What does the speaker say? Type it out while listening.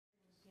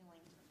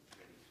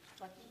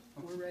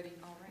We're ready.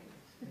 All right.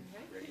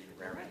 Ready to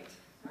All round right. it.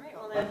 All right.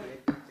 Well,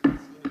 then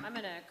I'm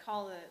going to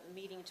call the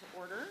meeting to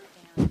order,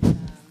 and I'm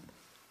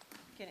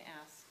going to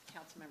ask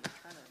Councilmember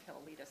Turner if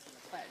he'll lead us in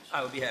the pledge.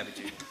 I would be happy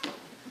to.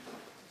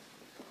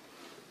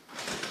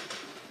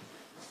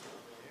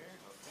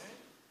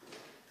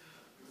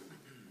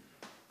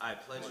 I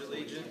pledge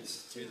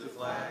allegiance to the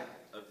flag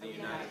of the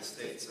United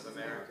States of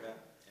America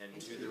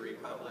and to the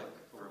republic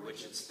for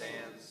which it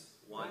stands,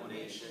 one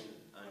nation,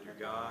 under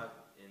God,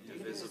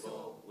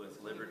 indivisible,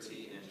 with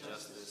liberty and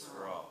justice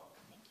for all.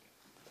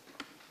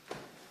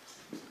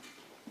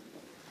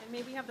 And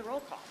may we have the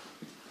roll call?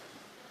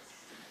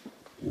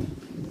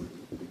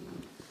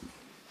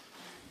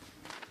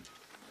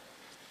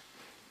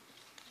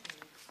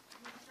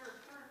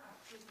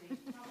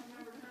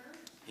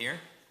 Here?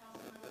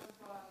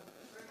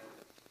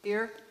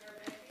 Here.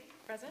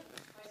 Present?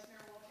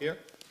 Here.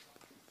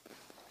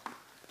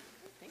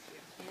 Thank you.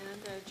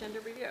 And agenda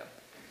review.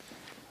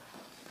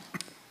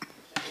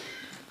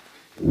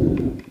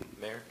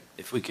 Mayor,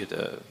 if we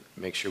could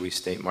make sure we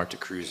state Marta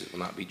Cruz will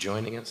not be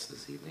joining us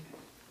this evening.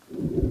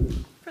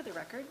 For the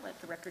record, let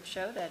the record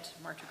show that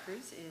Marta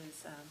Cruz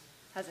is,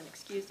 has an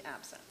excused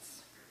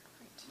absence.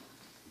 Great.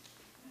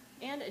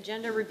 And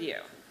agenda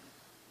review.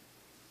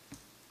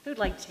 Who'd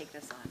like to take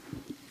this on?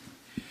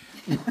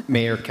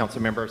 Mayor,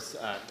 council members,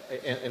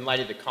 in light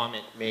of the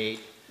comment made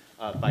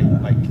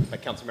by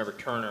council member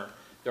Turner,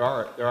 there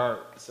are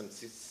some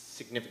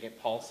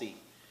significant policy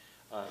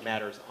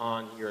matters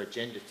on your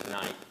agenda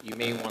tonight. You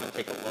may want to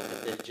take a look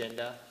at the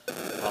agenda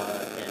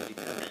and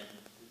determine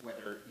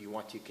whether you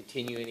want to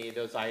continue any of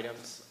those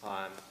items.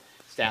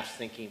 Staff's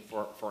thinking,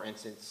 for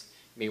instance,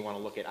 you may want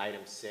to look at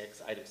item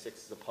 6. Item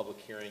 6 is a public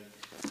hearing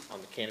on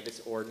the cannabis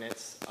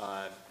ordinance.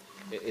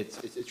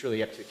 It's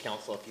really up to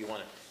council if you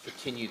want to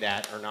continue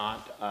that or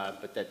not,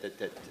 but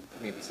that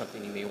may be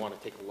something you may want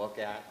to take a look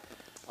at.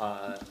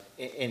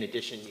 In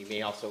addition, you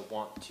may also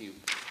want to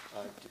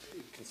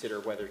consider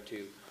whether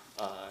to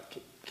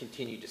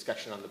continue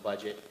discussion on the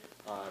budget,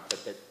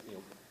 but that, you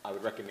know, I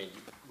would recommend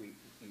you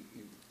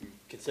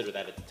consider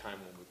that at the time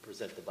when we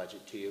present the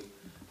budget to you,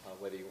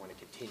 whether you want to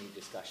continue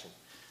discussion.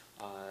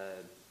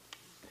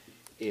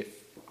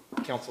 If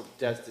council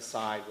does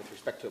decide with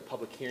respect to a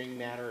public hearing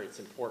matter, it's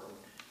important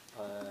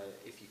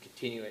if you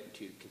continue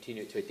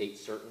it to a date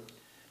certain,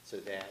 so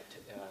that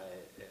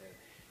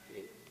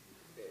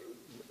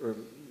it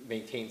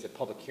maintains a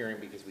public hearing,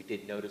 because we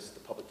did notice the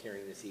public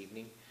hearing this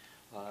evening.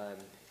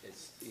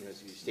 As you know,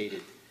 as you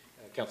stated,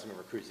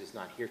 Councilmember Cruz is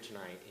not here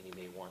tonight, and you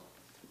may want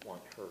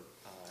her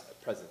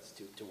presence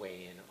to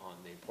weigh in on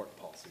the important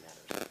policy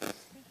matters.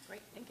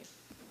 Great, thank you.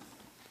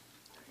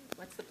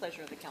 What's the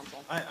pleasure of the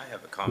council? I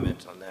have a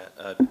comment on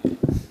that.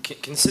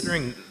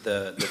 Considering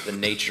the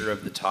nature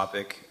of the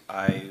topic,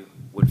 I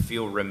would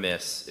feel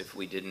remiss if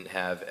we didn't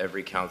have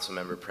every council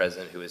member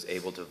present who is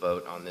able to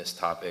vote on this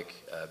topic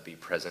be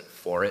present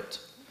for it.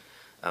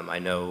 I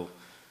know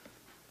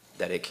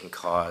that it can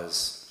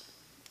cause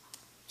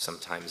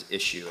sometimes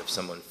issue if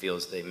someone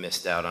feels they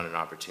missed out on an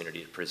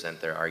opportunity to present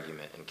their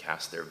argument and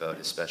cast their vote,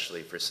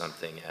 especially for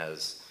something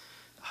as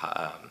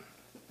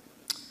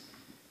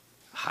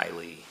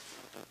highly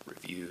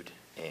reviewed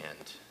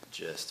and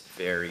just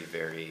very,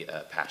 very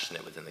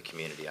passionate within the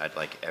community. I'd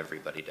like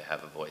everybody to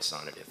have a voice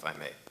on it, if I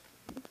may.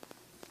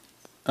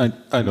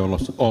 I'd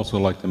also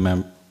like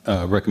to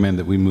recommend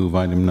that we move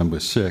item number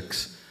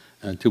 6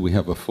 until we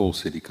have a full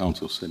city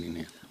council sitting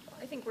here.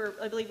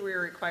 I believe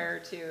we're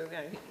required to,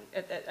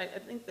 I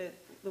think that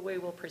the way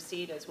we'll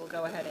proceed is we'll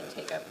go ahead and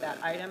take up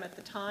that item at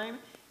the time,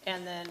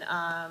 and then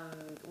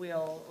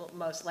we'll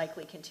most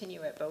likely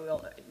continue it, but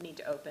we'll need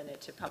to open it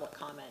to public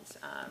comments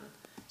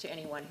to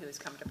anyone who has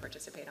come to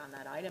participate on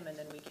that item, and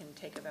then we can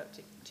take a vote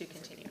to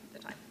continue the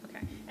time.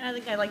 Okay. And I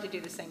think I'd like to do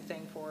the same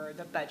thing for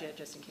the budget,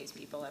 just in case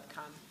people have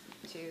come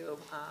to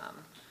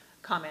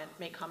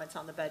make comments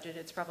on the budget.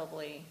 It's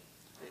probably,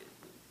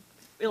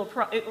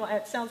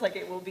 it sounds like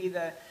it will be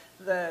the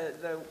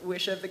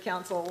wish of the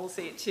council, we'll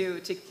see,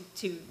 to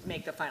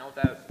make the final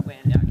vote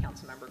when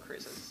Councilmember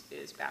Cruz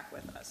is back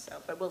with us.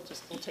 So, but we'll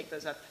take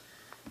those up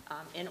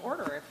in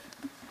order,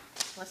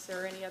 unless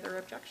there are any other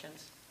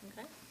objections.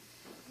 Okay.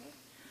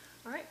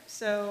 All right.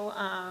 So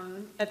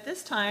at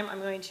this time, I'm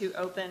going to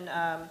open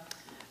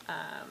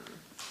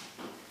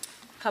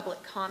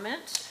public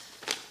comment,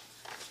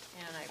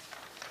 and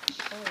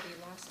I've already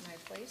lost my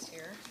place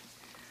here.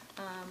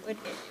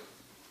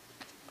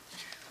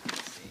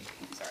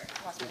 Sorry,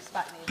 I lost my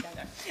spot in the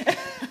agenda.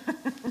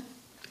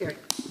 Here.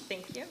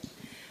 Thank you.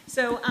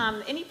 So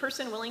any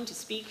person willing to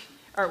speak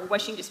or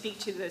wishing to speak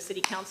to the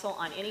City Council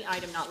on any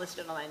item not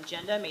listed on the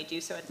agenda may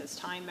do so at this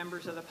time.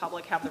 Members of the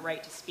public have the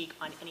right to speak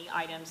on any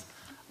items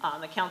on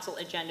the council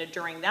agenda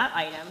during that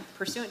item.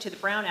 Pursuant to the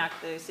Brown Act,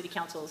 the City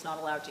Council is not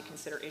allowed to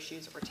consider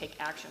issues or take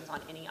actions on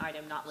any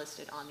item not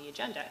listed on the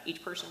agenda.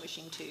 Each person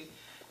wishing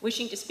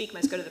to speak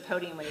must go to the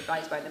podium when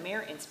advised by the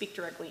mayor and speak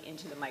directly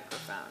into the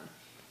microphone.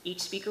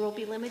 Each speaker will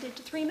be limited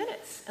to 3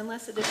 minutes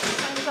unless additional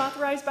time is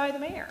authorized by the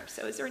mayor.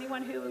 So is there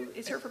anyone who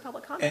is here for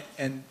public comment?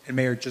 And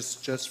Mayor,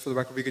 just for the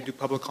record, we could do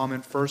public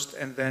comment first,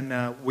 and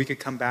then we could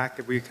come back,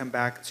 if we could come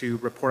back to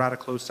report out a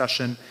closed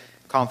session,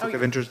 conflict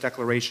of interest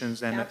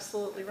declarations, and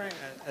Absolutely right.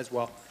 as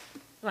well.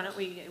 Why don't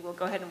we'll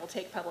go ahead and we'll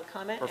take public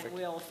comment, Perfect. and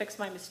we'll fix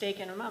my mistake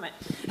in a moment.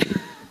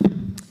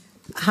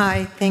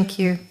 Hi, thank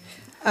you.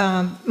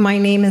 My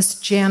name is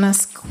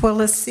Janice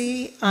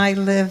Quillisi. I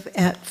live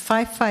at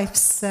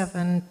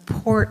 557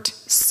 Port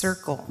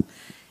Circle,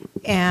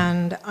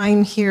 and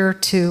I'm here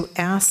to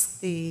ask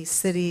the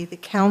city, the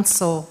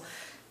council,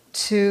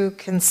 to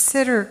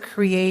consider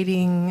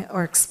creating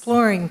or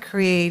exploring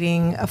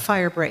creating a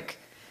fire break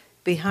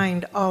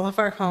behind all of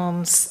our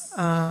homes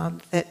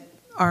that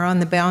are on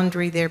the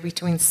boundary there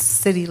between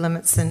city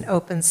limits and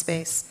open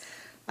space.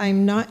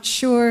 I'm not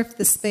sure if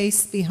the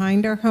space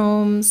behind our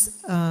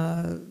homes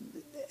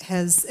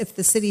if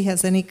the city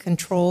has any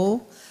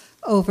control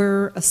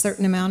over a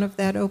certain amount of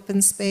that open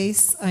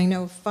space. I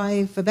know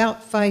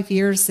about 5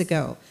 years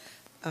ago,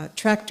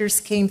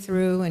 tractors came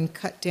through and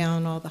cut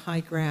down all the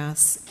high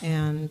grass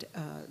and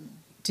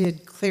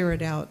did clear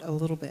it out a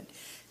little bit.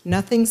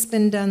 Nothing's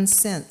been done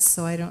since,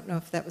 so I don't know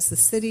if that was the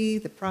city,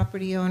 the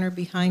property owner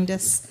behind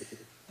us,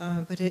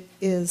 but it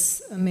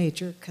is a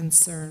major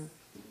concern.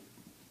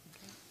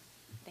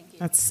 Thank you.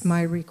 That's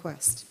my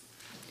request,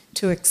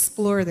 to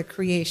explore the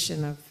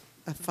creation of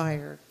a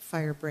fire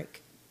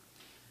break.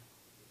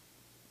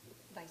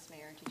 Vice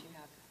Mayor, did you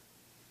have,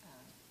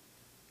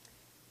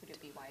 would it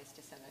be wise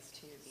to send this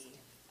to the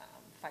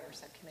fire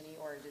subcommittee,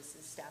 or does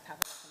the staff have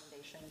a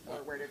recommendation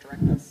for where to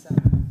direct this?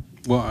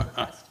 Well,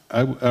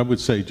 I would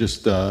say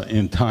just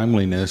in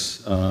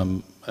timeliness,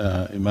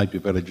 it might be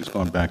better just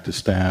going back to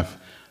staff.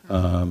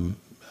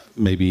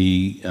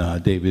 Maybe,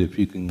 David, if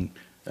you can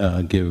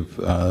give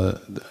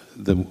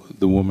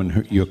the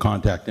woman your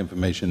contact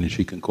information, and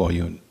she can call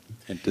you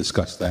and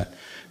discuss that.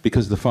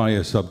 Because the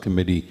fire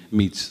subcommittee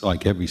meets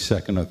like every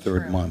second or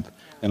third month,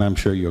 and I'm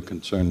sure your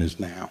concern is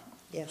now.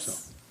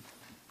 Yes.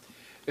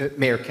 So.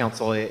 Mayor,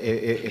 Council,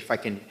 if I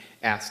can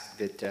ask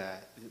that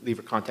leave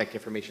her contact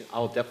information,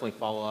 I'll definitely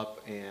follow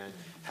up and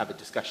have a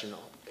discussion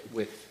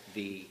with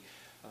the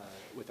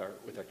with our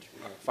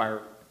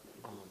fire,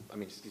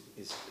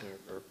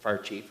 our fire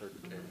chief or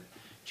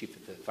chief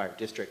of the fire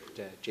district,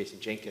 Jason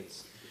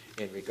Jenkins,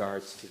 in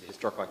regards to the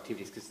historical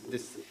activities, because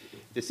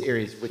this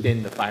area is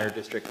within the fire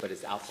district, but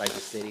it's outside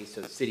the city,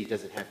 so the city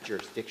doesn't have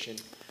jurisdiction,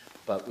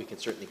 but we can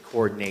certainly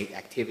coordinate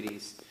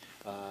activities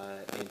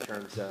in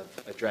terms of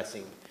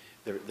addressing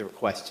the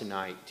request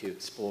tonight to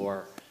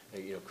explore,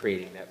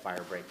 creating that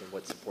fire break and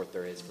what support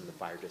there is from the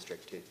fire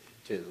district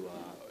to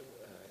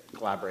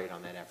collaborate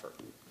on that effort.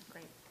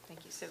 Great,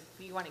 thank you. So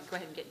you want to go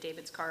ahead and get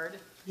David's card?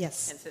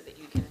 Yes. And so that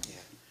you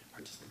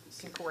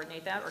can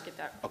coordinate that or get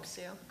that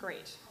to you?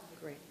 Great.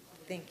 Great.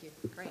 Thank you.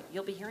 Great.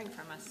 You'll be hearing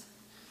from us.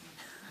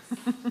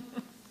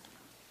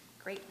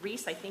 Great.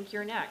 Reese, I think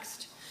you're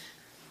next.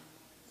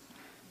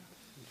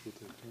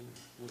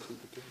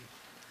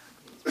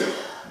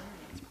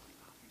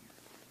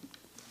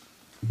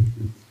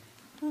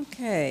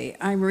 Okay,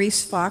 I'm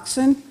Reese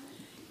Foxon,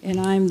 and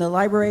I'm the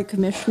Library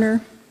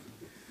Commissioner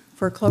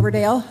for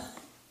Cloverdale.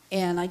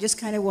 And I just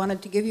kind of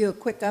wanted to give you a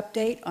quick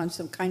update on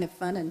some kind of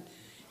fun and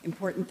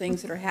important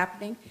things that are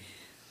happening.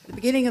 At the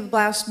beginning of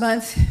last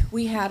month,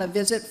 we had a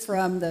visit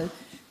from the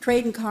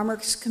Trade and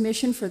Commerce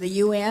Commission for the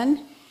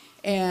UN,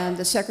 and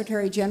the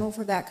Secretary General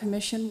for that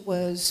commission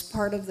was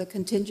part of the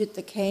contingent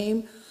that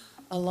came,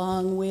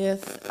 along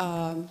with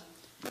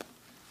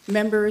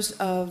members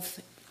of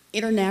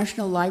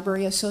international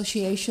library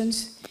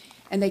associations.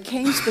 And they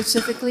came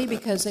specifically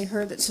because they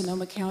heard that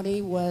Sonoma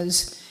County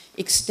was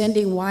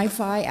extending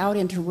Wi-Fi out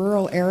into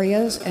rural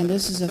areas, and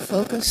this is a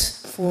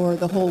focus for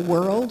the whole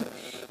world.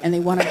 And they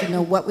wanted to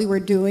know what we were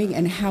doing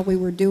and how we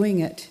were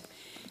doing it.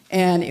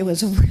 And it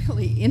was a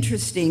really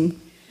interesting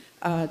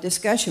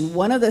discussion.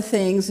 One of the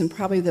things, and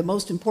probably the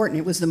most important,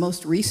 it was the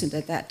most recent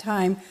at that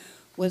time,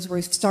 was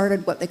we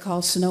started what they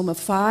call Sonoma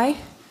Fi,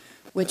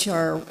 which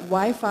are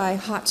Wi-Fi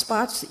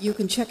hotspots that you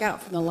can check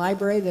out from the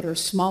library that are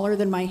smaller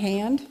than my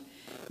hand.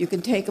 You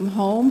can take them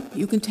home.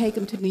 You can take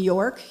them to New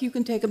York. You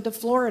can take them to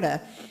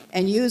Florida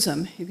and use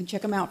them. You can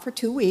check them out for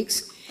 2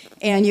 weeks.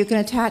 And you can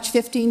attach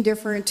 15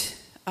 different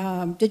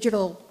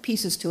digital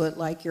pieces to it,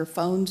 like your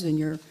phones and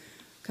your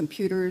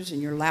computers and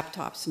your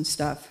laptops and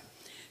stuff.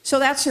 So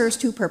that serves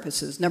two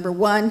purposes. Number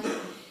one,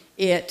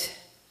 it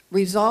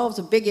resolves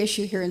a big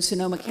issue here in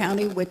Sonoma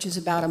County, which is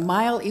about a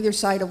mile either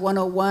side of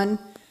 101,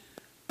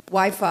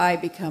 Wi-Fi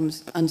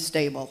becomes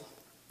unstable.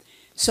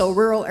 So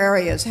rural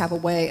areas have a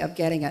way of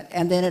getting it.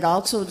 And then it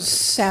also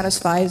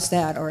satisfies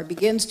that, or it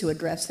begins to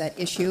address that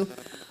issue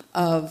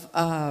of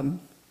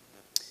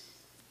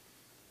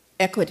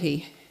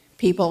equity.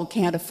 People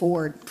can't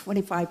afford,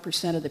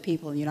 25% of the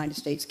people in the United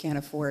States can't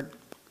afford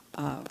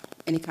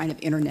any kind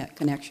of internet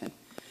connection.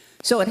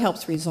 So it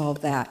helps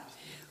resolve that.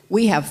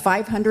 We have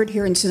 500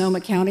 here in Sonoma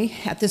County.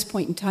 At this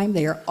point in time,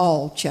 they are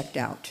all checked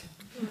out.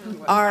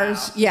 Wow.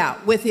 Ours, yeah,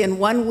 within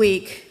 1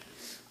 week,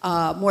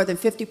 More than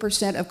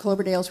 50% of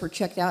Cloverdales were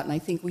checked out, and I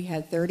think we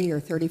had 30 or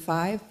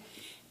 35.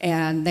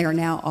 And they are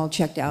now all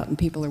checked out, and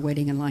people are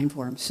waiting in line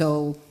for them.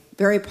 So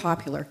very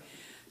popular.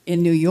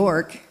 In New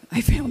York,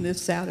 I found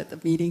this out at the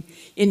meeting.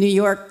 In New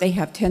York, they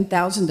have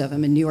 10,000 of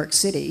them in New York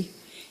City,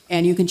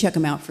 and you can check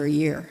them out for a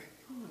year.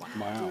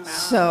 Wow.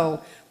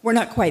 So we're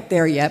not quite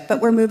there yet, but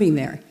we're moving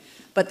there.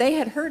 But they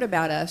had heard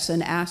about us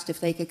and asked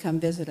if they could come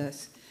visit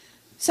us.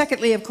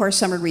 Secondly, of course,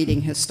 summer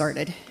reading has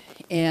started.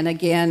 And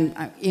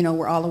again,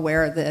 we're all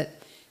aware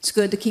that it's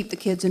good to keep the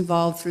kids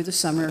involved through the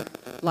summer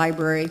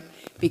library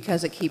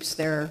because it keeps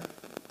their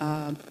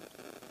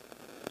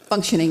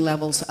functioning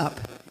levels up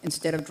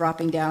instead of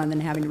dropping down and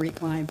then having to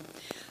reclimb.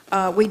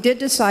 We did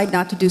decide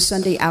not to do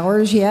Sunday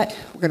hours yet.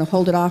 We're going to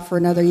hold it off for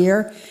another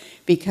year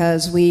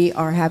because we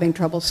are having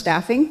trouble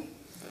staffing.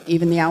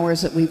 Even the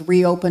hours that we've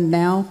reopened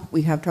now,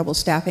 we have trouble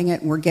staffing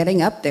it, and we're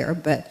getting up there,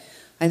 but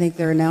I think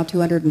there are now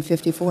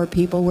 254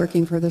 people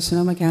working for the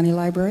Sonoma County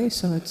Library,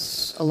 so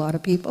it's a lot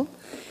of people,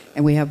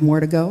 and we have more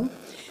to go.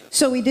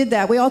 So we did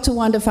that. We also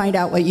wanted to find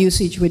out what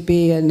usage would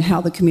be and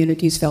how the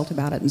communities felt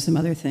about it and some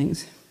other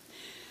things.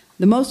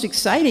 The most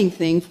exciting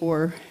thing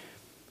for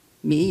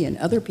me and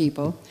other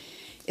people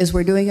is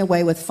we're doing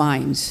away with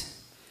fines.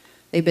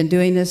 They've been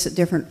doing this at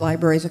different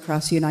libraries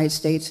across the United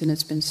States, and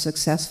it's been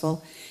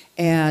successful.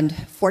 And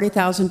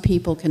 40,000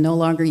 people can no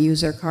longer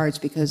use their cards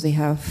because they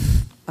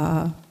have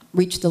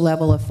reached the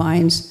level of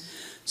fines.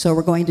 So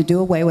we're going to do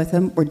away with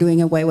them. We're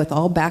doing away with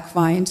all back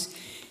fines.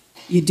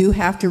 You do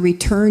have to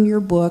return your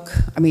book.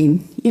 I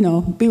mean,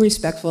 be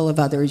respectful of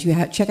others. You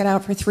check it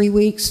out for 3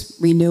 weeks,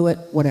 renew it,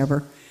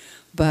 whatever.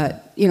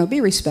 But,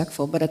 be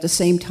respectful. But at the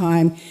same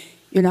time,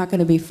 you're not going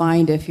to be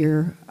fined if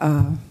you're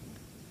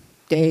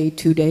day,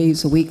 2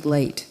 days, a week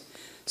late.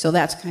 So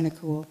that's kind of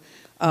cool.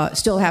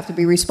 Still have to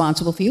be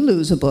responsible if you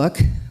lose a book,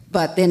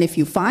 but then if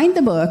you find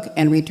the book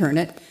and return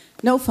it,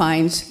 no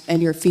fines,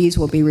 and your fees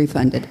will be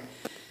refunded.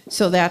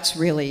 So that's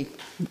really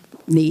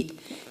neat.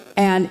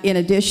 And in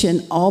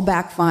addition, all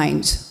back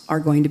fines are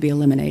going to be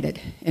eliminated.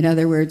 In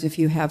other words, if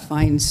you have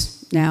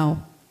fines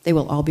now, they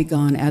will all be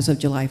gone as of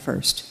July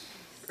 1st.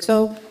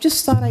 So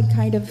just thought I'd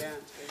kind of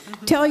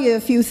tell you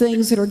a few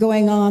things that are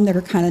going on that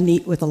are kind of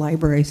neat with the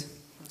libraries.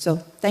 So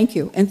thank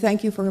you, and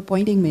thank you for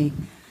appointing me.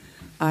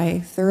 I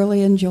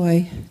thoroughly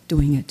enjoy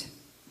doing it.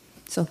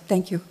 So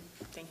thank you.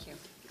 Thank you.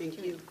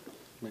 Thank you.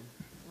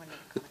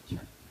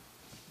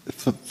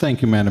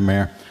 Thank you, Madam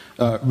Mayor.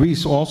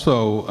 Reese,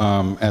 also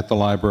at the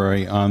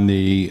library on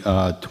the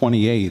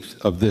 28th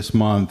of this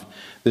month,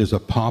 there's a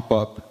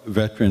pop-up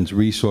Veterans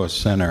Resource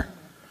Center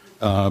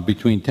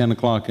between 10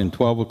 o'clock and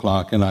 12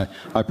 o'clock, and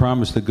I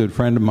promised a good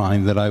friend of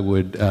mine that I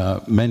would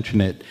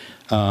mention it.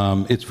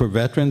 It's for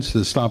veterans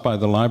to stop by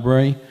the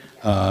library,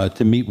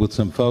 to meet with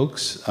some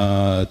folks,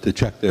 to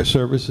check their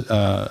service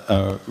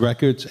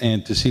records,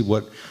 and to see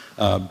what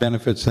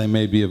benefits they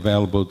may be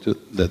available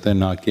that they're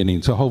not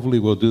getting. So hopefully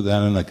we'll do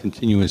that on a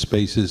continuous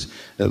basis,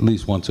 at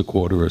least once a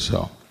quarter or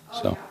so.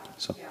 So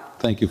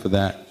thank you for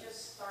that.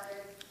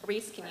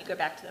 Reese, can you go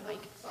back to the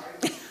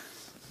mic?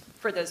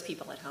 For those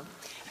people at home.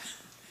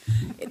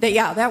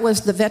 Yeah, that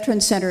was the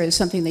Veterans Center is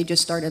something they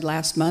just started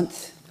last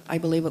month, I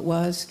believe it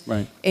was.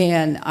 Right.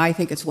 And I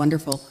think it's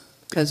wonderful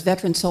because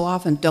veterans so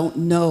often don't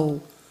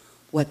know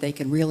what they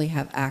can really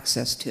have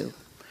access to.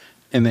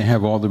 And they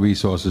have all the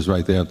resources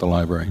right there at the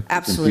library.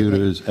 Absolutely.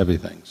 Computers,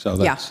 everything. So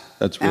that's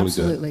really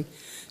absolutely. good.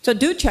 So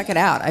do check it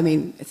out. I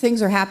mean,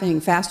 things are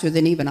happening faster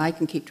than even I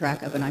can keep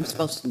track of, and I'm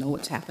supposed to know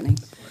what's happening.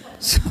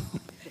 So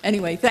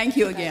anyway, thank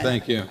you again.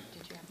 Thank you.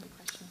 Did you have any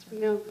questions?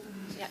 No.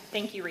 Yeah,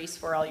 thank you, Reese,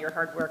 for all your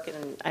hard work.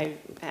 And I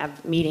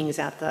have meetings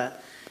at the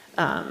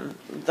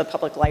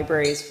public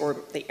libraries for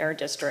the Air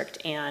District,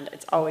 and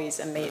it's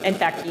always amazing. In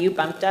fact, you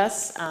bumped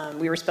us.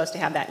 We were supposed to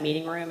have that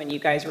meeting room, and you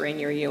guys were in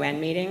your UN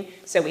meeting,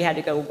 so we had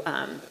to go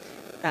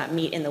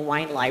meet in the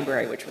wine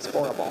library, which was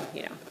horrible,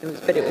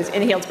 but it was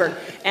in Healdsburg.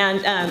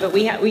 And but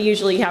we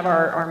usually have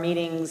our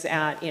meetings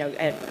at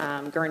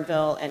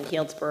Guerneville and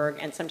Healdsburg,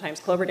 and sometimes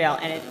Cloverdale,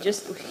 and it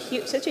just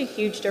such a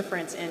huge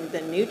difference in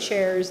the new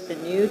chairs, the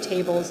new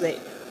tables that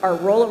are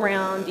roll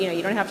around.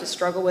 You don't have to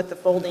struggle with the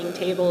folding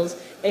tables.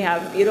 They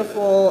have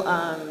beautiful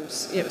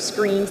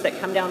screens that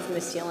come down from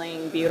the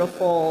ceiling,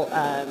 beautiful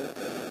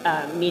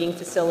meeting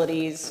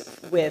facilities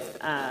with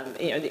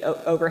the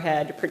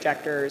overhead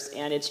projectors,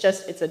 and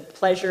it's a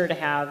pleasure to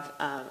have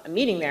a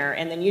meeting there.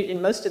 And then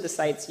in most of the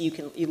sites,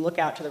 you look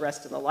out to the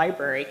rest of the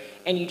library,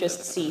 and you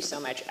just see so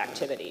much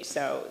activity.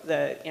 So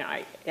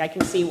I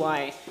can see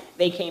why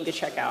they came to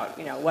check out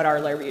what our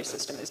library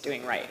system is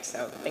doing right.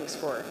 So thanks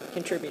for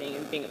contributing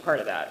and being a part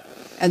of that.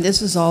 And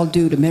this is all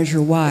due to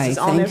Measure Y. This is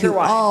all Thank Measure you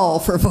Y. all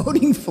for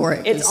voting for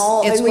it. It's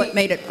what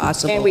made it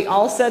possible. And we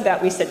all said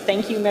that. We said,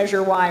 thank you,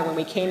 Measure Y, when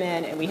we came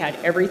in, and we had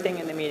everything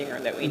in the meeting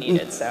room that we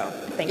needed. So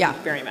thank you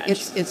very much.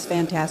 It's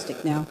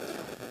fantastic now.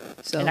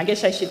 So and I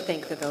guess I should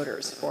thank the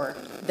voters for.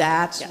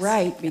 That's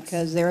right, yes.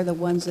 because they're the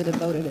ones that have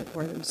voted it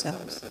for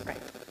themselves. Right.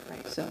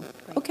 So,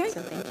 Right. okay.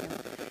 So thank you.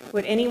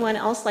 Would anyone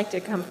else like to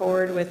come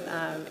forward with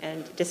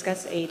and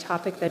discuss a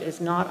topic that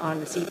is not on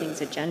this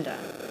evening's agenda?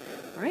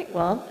 right,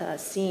 well,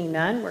 seeing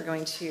none, we're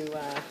going to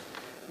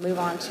move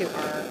on to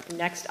our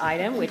next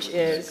item, which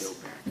is,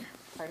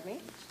 pardon me?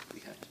 We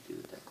have to do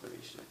the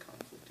declaration of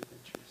conflict of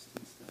interest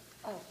and stuff.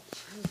 Oh,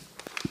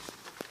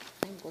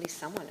 at least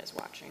someone is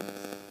watching.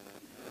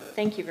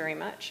 Thank you very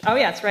much. Oh,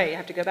 yeah, that's right, you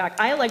have to go back.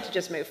 I like to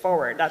just move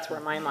forward, that's where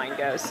my mind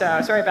goes,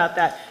 so sorry about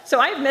that. So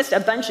I've missed a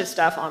bunch of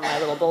stuff on my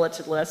little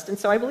bulleted list, and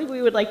so I believe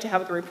we would like to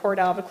have the report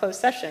out of a closed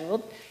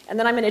session. And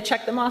then I'm going to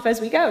check them off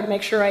as we go to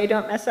make sure I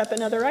don't mess up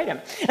another item.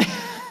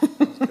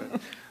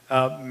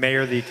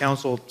 Mayor, the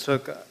council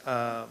took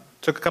a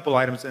couple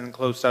items in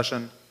closed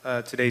session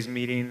today's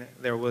meeting.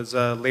 There was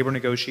labor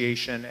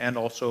negotiation and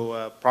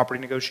also property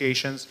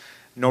negotiations.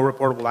 No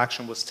reportable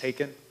action was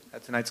taken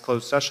at tonight's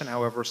closed session.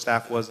 However,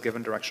 staff was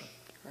given direction.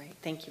 Right,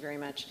 thank you very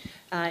much.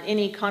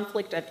 Any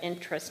conflict of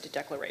interest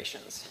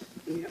declarations?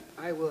 Yeah,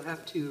 I will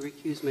have to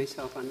recuse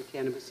myself on the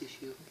cannabis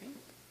issue. Okay.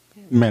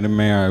 Madam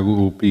Mayor, I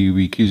will be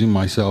recusing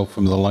myself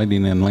from the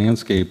Lighting and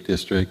Landscape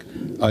District,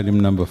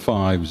 item number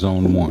 5,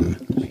 Zone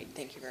 1. Great,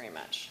 thank you very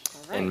much.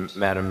 All right. And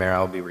Madam Mayor,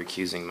 I'll be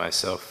recusing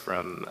myself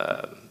from,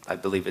 I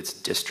believe it's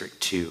District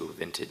 2,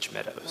 Vintage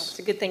Well, Meadows. it's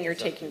a good thing you're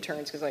taking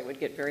turns because I would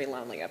get very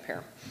lonely up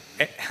here.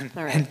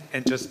 All right.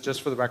 And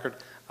just for the record,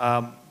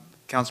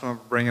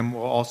 Councilmember Brigham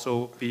will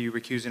also be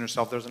recusing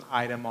herself. There's an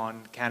item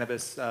on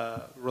cannabis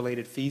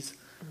related fees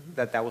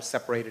that was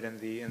separated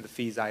in the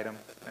fees item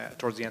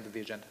towards the end of the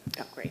agenda.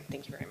 Oh, great,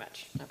 thank you very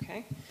much.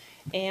 Okay.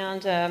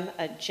 And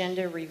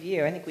agenda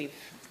review, I think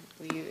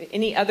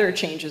any other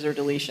changes or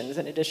deletions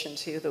in addition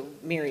to the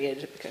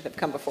myriad that have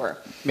come before?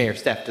 Mayor,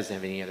 staff doesn't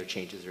have any other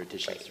changes or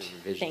additions Great. or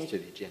revisions Thank to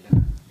you. the agenda.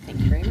 Thank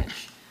you very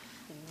much.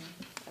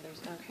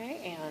 Others,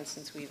 okay, and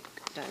since we've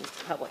done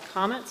public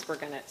comments, we're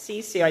going to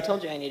see, I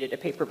told you I needed a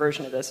paper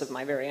version of this of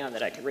my very own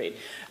that I could read.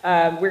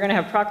 We're going to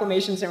have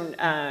proclamations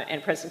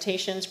and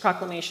presentations.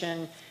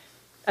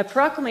 A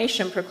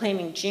proclamation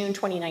proclaiming June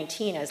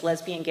 2019 as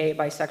Lesbian, Gay,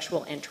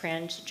 Bisexual, and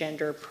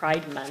Transgender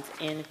Pride Month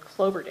in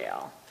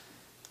Cloverdale.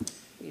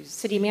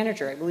 City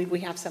Manager, I believe we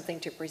have something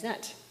to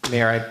present.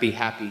 Mayor, I'd be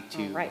happy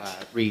to All right.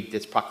 read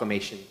this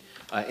proclamation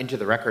into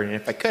the record. And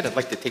if I could, I'd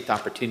like to take the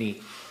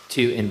opportunity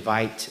to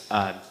invite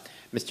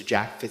Mr.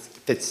 Jack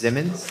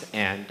Fitzsimmons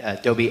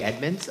and Dobie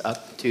Edmonds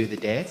up to the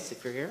dais,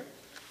 if you're here.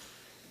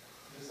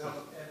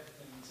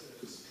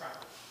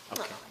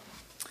 Okay.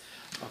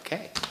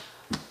 Okay.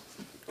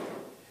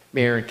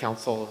 Mayor and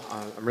Council,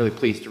 I'm really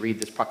pleased to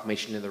read this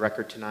proclamation in the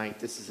record tonight.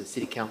 This is a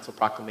City Council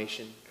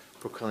proclamation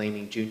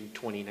proclaiming June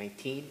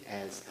 2019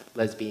 as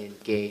Lesbian,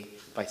 Gay,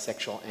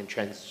 Bisexual, and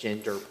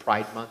Transgender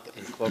Pride Month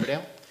in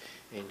Cloverdale.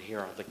 And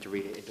here I'd like to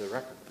read it into the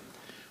record.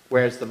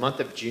 Whereas the month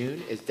of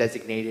June is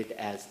designated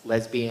as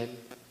Lesbian,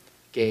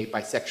 Gay,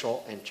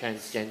 Bisexual, and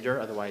Transgender,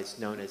 otherwise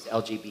known as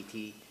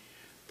LGBT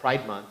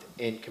Pride Month,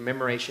 in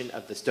commemoration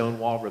of the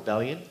Stonewall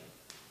Rebellion,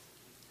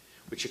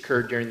 which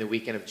occurred during the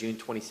weekend of June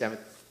 27th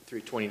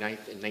through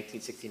 29th in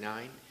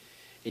 1969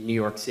 in New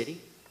York City,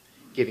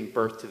 giving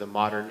birth to the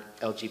modern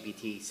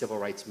LGBT civil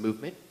rights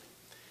movement.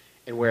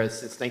 And whereas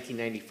since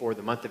 1994,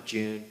 the month of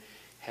June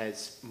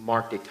has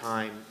marked a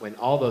time when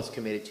all those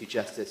committed to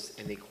justice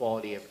and the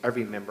equality of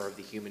every member of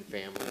the human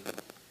family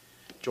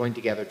joined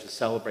together to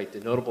celebrate the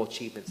notable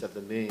achievements of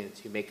the millions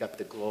who make up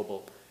the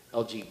global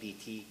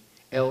LGBT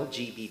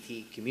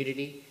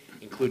community,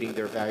 including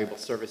their valuable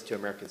service to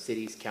American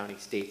cities,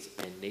 counties, states,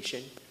 and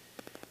nation.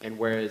 And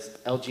whereas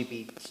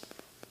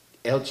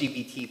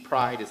LGBT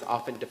pride is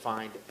often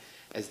defined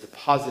as the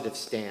positive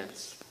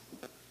stance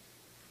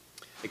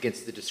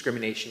against the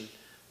discrimination,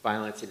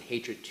 violence, and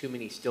hatred too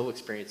many still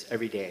experience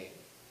every day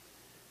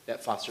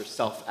that fosters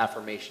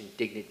self-affirmation,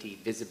 dignity,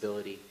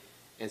 visibility,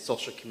 and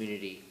social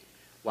community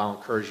while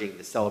encouraging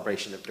the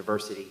celebration of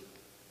diversity,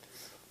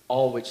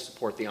 all which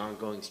support the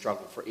ongoing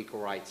struggle for equal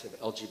rights of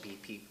LGBT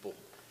people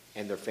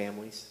and their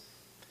families.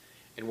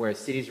 And whereas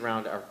cities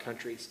around our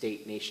country,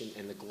 state, nation,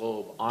 and the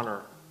globe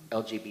honor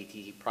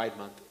LGBT Pride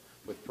Month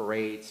with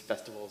parades,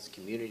 festivals,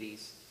 community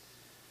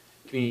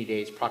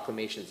days,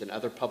 proclamations, and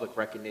other public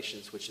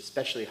recognitions which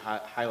especially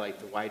highlight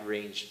the wide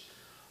range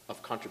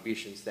of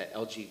contributions that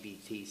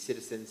LGBT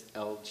citizens,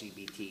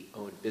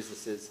 LGBT-owned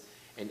businesses,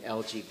 and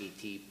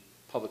LGBT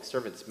public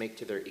servants make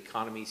to their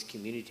economies,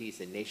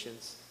 communities, and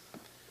nations.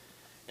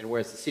 And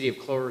whereas the city of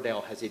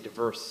Cloverdale has a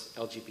diverse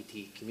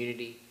LGBT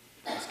community,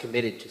 is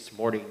committed to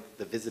supporting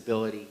the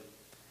visibility,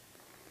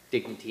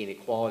 dignity, and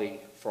equality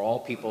for all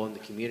people in the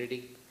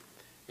community.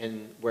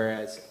 And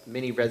whereas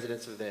many of the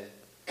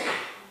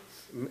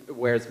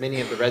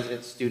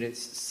residents,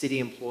 students, city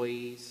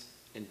employees,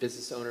 and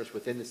business owners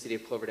within the city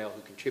of Cloverdale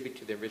who contribute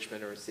to the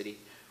enrichment of our city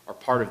are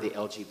part of the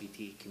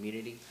LGBT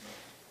community.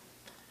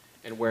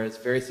 And whereas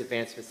various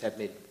advancements have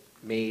been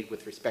made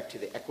with respect to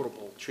the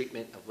equitable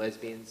treatment of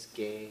lesbians,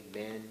 gay,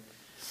 men,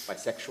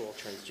 bisexual,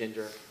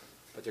 transgender,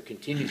 but there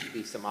continues to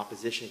be some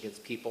opposition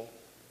against people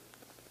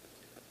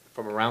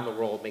from around the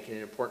world, making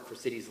it important for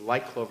cities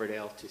like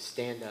Cloverdale to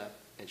stand up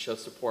and show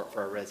support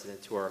for our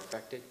residents who are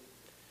affected.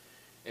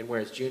 And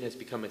whereas June has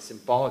become a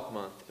symbolic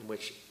month in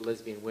which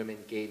lesbian women,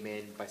 gay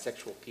men,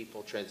 bisexual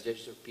people,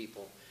 transgender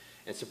people,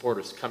 and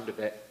supporters come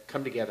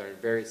together in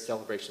various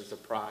celebrations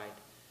of pride.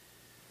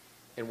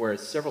 And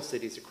whereas several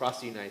cities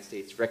across the United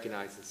States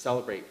recognize and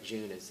celebrate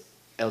June as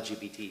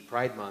LGBT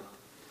Pride Month,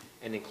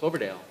 and in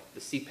Cloverdale, the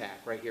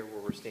CPAC, right here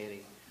where we're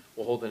standing,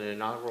 will hold an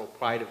inaugural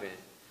Pride event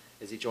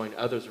as they join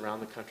others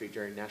around the country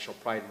during National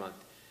Pride Month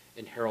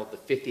and herald the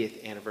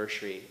 50th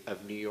anniversary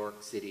of New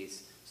York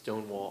City's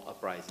Stonewall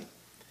Uprising.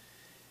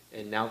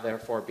 And now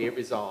therefore be it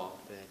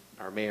resolved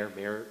that our Mayor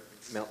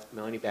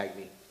Melanie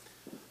Bagby,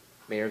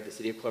 Mayor of the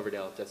City of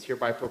Cloverdale, does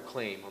hereby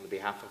proclaim on the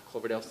behalf of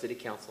Cloverdale City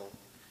Council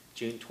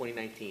June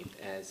 2019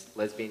 as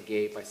Lesbian,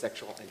 Gay,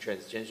 Bisexual, and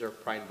Transgender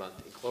Pride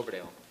Month in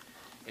Cloverdale,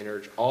 and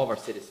urge all of our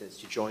citizens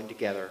to join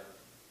together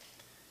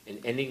in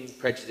ending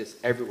prejudice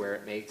everywhere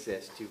it may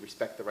exist, to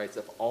respect the rights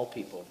of all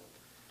people,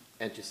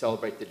 and to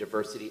celebrate the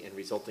diversity and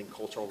resulting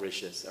cultural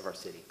richness of our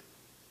city.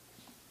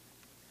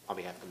 On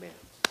behalf of the Mayor.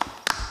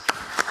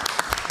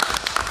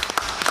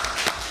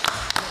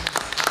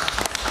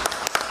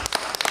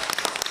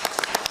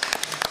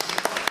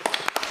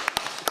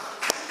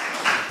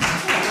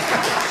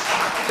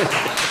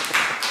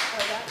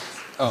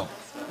 Oh.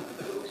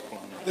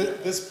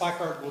 This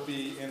placard will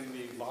be in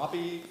the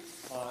lobby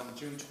on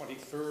June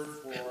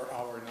 23rd for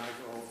our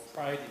inaugural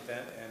Pride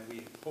event, and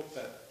we hope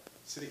that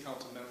City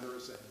Council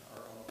members and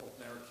our Honorable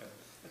Mayor can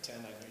attend.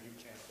 I know you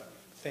can't, but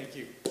thank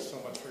you so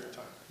much for your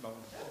time, Melanie.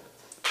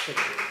 Thank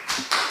you.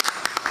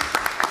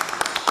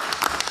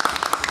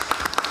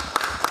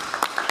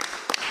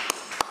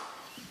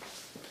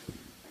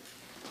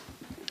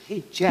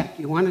 Hey, Jack,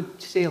 you want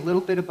to say a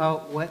little bit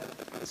about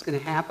what's going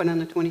to happen on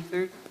the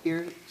 23rd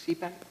here at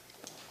CPAC?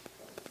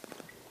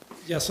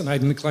 Yes, and I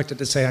neglected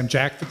to say I'm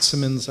Jack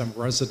Fitzsimmons. I'm a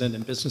resident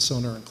and business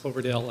owner in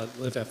Cloverdale. I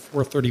live at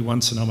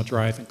 431 Sonoma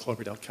Drive in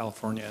Cloverdale,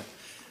 California.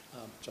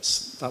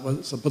 That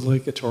was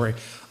obligatory.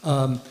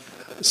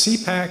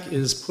 CPAC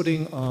is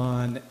putting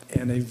on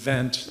an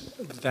event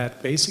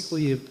that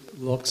basically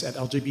looks at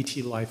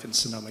LGBT life in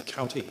Sonoma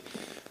County.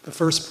 The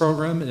first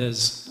program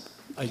is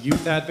a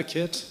youth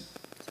advocate,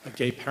 a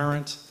gay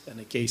parent, and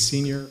a gay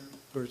senior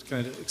who are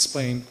going to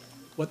explain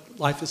what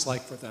life is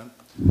like for them.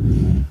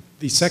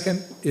 The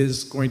second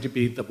is going to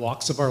be the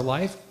walks of our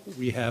life.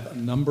 We have a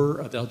number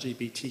of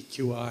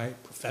LGBTQI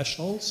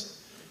professionals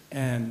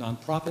and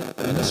nonprofit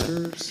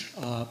ministers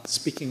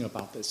speaking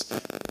about this.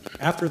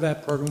 After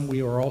that program,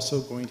 we are also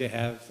going to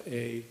have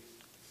a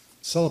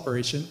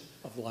celebration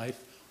of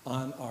life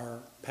on our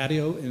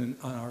patio and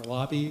on our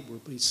lobby. We'll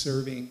be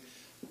serving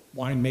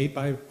wine made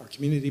by our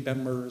community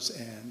members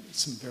and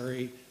some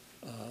very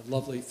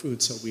lovely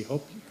food, so we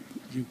hope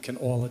you can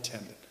all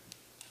attend it.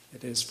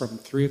 It is from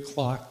 3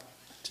 o'clock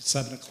to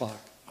 7 o'clock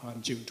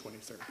on June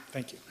 23rd.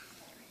 Thank you.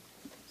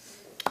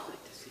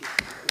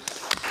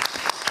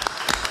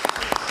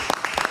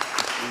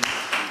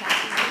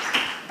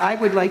 I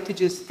would like to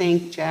just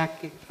thank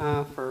Jack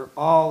for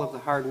all of the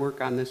hard work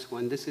on this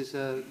one. This is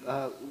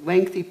a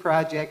lengthy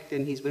project,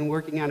 and he's been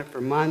working on it for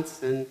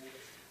months and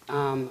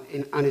on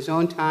his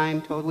own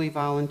time, totally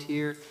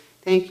volunteer.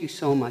 Thank you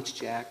so much,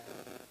 Jack.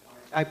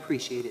 I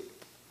appreciate it.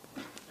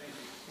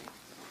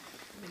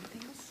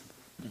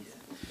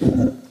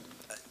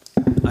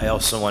 I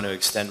also want to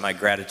extend my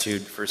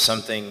gratitude for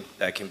something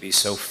that can be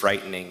so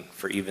frightening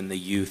for even the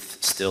youth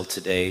still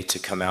today to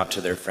come out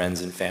to their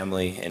friends and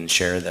family and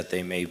share that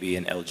they may be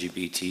an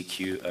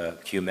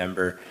LGBTQ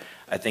member.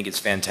 I think it's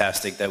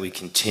fantastic that we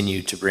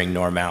continue to bring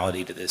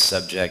normality to this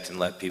subject and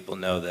let people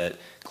know that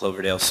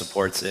Cloverdale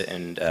supports it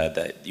and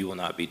that you will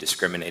not be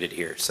discriminated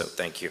here. So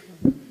thank you.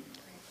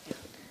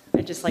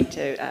 I'd just like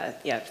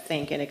to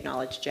thank and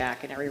acknowledge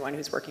Jack and everyone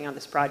who's working on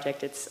this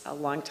project. It's a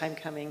long time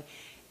coming.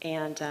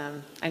 And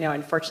I know,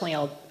 unfortunately,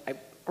 I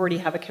already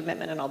have a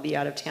commitment and I'll be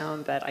out of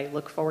town, but I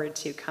look forward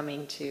to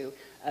coming to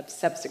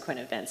subsequent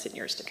events in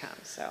years to come.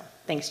 So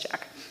thanks,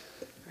 Jack.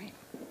 All right.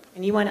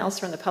 Anyone else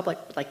from the public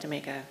would like to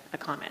make a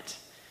comment?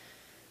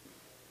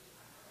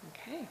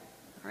 Okay.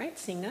 All right.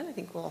 Seeing none, I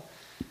think we'll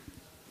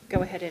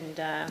go ahead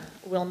and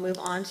we'll move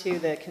on to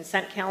the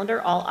consent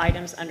calendar. All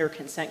items under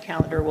consent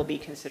calendar will be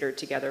considered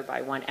together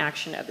by one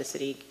action of the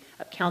City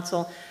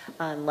Council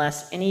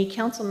unless any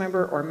council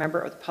member or member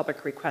of the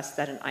public requests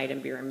that an item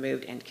be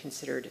removed and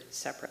considered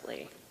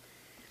separately.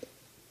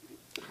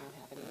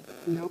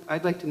 Nope,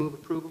 I'd like to move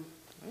approval.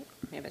 Right.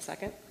 May I have a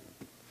second?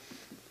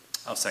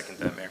 I'll second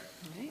that, Mayor.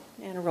 Okay.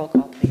 And a roll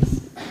call,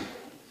 please.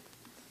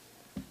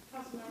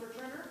 Councilmember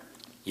Turner?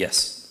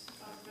 Yes.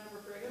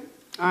 Councilmember Brigham?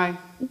 Aye.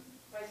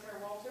 Vice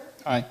Mayor Walter?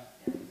 Aye.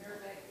 And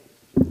Mayor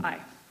Bagby? Aye.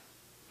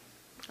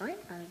 All right.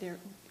 Are there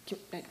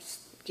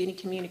any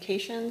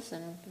communications?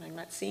 And I'm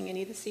not seeing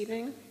any this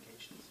evening.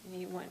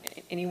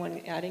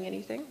 Anyone adding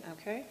anything?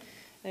 Okay.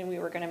 Then we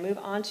were going to move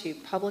on to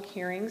public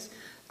hearings.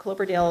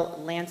 Cloverdale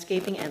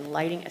Landscaping and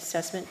Lighting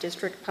Assessment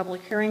District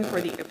public hearing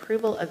for the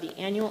approval of the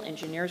annual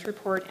engineer's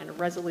report and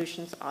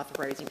resolutions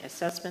authorizing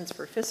assessments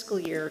for fiscal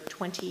year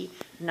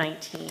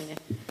 2019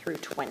 through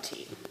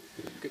 20.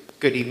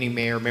 Good evening,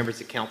 Mayor,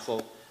 members of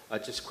council.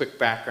 Just quick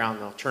background,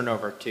 and I'll turn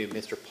over to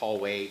Mr. Paul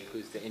Wade,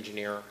 who's the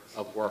engineer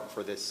of work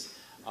for this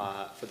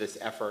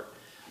effort.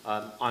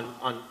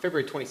 On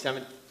February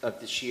 27th of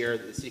this year,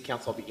 the City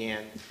Council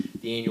began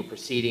the annual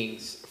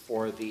proceedings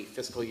for the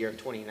fiscal year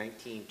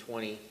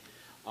 2019-20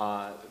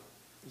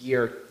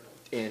 year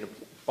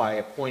by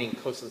appointing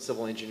Coastland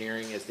Civil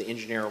Engineering as the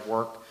engineer of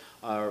work.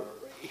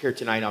 Here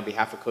tonight on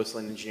behalf of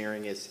Coastland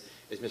Engineering is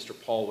Mr.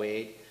 Paul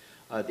Wade.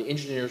 The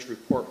engineer's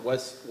report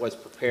was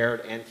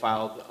prepared and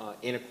filed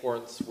in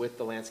accordance with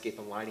the Landscape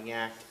and Lighting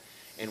Act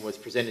and was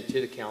presented to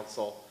the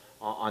council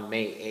on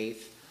May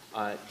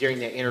 8th. During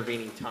that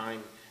intervening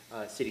time,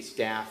 city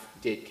staff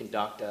did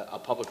conduct a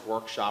public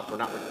workshop. We're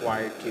not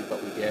required to,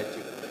 but we did, to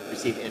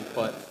receive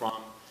input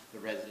from the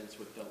residents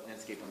with the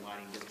Landscape and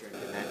Lighting District,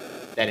 and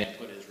that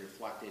input is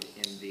reflected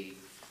in the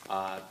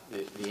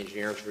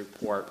engineer's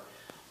report,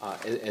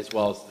 as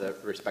well as the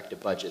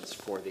respective budgets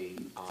for the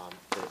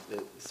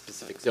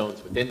specific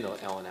zones within the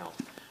L&L.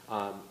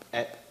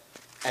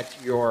 At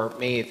your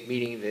May 8th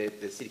meeting,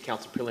 the City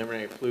Council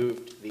preliminarily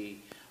approved the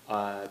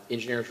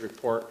engineer's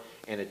report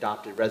and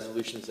adopted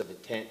resolutions of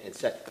intent and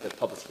set the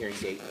public hearing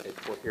date that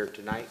we're here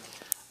tonight,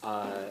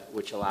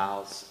 which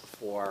allows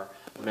for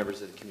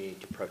members of the community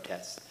to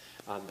protest.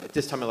 At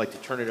this time, I'd like to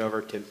turn it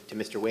over to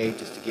Mr. Wade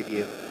just to give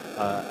you,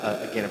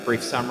 again, a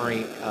brief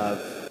summary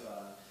of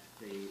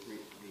the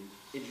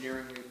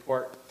engineering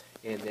report,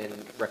 and then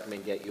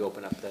recommend that you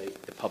open up the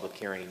public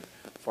hearing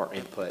for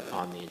input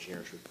on the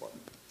engineer's report.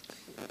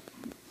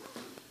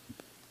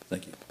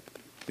 Thank you.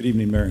 Good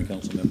evening, Mayor and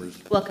council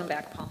members. Welcome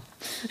back, Paul.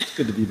 It's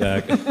good to be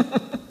back.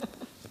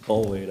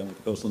 Paul Wade, I'm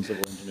with Coastland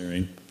Civil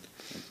Engineering.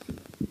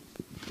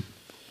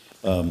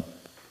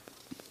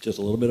 Just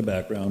a little bit of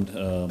background.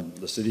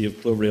 The City of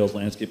Cloverdale's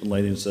Landscape and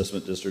Lighting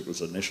Assessment District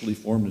was initially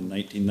formed in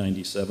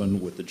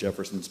 1997 with the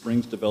Jefferson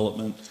Springs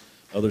development.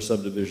 Other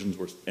subdivisions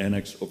were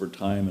annexed over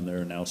time, and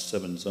there are now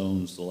 7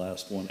 zones. The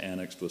last one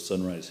annexed was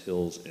Sunrise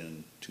Hills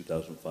in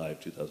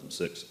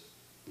 2005-2006.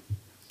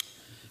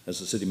 As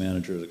the city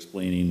manager is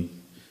explaining,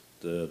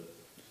 in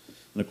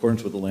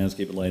accordance with the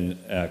Landscape and Lighting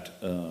Act,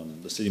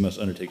 the city must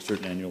undertake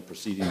certain annual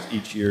proceedings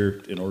each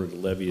year in order to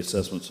levy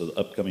assessments for the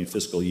upcoming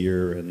fiscal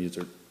year, and these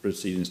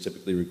proceedings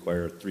typically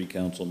require 3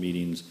 council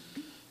meetings.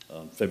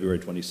 February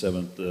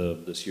 27th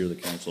of this year, the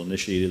council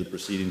initiated the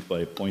proceedings by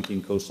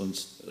appointing Coastland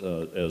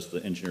as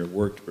the engineer of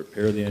work to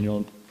prepare the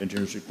annual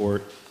engineer's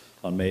report.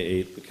 On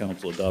May 8th, the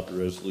council adopted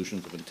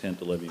resolutions of intent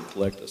to levy and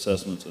collect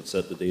assessments and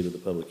set the date of the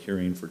public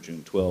hearing for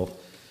June 12th.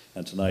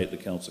 And tonight, the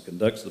council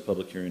conducts the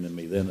public hearing and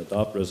may then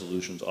adopt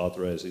resolutions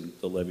authorizing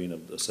the levying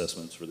of the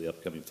assessments for the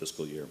upcoming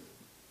fiscal year.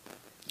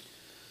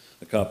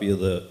 A copy of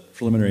the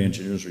preliminary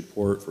engineer's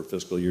report for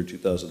fiscal year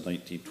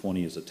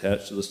 2019-20 is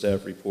attached to the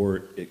staff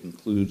report. It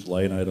includes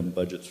line item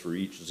budgets for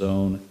each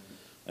zone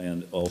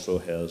and also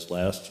has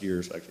last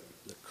year's, actually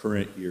the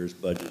current year's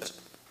budgets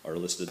are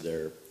listed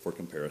there for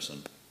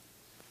comparison.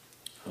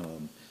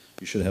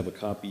 You should have a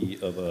copy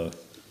of a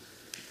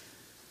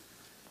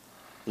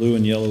blue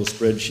and yellow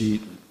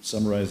spreadsheet,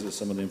 summarizes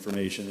some of the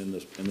information in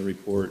the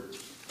report.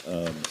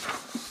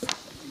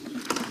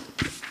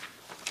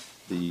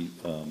 The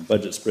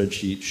budget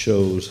spreadsheet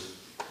shows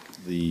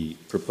the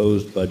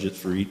proposed budget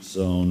for each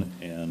zone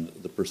and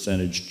the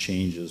percentage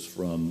changes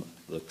from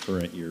the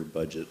current year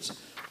budgets.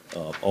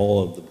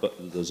 All of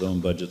the zone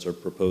budgets are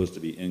proposed to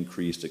be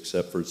increased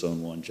except for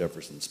Zone 1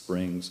 Jefferson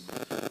Springs.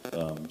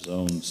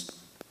 Zones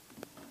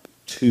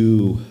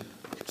 2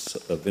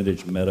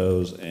 Vintage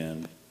Meadows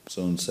and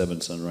Zone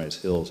 7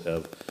 Sunrise Hills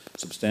have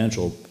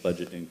substantial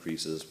budget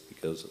increases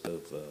because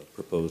of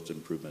proposed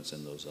improvements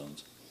in those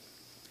zones.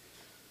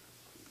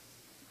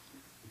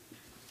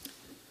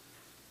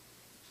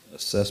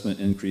 Assessment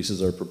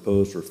increases are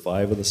proposed for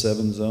 5 of the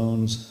 7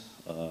 zones,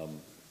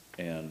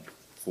 and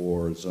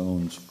for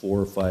zones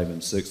 4, 5,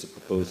 and 6, the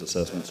proposed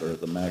assessments are at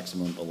the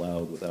maximum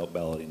allowed without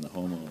balloting the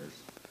homeowners.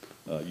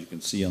 You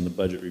can see on the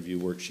budget review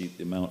worksheet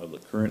the amount of the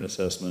current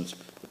assessments,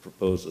 the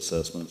proposed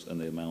assessments, and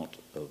the amount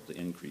of the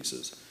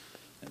increases.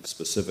 And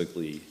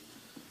specifically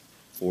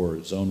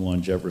for Zone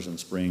 1 Jefferson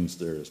Springs,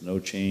 there is no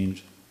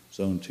change.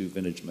 Zone 2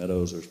 Vintage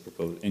Meadows, there's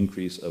proposed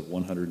increase of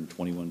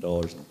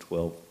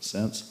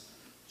 $121.12.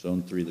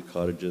 Zone 3, the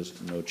cottages,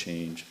 no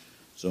change.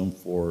 Zone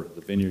 4,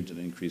 the vineyards, an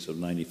increase of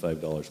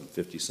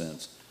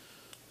 $95.50.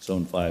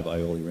 Zone 5,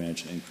 Iole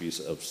Ranch, an increase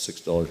of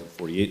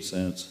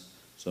 $6.48.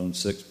 Zone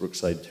 6,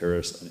 Brookside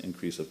Terrace, an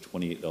increase of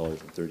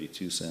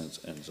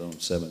 $28.32. And Zone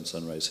 7,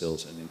 Sunrise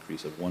Hills, an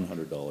increase of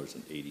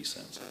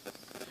 $100.80.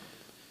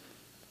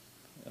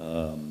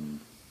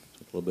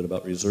 A little bit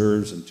about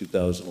reserves. In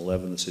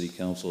 2011, the City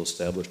Council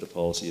established a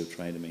policy of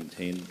trying to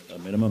maintain a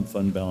minimum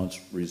fund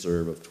balance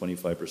reserve of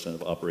 25%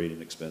 of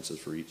operating expenses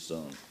for each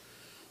zone.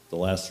 The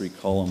last 3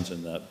 columns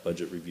in that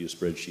budget review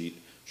spreadsheet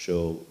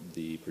show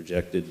the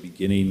projected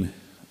beginning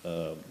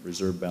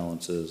reserve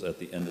balances at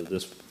the end of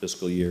this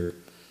fiscal year,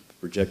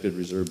 projected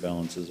reserve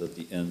balances at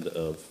the end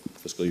of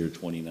fiscal year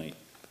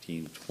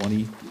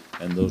 2019-20,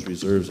 and those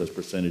reserves as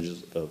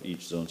percentages of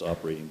each zone's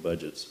operating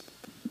budgets.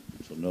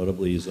 So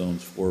notably,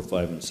 zones 4,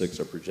 5, and 6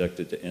 are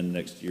projected to end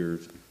next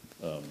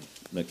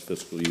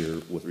fiscal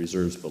year with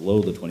reserves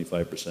below the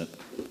 25%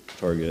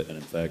 target, and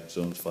in fact,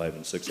 zones 5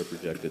 and 6 are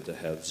projected to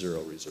have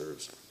 0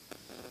 reserves.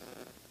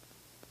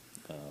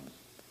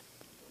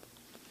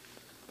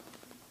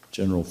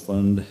 General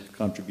fund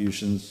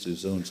contributions to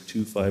zones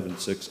 2, 5, and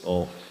 6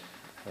 all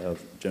have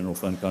general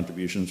fund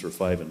contributions for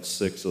 5 and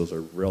 6. Those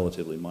are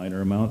relatively minor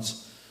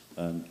amounts.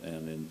 And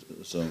in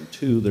zone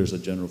 2, there's a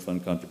general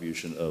fund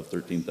contribution of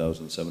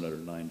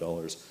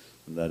 $13,709,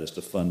 and that is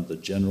to fund the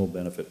general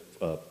benefit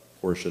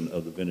portion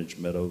of the Vintage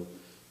Meadow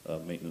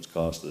maintenance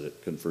cost that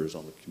it confers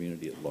on the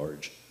community at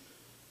large.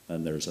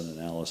 And there's an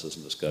analysis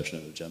and discussion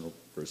of the general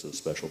versus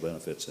special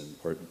benefits in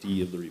Part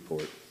D of the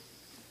report.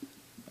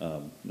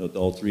 Note that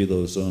all three of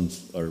those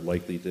zones are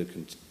likely to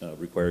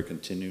require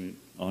continuing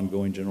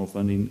ongoing general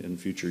funding in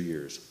future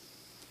years.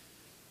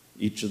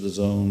 Each of the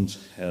zones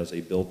has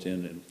a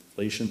built-in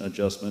inflation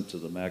adjustment to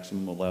the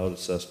maximum allowed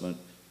assessment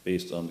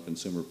based on the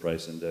consumer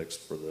price index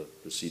for the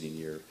preceding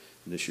year.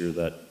 And this year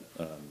that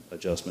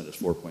adjustment is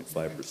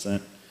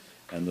 4.5%,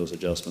 and those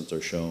adjustments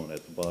are shown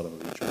at the bottom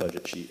of each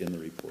budget sheet in the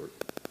report.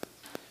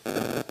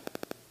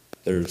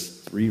 There's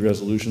 3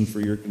 resolutions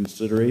for your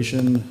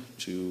consideration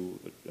to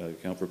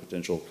account for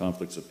potential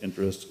conflicts of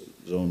interest.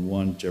 Zone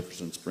 1,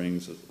 Jefferson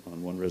Springs is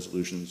on one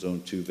resolution.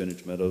 Zone 2,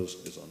 Vintage Meadows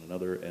is on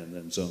another. And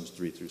then zones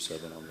 3 through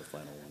 7 on the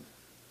final one.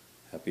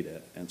 Happy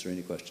to answer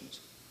any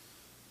questions.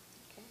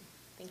 Okay,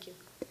 thank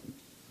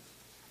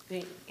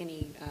you.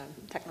 Any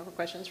technical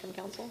questions from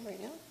council right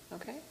now?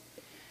 Okay.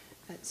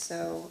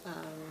 So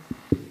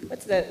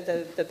what's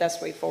the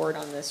best way forward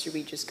on this? Should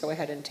we just go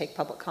ahead and take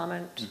public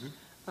comment?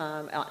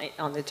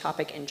 On the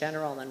topic in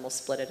general, and then we'll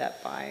split it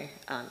up by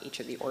each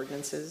of the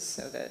ordinances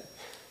so that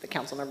the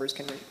council members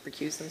can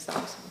recuse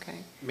themselves, okay?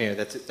 Mayor,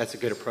 that's a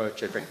good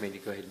approach. I'd recommend you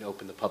go ahead and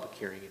open the public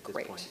hearing at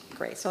this point.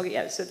 Great. So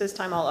yeah, so this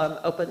time I'll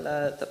open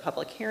the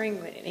public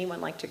hearing. Would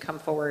anyone like to come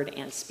forward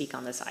and speak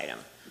on this item?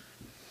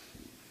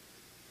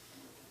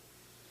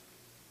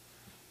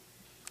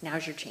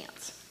 Now's your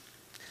chance.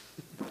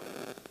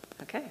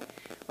 Okay.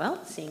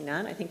 Well, seeing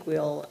none, I think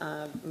we'll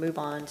move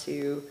on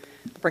to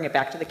bring it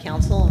back to the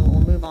council, and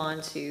we'll move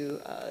on to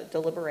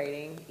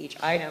deliberating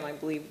each item. I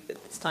believe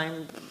at this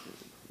time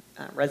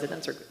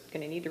residents are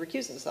going to need to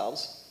recuse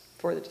themselves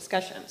for the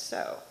discussion.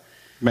 So,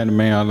 Madam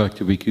Mayor, I'd like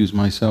to recuse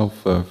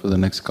myself for the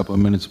next couple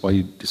of minutes while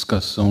you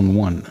discuss Zone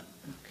 1.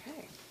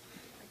 okay.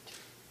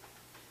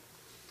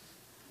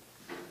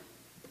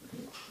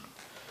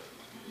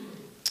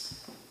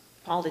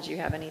 Paul, did you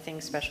have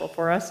anything special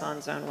for us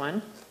on Zone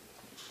 1?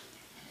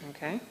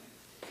 Okay.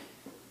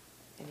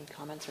 Any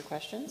comments or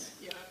questions?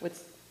 Yeah.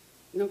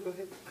 No, go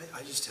ahead.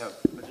 I just have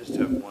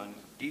one.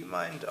 Do you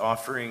mind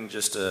offering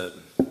just a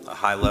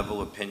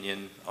high-level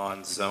opinion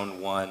on Zone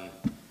 1,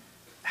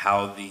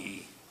 how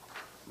the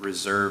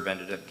reserve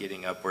ended up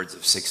getting upwards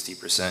of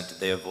 60%? Did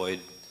they avoid,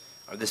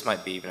 or this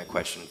might be even a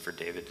question for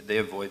David, did they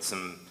avoid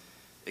some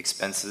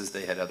expenses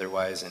they had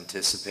otherwise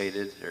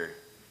anticipated, or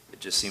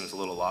it just seems a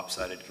little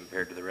lopsided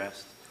compared to the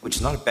rest? Which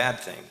is not a bad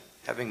thing.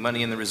 Having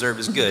money in the reserve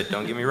is good,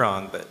 don't get me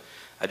wrong, but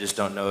I just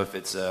don't know if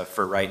it's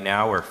for right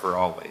now or for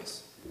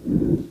always.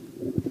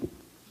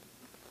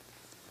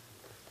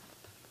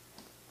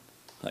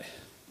 Hi.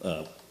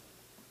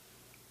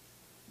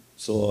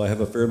 So I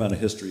have a fair amount of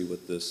history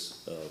with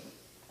this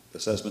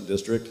assessment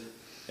district,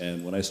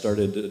 and when I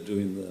started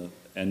doing the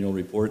annual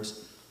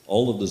reports,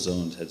 all of the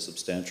zones had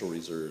substantial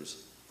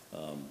reserves.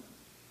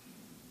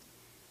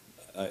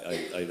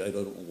 I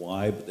don't know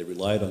why, but they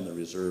relied on the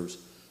reserves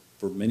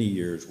for many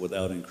years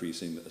without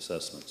increasing the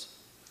assessments.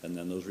 And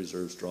then those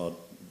reserves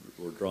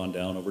were drawn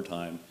down over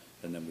time,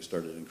 and then we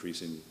started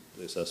increasing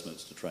the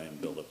assessments to try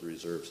and build up the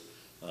reserves.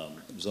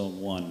 Zone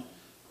 1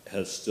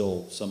 has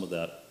still some of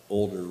that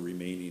older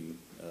remaining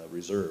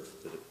reserve.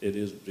 It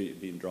is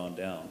being drawn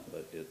down,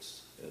 but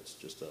it's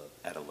just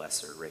At a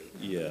lesser rate.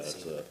 yeah,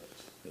 it's a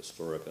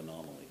historic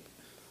anomaly.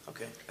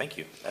 Okay, thank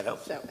you. That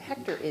helps. So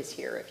Hector is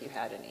here if you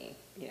had any,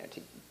 if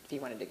you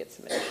wanted to get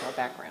some additional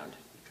background.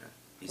 Okay.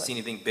 You see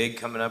anything big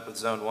coming up with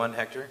Zone 1,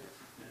 Hector?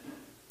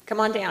 Come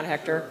on down,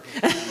 Hector.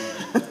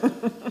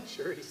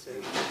 Sure, he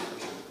said.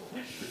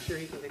 I'm sure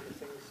he can think of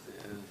things.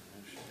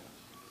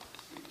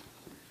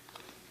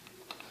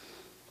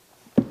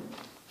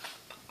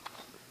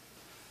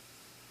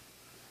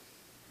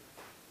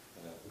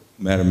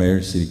 Madam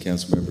Mayor, City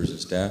Council members, and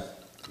staff.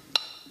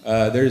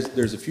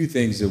 There's a few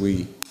things that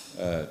we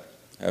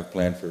have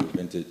planned for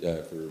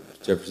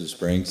Jefferson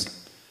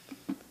Springs.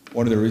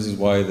 One of the reasons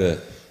why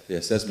the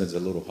assessment is a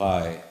little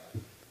high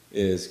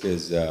is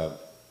because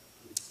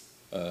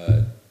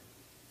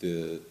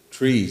the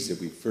trees that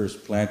we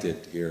first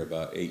planted here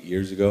about 8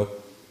 years ago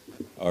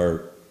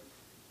are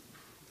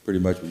pretty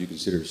much what you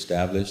consider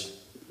established,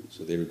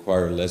 so they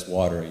require less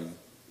watering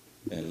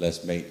and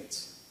less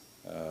maintenance.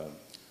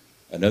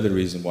 Another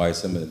reason why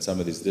some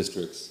of these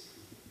districts,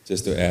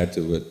 just to add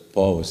to what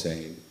Paul was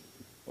saying,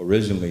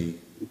 originally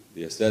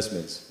the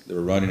assessments, they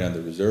were running on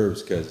the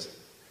reserves because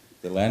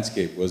the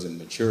landscape wasn't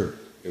mature,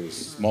 it was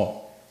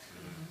small.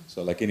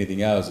 So like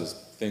anything else, as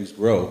things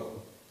grow,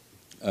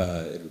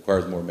 it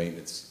requires more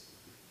maintenance.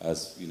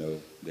 As you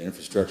know, the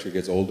infrastructure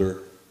gets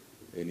older,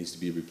 it needs to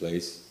be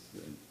replaced.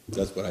 And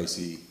that's what I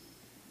see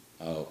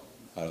out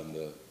on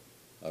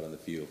the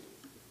field.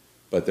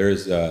 But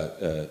there's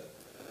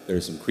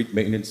some creek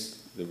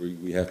maintenance that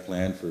we have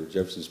planned for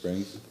Jefferson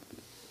Springs,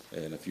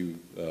 and a few,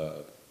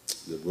 the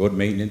road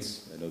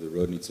maintenance. I know the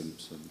road needs some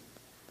so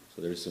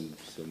there's some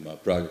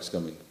projects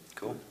coming.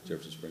 Cool. For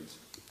Jefferson Springs.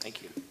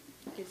 Thank you.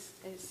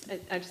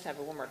 I just have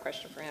one more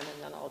question for him,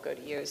 and then I'll go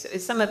to you. So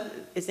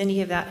is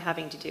any of that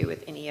having to do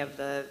with any of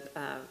the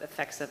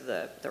effects of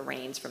the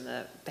rains from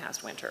the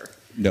past winter?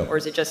 No. Or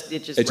is it just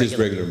It's just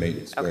regular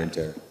maintenance, wear and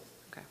tear.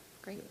 Okay,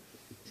 great.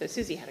 So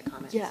Susie had a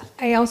comment. Yeah,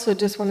 I also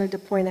just wanted to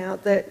point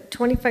out that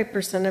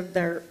 25% of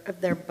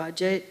their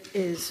budget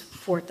is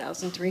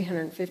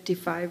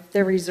 $4,355.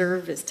 Their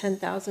reserve is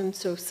 $10,000,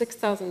 so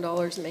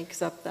 $6,000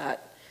 makes up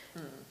that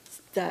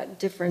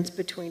difference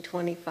between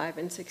 25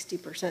 and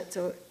 60%.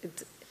 So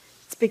it's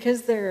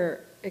because their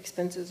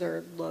expenses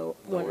are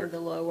one of the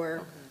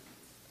lower.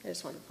 I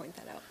just wanted to point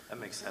that out. That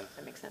makes sense.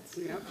 That makes sense.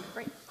 Yeah.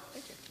 Great,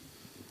 thank you.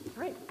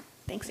 All right,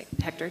 thanks,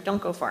 Hector.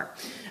 Don't go far.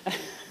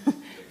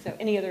 So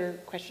any other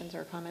questions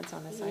or comments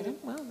on this item?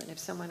 Well, then if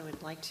someone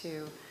would like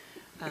to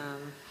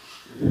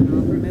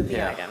remove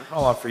the item.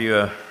 I'll offer you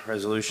a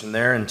resolution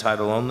there in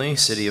title only,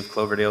 City of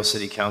Cloverdale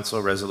City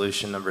Council,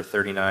 Resolution Number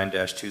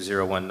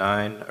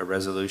 39-2019, a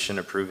resolution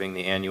approving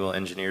the annual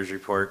engineers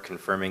report,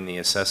 confirming the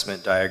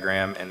assessment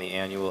diagram and the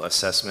annual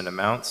assessment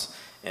amounts,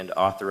 and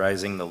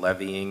authorizing the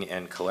levying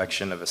and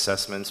collection of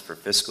assessments for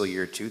fiscal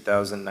year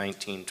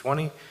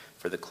 2019-20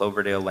 for the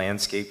Cloverdale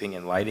Landscaping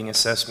and Lighting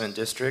Assessment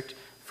District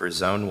for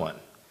Zone 1,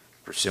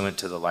 pursuant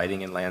to the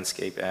Lighting and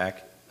Landscape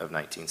Act of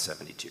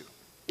 1972.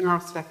 I'll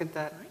second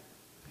that.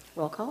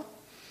 Roll call?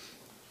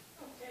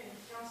 Okay,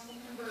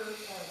 Councilmember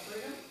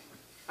Brigham,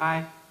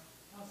 Aye.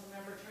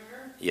 Councilmember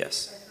Turner,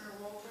 Yes. Vice Mayor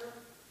Walter,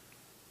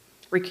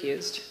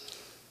 Recused.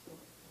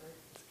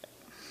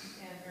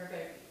 and Mayor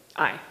Bailey.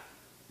 Aye.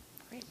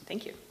 Great,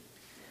 thank you.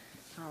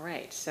 All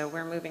right, so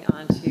we're moving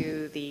on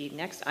to the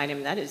next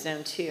item, that is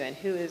Zone 2, and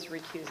who is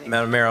recusing?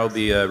 Madam Mayor, I'll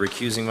be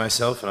recusing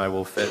myself, and I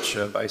will fetch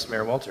Vice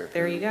Mayor Walter.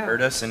 There you who go.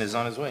 Heard us and is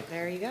on his way.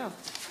 There you go.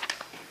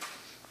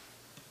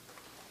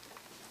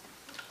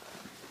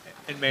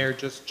 And Mayor,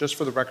 just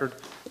for the record,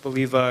 I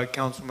believe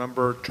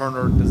Councilmember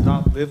Turner does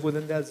not live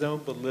within that zone,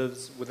 but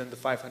lives within the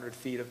 500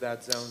 feet of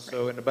that zone.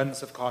 So in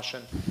abundance of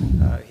caution,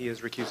 he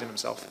is recusing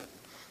himself.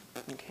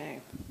 Okay.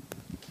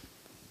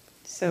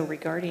 So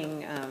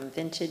regarding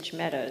Vintage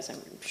Meadows,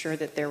 I'm sure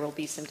that there will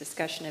be some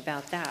discussion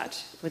about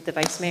that. Would the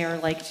Vice Mayor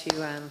like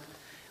to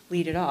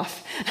lead it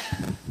off?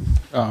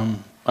 I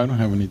don't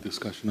have any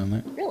discussion on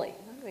that. Really?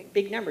 I think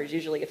big numbers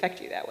usually affect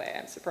you that way.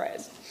 I'm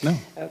surprised. No.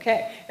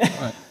 Okay.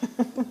 Right.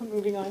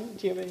 Moving on.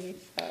 Do you have any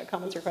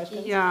comments or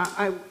questions? Yeah,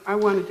 I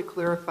wanted to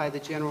clarify the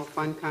general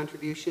fund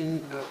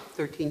contribution of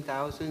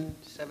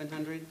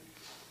 $13,700.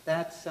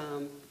 That's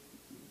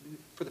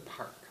for the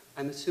park,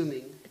 I'm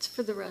assuming. It's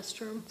for the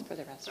restroom. It's for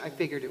the rest. I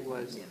figured it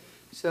was. Yeah.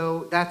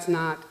 So that's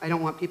not, I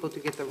don't want people to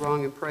get the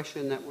wrong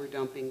impression that we're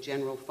dumping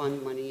general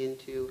fund money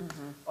into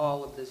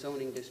all of the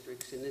zoning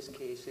districts. In this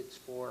case, it's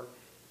for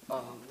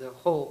the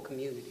whole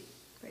community.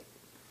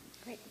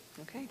 Great.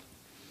 Okay.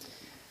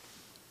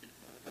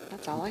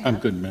 That's all I have.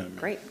 I'm good, Madam Mayor.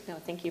 Great. No,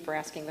 thank you for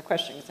asking the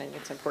question, because I think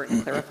it's important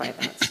to clarify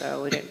that.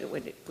 So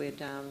would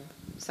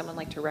someone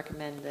like to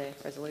recommend the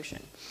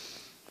resolution?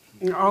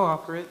 I'll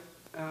offer it.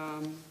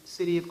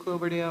 City of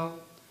Cloverdale,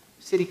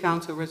 City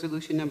Council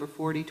Resolution Number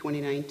 40,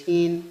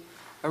 2019,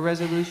 a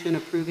resolution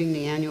approving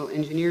the annual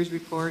engineers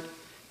report,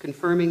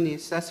 confirming the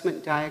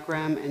assessment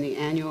diagram and the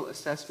annual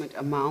assessment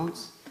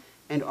amounts,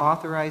 and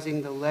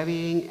authorizing the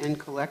levying and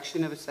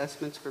collection of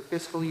assessments for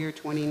fiscal year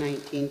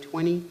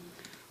 2019-20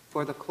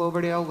 for the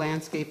Cloverdale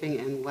Landscaping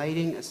and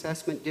Lighting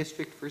Assessment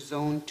District for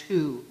Zone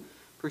 2,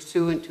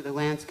 pursuant to the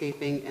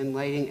Landscaping and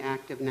Lighting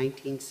Act of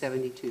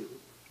 1972.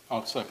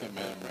 I'll second,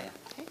 Madam Mayor.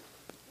 Okay.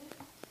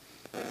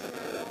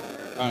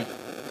 Aye.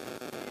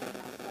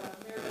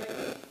 Mayor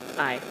Bailey,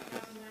 Aye.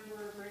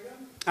 Councilmember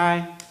Brigham,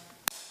 Aye.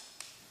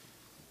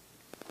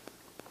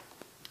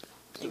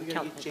 So And we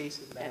gotta get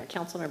Jason back.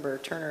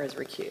 Councilmember Turner is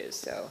recused,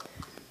 so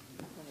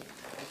let me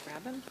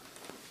grab him.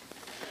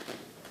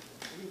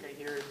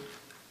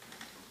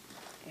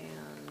 And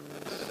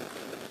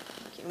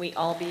can we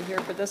all be here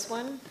for this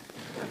one?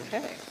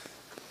 Okay.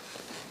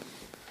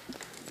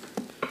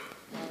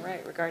 All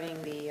right,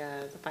 regarding the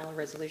final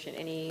resolution,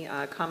 any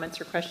comments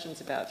or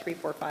questions about 3,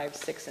 4, 5,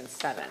 6, and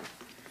 7? Let me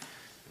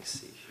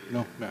see here.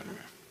 No, Madam Mayor.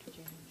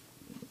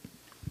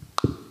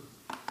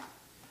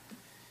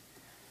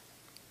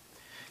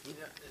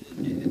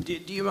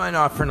 Do you mind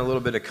offering a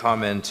little bit of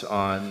comment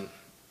on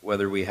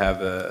whether we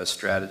have a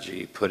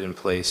strategy put in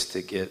place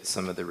to get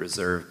some of the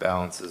reserve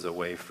balances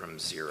away from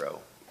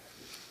zero?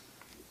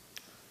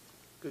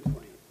 Good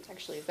point.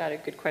 Actually, is that a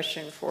good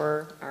question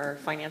for our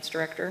finance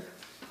director?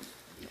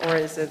 Or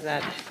is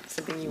that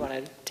something you want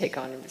to take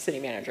on as the city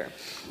manager?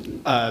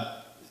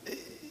 I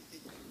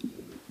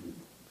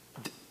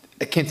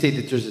can't say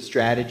that there's a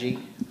strategy.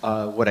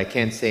 What I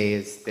can say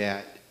is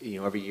that,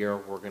 every year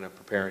we're going to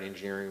prepare an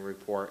engineering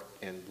report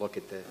and look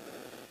at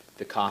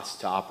the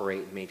costs to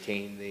operate and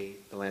maintain the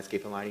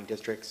landscape and lighting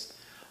districts.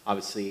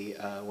 Obviously,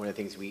 one of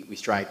the things we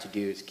strive to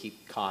do is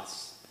keep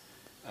costs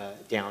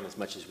down as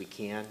much as we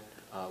can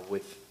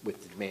with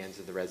the demands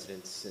of the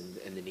residents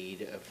and the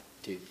need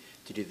to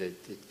do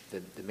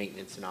the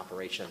maintenance and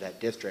operation of that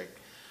district.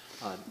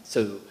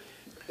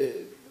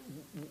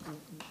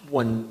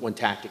 One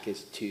tactic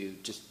is to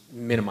just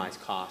minimize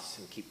costs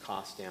and keep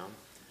costs down.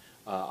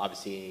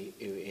 Obviously,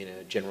 in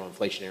a general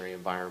inflationary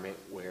environment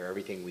where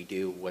everything we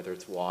do, whether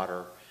it's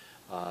water,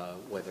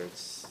 whether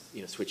it's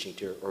switching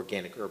to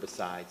organic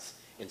herbicides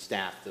and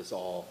staff, those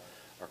all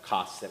are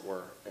costs that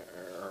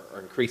are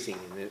increasing,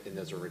 and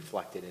those are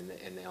reflected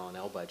in the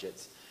L&L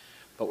budgets.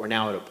 But we're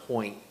now at a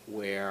point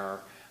where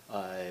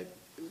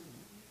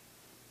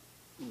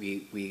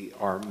we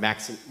are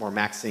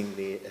maxing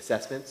the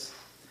assessments,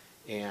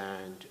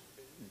 and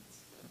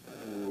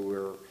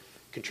we're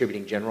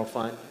contributing general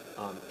fund.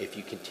 If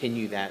you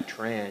continue that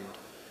trend,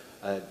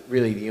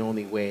 really the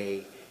only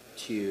way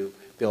to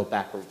build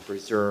back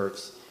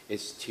reserves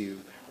is to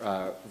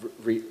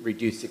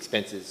reduce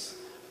expenses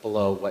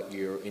below what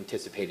your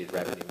anticipated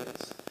revenue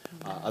is.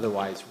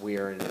 Otherwise, we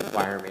are in an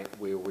environment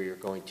where we are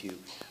going to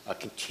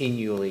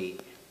continually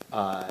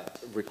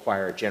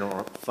require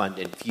general fund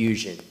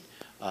infusion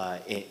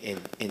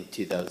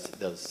into those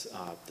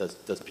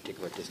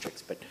particular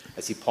districts. But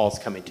I see Paul's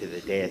coming to the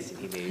dais, and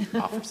he may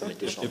offer some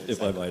additional insight.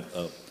 If I might,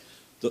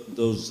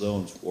 those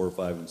zones 4,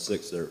 5, and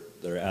 6,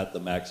 they're at the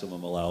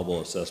maximum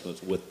allowable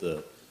assessments with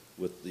the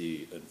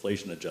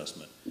inflation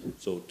adjustment.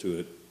 So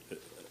to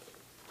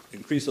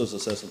increase those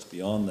assessments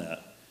beyond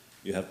that,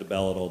 you have to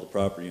ballot all the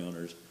property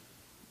owners.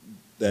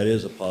 That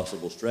is a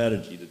possible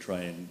strategy to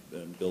try and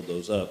build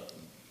those up,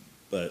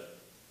 but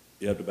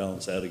you have to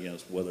balance that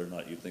against whether or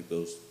not you think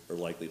those are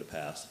likely to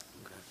pass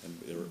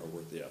and are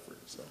worth the effort.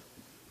 So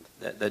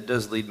That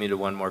does lead me to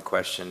one more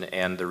question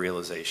and the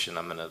realization.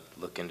 I'm going to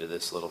look into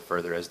this a little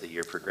further as the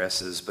year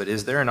progresses, but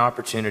is there an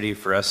opportunity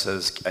for us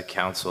as a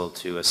council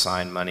to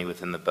assign money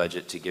within the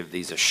budget to give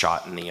these a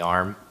shot in the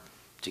arm,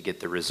 to get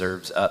the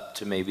reserves up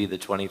to maybe the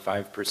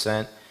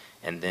 25%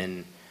 and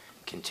then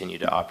continue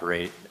to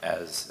operate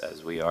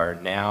as we are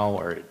now?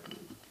 Or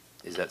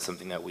is that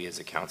something that we as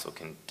a council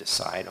can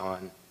decide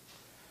on?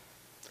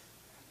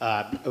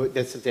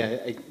 That's something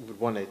I would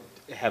want to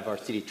have our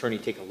city attorney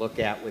take a look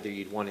at, whether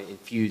you'd want to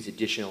infuse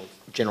additional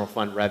general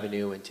fund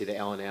revenue into the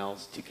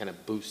L&Ls to kind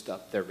of boost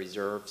up their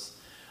reserves.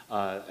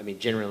 I mean,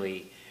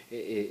 generally,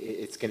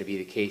 it's going to be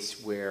the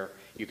case where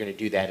you're going to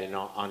do that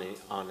on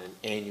an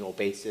annual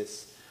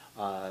basis,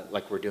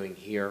 like we're doing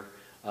here.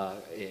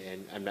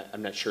 And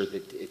I'm not sure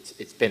that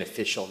it's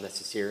beneficial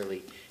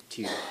necessarily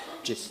to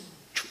just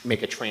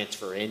make a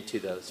transfer into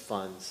those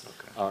funds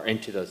or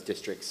into those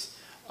districts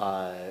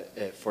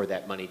for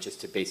that money,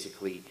 just to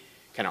basically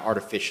kind of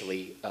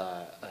artificially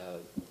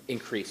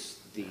increase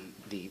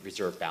the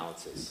reserve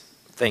balances.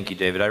 Thank you,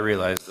 David. I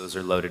realize those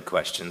are loaded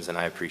questions, and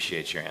I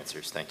appreciate your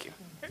answers. Thank you.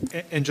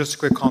 And just a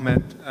quick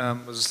comment,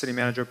 as the city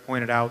manager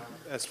pointed out,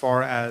 as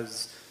far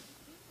as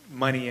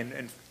money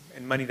and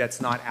money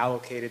that's not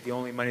allocated, the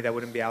only money that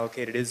wouldn't be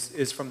allocated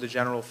is from the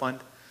general fund.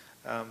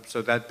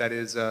 So that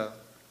is,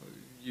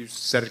 you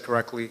said it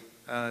correctly,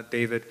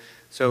 David.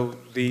 So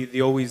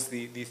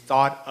the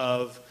thought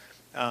of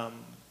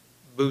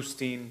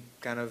boosting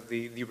kind of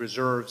the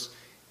reserves,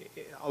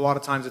 a lot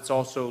of times it's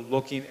also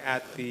looking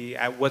at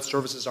what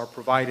services are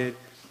provided.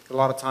 A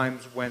lot of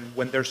times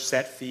when there's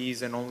set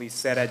fees and only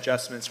set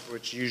adjustments,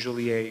 which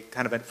usually a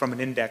kind of from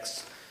an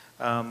index,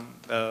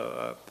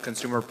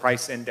 consumer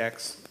price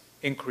index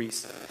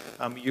increase,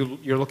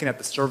 you're looking at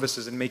the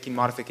services and making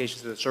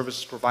modifications to the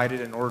services provided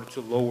in order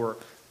to lower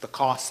the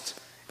cost,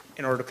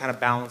 in order to kind of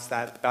balance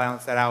that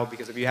out.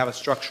 Because if you have a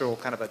structural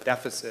kind of a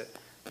deficit,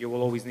 you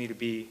will always need to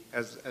be,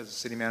 as the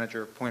city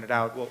manager pointed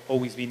out, will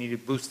always be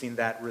needed boosting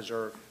that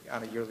reserve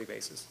on a yearly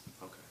basis.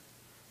 Okay.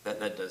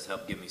 That does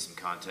help give me some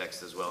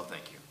context as well.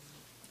 Thank you.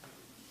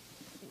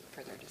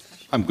 Further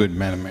discussion? I'm good,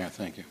 Madam Mayor,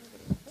 thank you.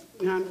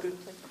 No, I'm good.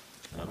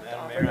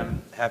 Madam Mayor,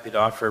 I'm happy to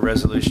offer a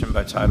resolution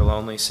by title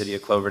only, City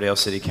of Cloverdale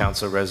City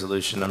Council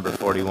Resolution Number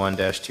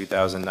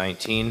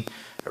 41-2019,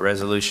 a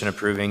resolution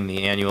approving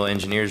the annual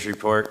engineer's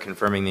report,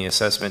 confirming the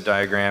assessment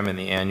diagram and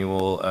the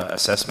annual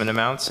assessment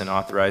amounts, and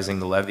authorizing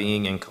the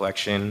levying and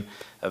collection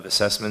of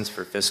assessments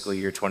for fiscal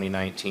year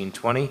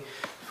 2019-20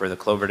 for the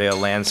Cloverdale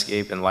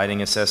Landscape and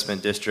Lighting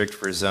Assessment District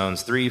for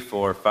Zones 3,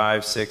 4,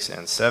 5, 6,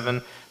 and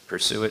 7,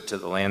 pursuant to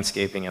the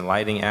Landscaping and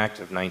Lighting Act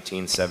of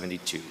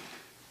 1972.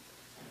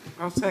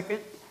 I'll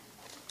second.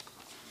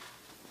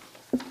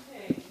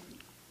 Okay.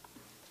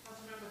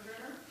 Councilmember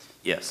Turner?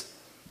 Yes.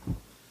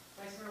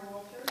 Vice Mayor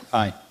Walters?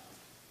 Aye.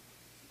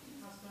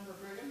 Councilmember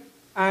Brigham?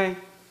 Aye. And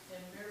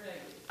Mayor Bailey?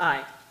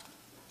 Aye.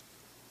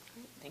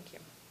 Thank you.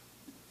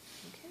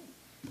 Okay.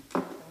 So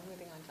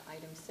moving on to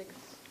item 6.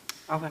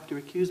 I'll have to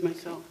recuse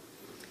myself.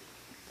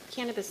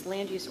 Cannabis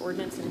Land Use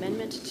Ordinance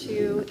Amendment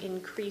to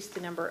increase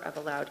the number of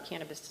allowed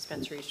cannabis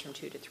dispensaries from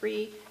 2 to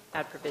 3,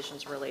 add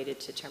provisions related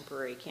to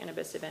temporary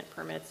cannabis event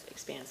permits,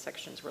 expand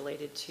sections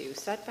related to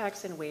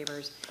setbacks and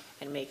waivers,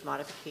 and make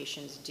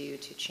modifications due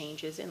to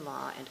changes in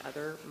law and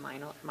other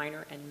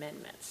minor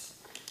amendments.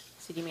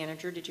 City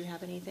Manager, did you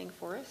have anything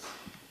for us?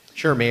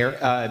 Sure, Mayor.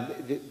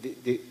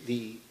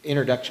 The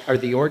introduction, or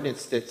the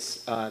ordinance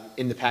that's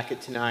in the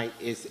packet tonight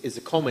is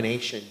a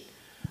culmination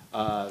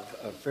of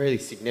a fairly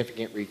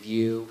significant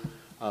review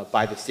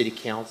by the City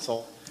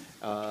Council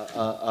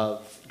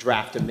of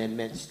draft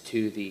amendments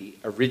to the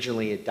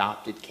originally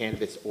adopted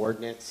cannabis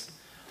ordinance.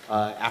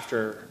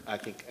 After, I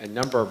think, a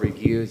number of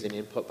reviews and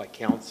input by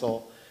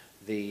council,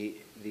 the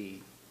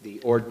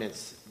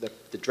ordinance,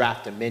 the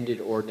draft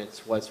amended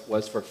ordinance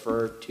was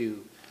referred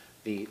to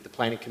the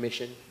Planning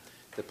Commission.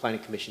 The Planning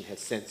Commission has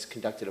since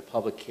conducted a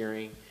public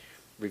hearing,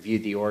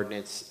 reviewed the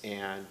ordinance,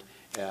 and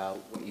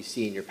what you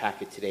see in your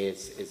packet today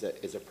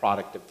is a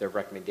product of their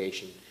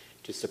recommendation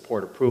to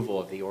support approval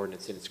of the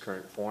ordinance in its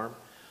current form.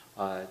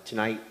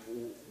 Tonight,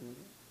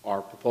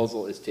 our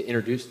proposal is to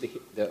introduce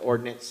the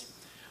ordinance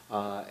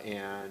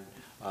and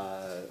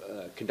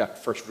conduct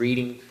first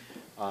reading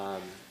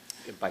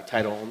by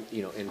title,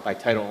 and by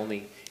title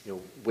only,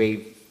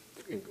 waive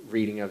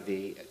reading of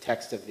the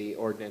text of the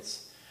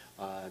ordinance.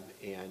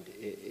 And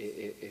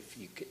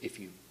if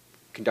you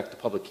conduct a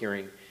public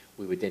hearing,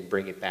 we would then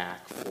bring it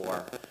back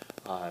for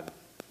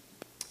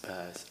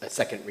a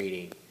second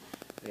reading.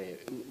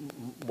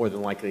 More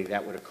than likely,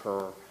 that would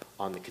occur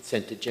on the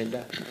consent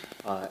agenda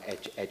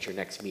at your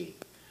next meeting.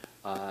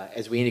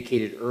 As we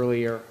indicated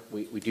earlier,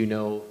 we do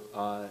know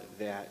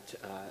that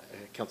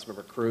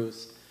Councilmember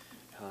Cruz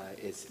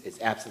is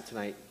absent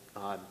tonight,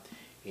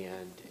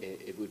 and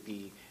it would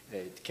be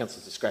at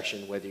council's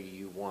discretion whether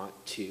you want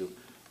to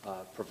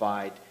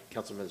provide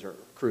Councilmember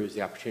Cruz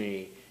the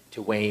opportunity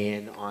to weigh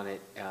in on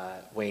it,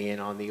 weigh in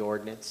on the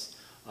ordinance,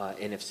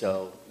 and if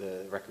so,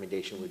 the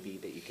recommendation would be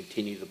that you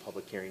continue the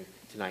public hearing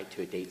tonight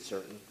to a date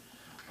certain.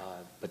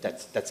 But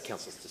that's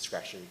council's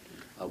discretion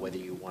whether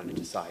you want to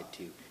decide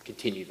to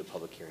continue the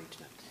public hearing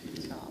tonight.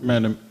 So,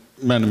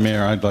 Madam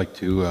Mayor, I'd like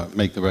to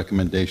make the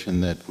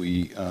recommendation that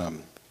we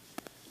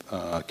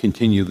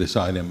continue this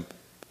item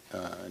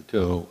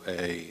until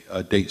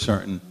a date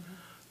certain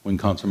when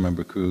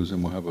Councilmember Cruz,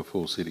 and we'll have a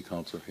full city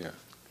council here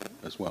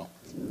as well.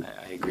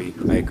 I agree.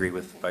 I agree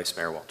with Vice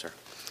Mayor Walter.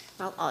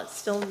 Well, I'll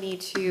still need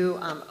to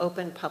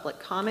open public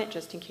comment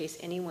just in case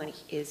anyone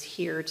is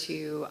here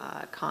to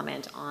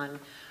comment on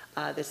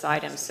this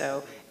item.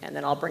 So, and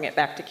then I'll bring it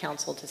back to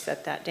council to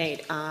set that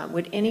date.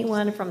 Would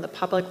anyone from the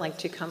public like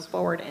to come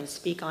forward and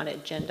speak on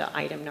agenda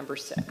item number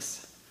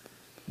 6?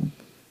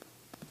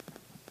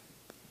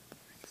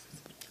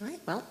 All right,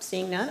 well,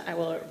 seeing none, I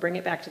will bring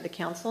it back to the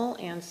council.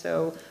 And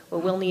so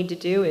what we'll need to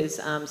do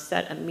is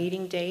set a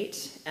meeting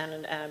date.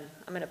 And I'm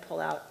going to pull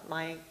out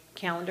my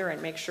calendar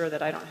and make sure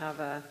that I don't have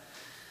a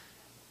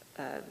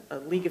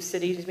League of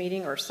Cities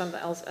meeting or some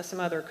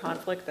other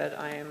conflict that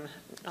I am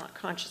not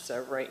conscious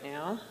of right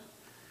now.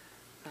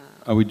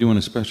 Are we doing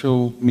a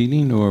special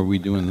meeting, or are we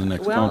doing the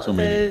next council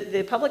meeting?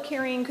 The public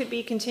hearing could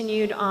be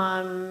continued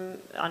on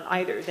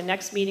either the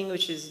next meeting,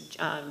 which is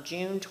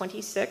June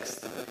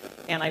 26th,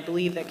 and I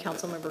believe that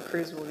Councilmember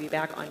Cruz will be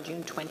back on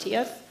June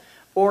 20th,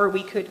 or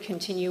we could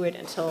continue it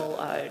until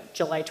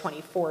July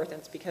 24th, and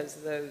it's because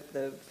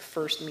the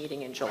first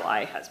meeting in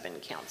July has been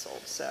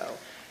canceled. So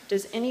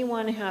does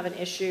anyone have an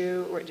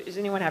issue, or does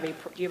anyone do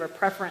you have a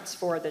preference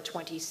for the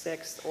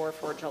 26th or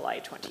for July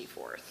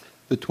 24th?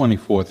 The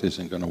 24th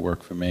isn't going to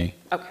work for me.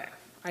 Okay.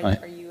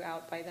 Are you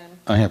out by then?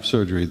 I have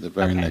surgery the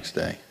very Okay. next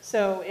day.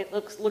 So it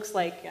looks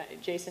like,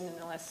 Jason,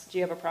 do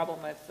you have a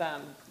problem with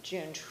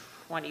June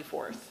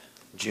 24th?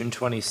 June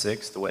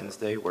 26th,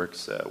 Wednesday,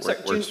 works.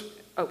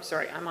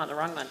 Sorry, I'm on the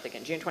wrong month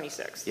again, June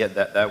 26th. Yeah,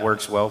 that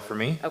works well for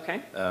me.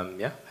 Okay.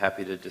 Yeah,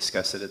 happy to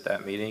discuss it at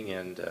that meeting,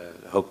 and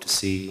hope to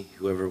see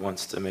whoever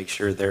wants to make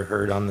sure they're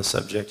heard on the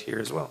subject here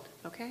as well.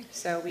 Okay,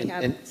 so we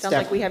have, and sounds staff,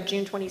 like we have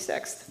June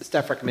 26th. the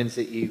staff recommends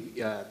that you,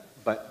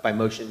 by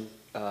motion,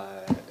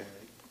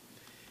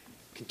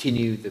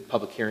 continue the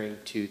public hearing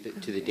to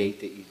the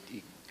date that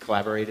you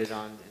collaborated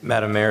on.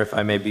 Madam Mayor, if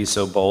I may be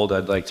so bold,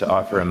 I'd like to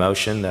offer a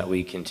motion that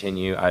we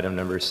continue item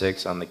number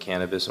 6 on the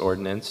cannabis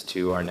ordinance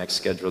to our next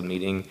scheduled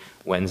meeting,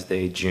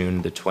 Wednesday,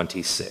 June the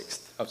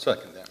 26th. I'll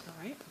second that.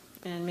 All right,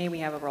 and may we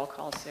have a roll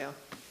call, Sue?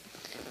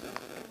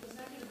 Is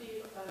that going to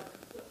be,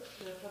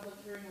 the public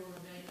hearing will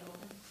remain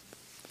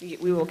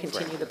open? We will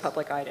continue the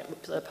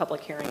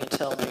public hearing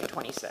until June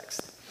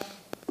 26th.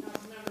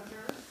 Councilmember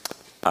Turner?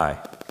 Aye.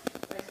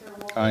 Vice Mayor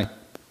Walter? Aye.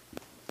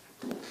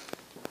 And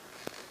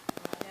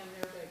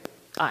Mayor Baker?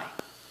 Aye.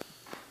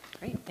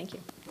 Great, thank you.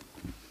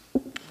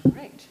 All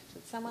right,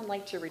 would someone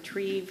like to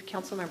retrieve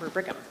Councilmember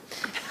Brigham?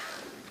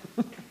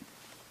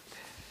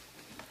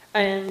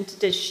 And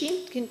does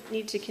she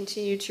need to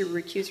continue to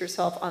recuse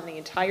herself on the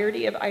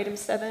entirety of item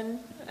 7?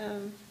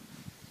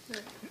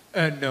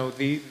 No,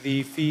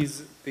 the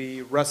fees,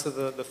 the rest of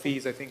the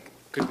fees, I think,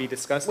 could be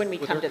discussed. When we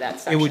with come her. to that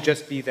It section. would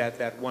just be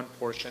that one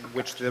portion,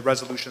 which the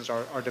resolutions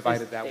are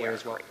divided that way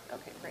as well.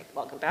 Okay, great.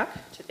 Welcome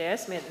back to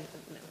this. May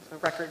the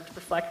record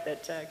reflect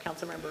that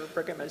Councilmember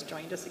Brigham has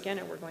joined us again,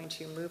 and we're going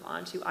to move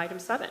on to item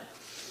 7.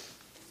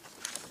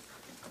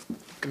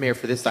 Mayor,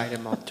 for this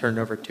item, I'll turn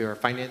it over to our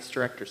Finance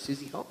Director,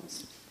 Susie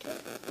Holmes.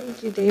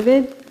 Thank you,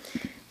 David.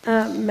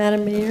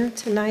 Madam Mayor,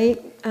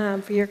 tonight,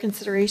 for your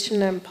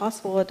consideration and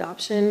possible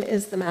adoption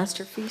is the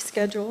master fee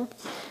schedule,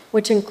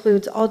 which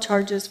includes all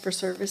charges for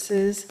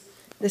services.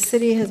 The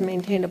city has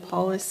maintained a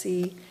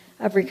policy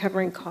of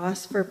recovering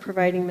costs for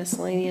providing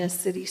miscellaneous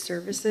city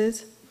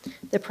services.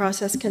 The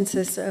process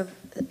consists of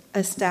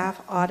a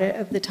staff audit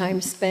of the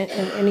time spent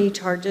and any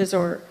charges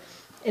or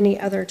any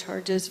other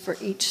charges for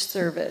each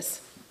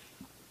service.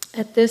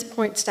 At this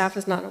point, staff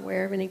is not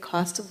aware of any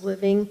cost of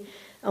living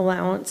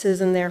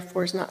allowances and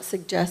therefore is not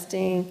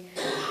suggesting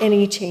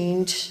any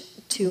change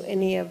to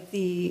any of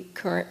the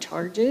current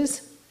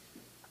charges.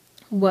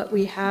 What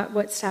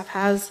staff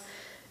has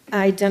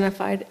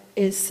identified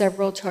is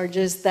several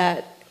charges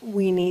that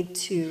we need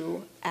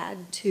to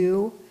add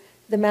to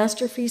the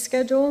master fee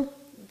schedule.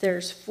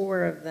 There's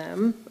 4 of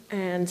them,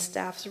 and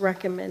staff's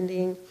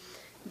recommending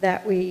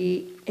that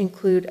we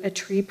include a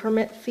tree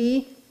permit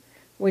fee,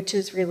 which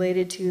is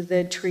related to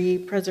the tree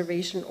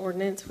preservation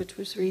ordinance, which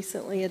was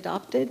recently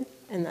adopted,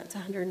 and that's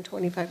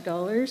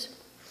 $125.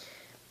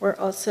 We're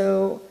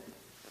also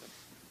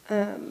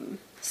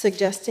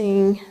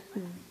suggesting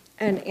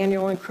an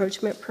annual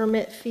encroachment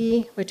permit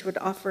fee, which would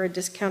offer a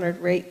discounted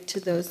rate to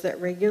those that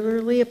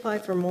regularly apply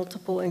for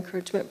multiple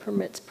encroachment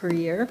permits per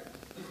year.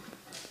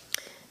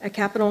 A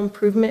capital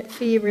improvement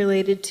fee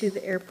related to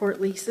the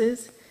airport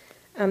leases.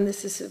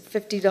 This is a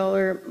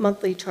 $50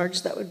 monthly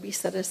charge that would be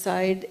set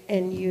aside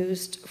and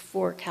used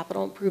for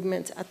capital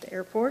improvements at the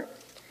airport.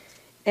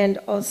 And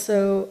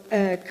also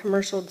a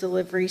commercial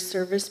delivery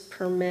service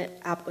permit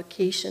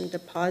application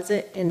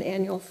deposit and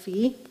annual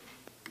fee.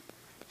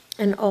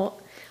 And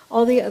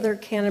all the other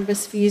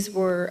cannabis fees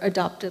were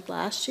adopted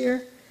last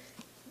year,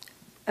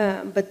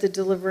 but the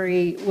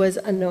delivery was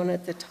unknown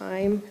at the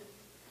time.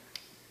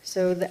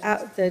 So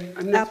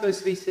I'm not supposed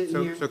to be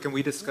sitting here. So can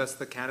we discuss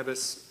the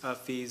cannabis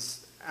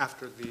fees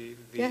after the?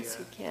 Yes,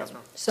 we can. Councilmember?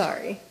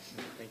 Sorry.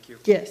 Thank you.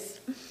 Yes.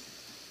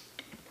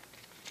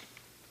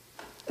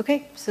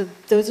 Okay, so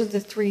those are the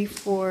 3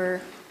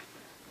 for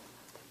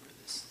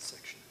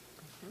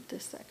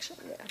this section,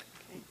 yeah.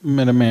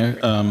 Madam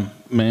Mayor,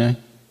 may I?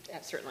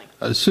 Yeah, certainly.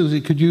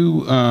 Susie, could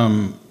you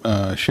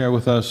share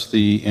with us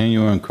the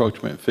annual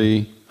encroachment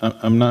fee?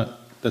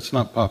 That's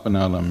not popping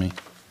out on me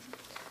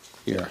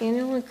here.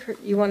 Annual,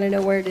 you want to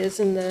know where it is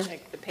in the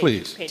Like the page,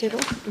 Please. page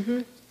table?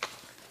 number.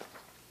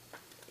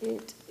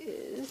 It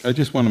is, I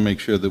just want to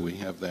make sure that we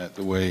have that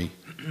the way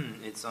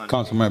It's on,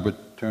 Councilmember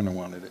Turner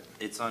wanted it.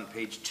 it's on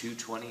page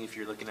 220 if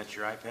you're looking at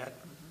your iPad.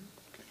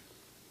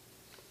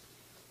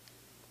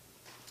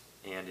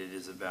 And it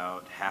is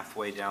about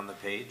halfway down the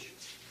page,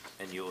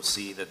 and you'll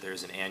see that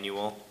there's an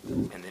annual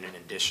and then an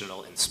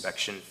additional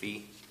inspection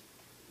fee.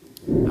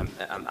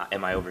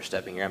 Am I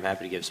overstepping here? I'm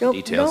happy to give some Nope,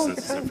 details no, since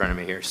it's you're in fine. front of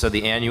me here. So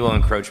the annual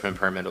encroachment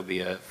permit will be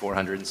a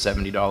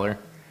 $470,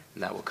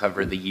 and that will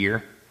cover the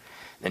year.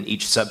 Then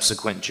each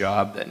subsequent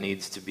job that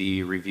needs to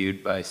be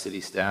reviewed by city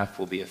staff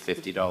will be a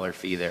 $50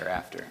 fee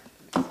thereafter.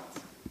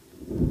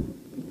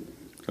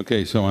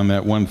 Okay, so on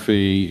that one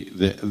fee,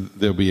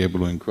 they'll be able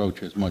to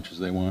encroach as much as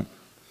they want?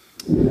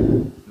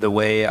 The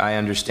way I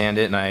understand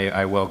it, and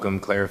I welcome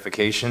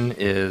clarification,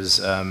 is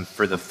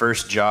for the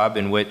first job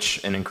in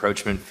which an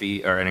encroachment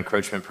fee or an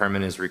encroachment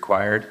permit is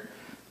required,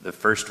 the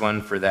first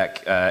one for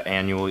that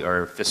annual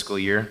or fiscal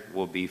year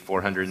will be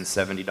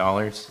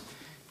 $470.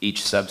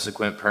 Each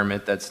subsequent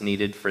permit that's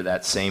needed for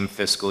that same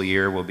fiscal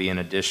year will be an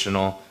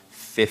additional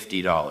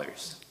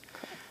 $50.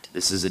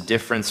 This is a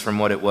difference from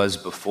what it was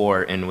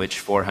before, in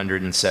which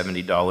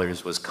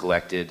 $470 was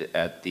collected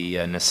at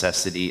the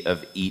necessity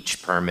of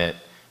each permit,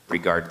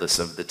 regardless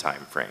of the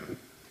time frame.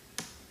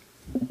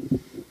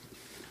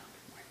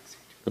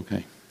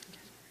 Okay.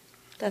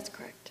 that's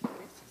correct.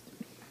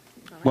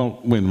 Well,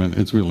 wait a minute,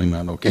 it's really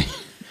not okay.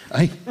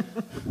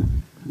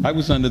 I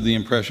was under the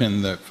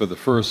impression that for the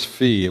first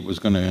fee, it was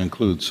going to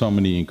include so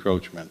many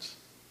encroachments.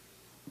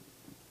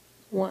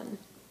 1.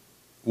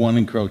 One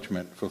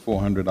encroachment for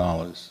 $400.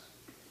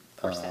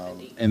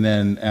 $470. And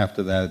then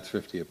after that, it's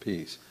 50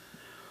 apiece.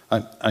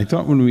 I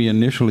thought when we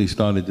initially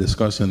started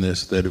discussing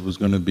this that it was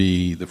going to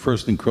be, the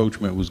first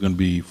encroachment was going to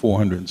be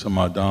 $400 and some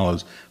odd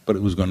dollars, but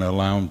it was going to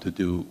allow them to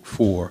do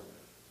 4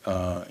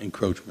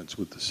 encroachments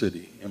with the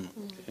city.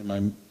 Am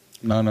I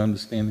not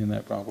understanding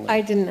that properly? I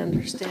didn't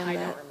understand I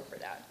that. don't remember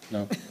that.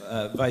 No?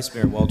 Vice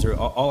Mayor Walter,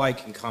 all I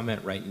can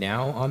comment right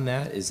now on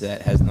that is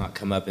that has not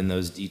come up in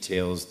those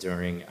details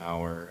during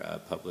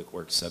our Public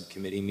Works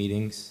Subcommittee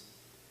meetings,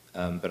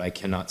 but I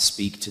cannot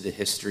speak to the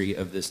history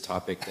of this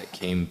topic that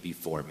came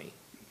before me.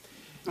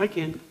 I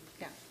can.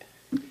 Yeah.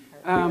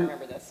 I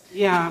remember this.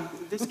 Yeah,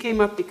 this came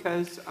up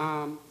because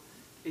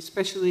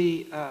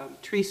especially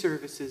tree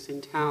services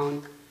in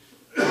town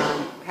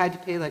had to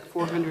pay like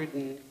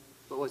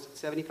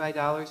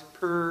 $75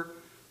 per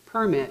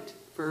permit,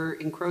 for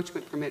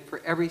encroachment permit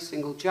for every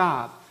single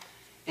job.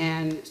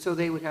 And so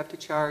they would have to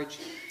charge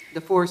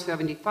the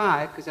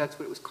 $475 because that's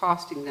what it was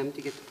costing them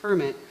to get the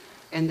permit,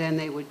 and then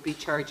they would be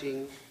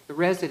charging the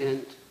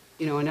resident,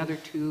 another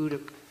 $2,000 to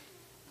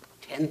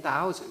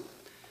 $10,000.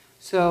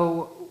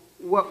 So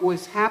what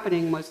was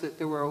happening was that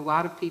there were a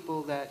lot of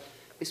people that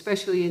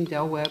especially in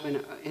Del Webb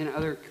and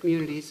other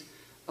communities,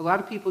 a lot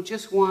of people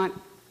just want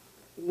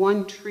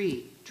one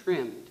tree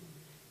trimmed.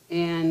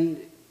 And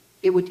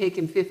it would take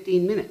them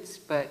 15 minutes,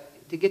 but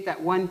to get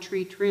that one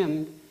tree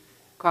trimmed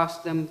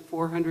cost them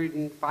 $400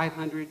 and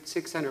 $500,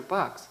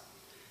 $600.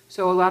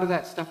 So a lot of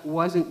that stuff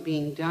wasn't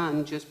being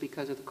done just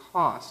because of the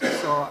cost.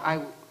 So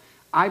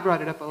I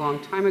brought it up a long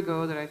time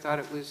ago that I thought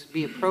it was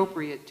be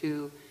appropriate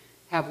to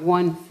have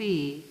one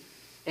fee,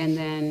 and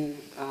then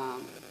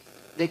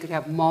they could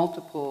have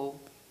multiple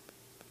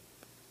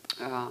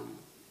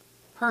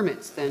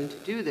permits then to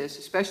do this,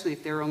 especially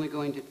if they're only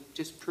going to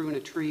just prune a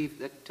tree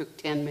that took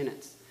 10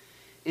 minutes.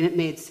 And it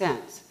made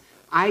sense.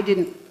 I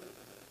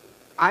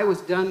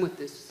was done with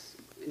this,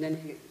 and then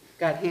it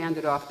got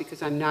handed off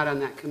because I'm not on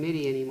that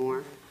committee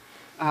anymore.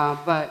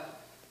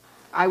 But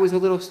I was a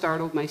little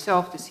startled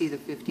myself to see the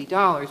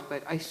 $50,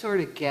 but I sort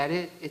of get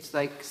it. It's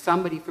like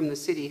somebody from the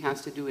city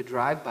has to do a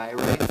drive-by,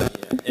 right?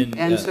 Yeah.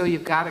 And so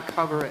you've got to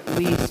cover at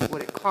least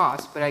what it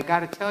costs. But I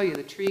got to tell you,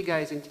 the tree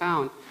guys in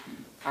town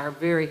are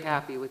very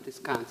happy with this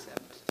concept.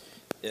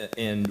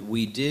 And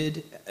we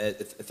did,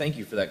 thank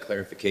you for that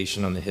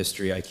clarification on the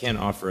history. I can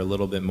offer a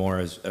little bit more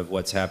of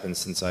what's happened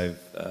since I've,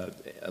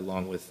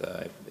 along with,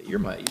 you're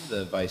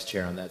the vice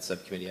chair on that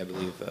subcommittee, I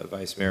believe,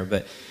 Vice Mayor,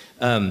 but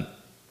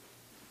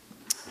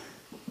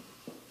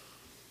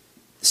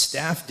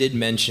staff did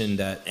mention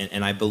that,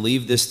 and I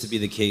believe this to be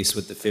the case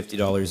with the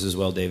 $50 as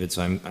well, David,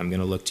 so I'm going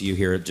to look to you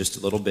here just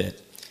a little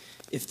bit.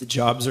 If the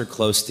jobs are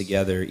close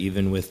together,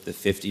 even with the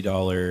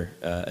 $50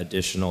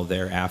 additional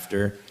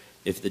thereafter,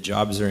 if the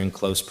jobs are in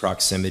close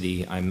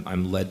proximity,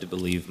 I'm led to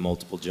believe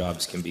multiple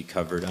jobs can be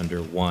covered under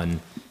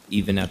one,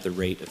 even at the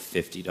rate of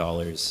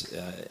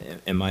 $50.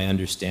 Am I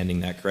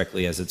understanding that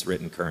correctly as it's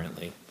written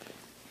currently?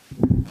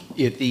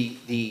 Yeah,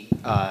 the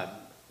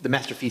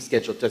master fee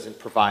schedule doesn't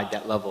provide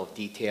that level of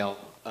detail.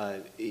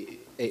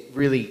 It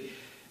really,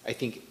 I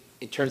think,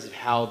 in terms of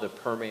how the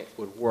permit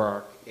would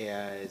work,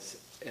 as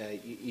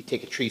you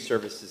take a tree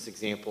services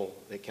example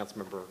that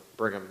Councilmember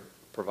Brigham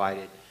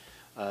provided.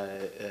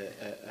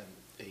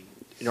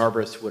 An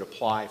arborist would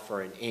apply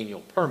for an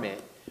annual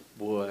permit,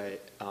 would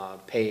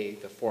pay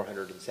the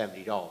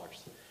 $470.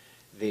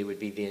 They would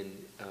be then,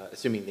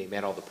 assuming they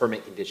met all the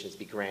permit conditions,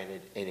 be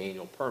granted an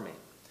annual permit.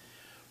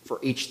 For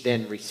each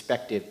then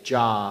respective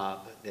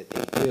job that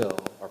they do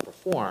or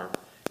perform,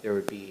 there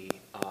would be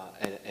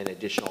an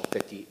additional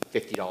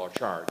 $50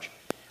 charge.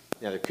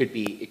 Now it could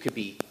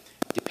be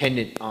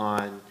dependent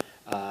on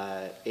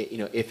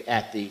if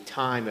at the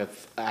time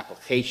of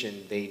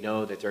application they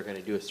know that they're going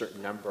to do a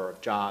certain number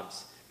of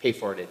jobs, pay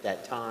for it at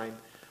that time,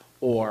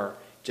 or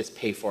just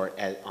pay for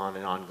it on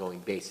an ongoing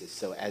basis.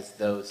 So as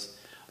those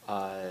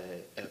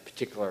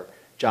particular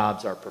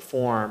jobs are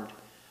performed,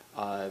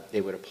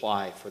 they would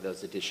apply for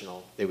those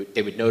additional. There would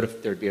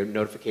be a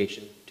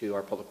notification to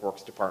our Public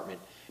Works Department,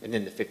 and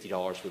then the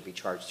 $50 would be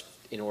charged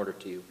in order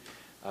to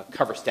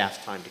cover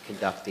staff's time to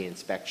conduct the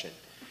inspection.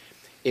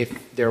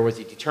 If there was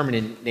a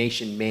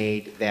determination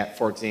made that,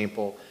 for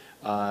example,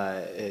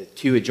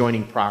 two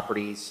adjoining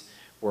properties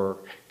were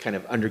kind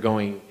of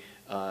undergoing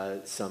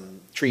some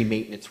tree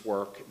maintenance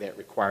work that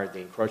required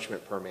the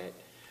encroachment permit,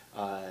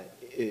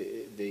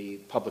 the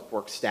Public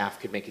Works staff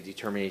could make a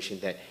determination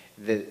that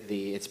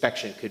the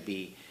inspection could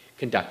be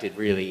conducted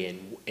really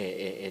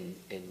in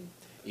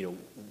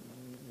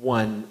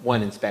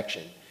one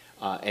inspection,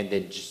 and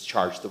then just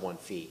charge the one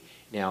fee.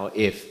 Now,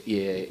 if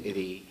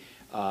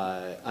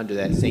under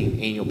that same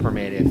annual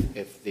permit,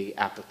 if the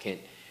applicant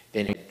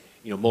then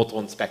multiple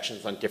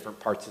inspections on different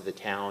parts of the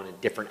town and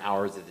different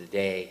hours of the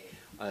day,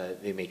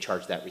 they may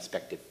charge that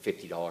respective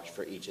 $50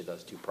 for each of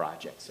those two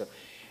projects. So,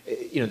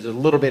 there's a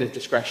little bit of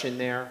discretion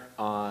there,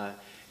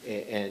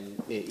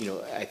 and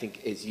I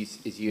think as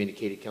you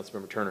indicated,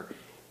 Councilmember Turner,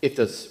 if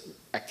those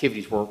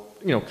activities were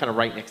kind of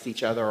right next to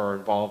each other or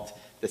involved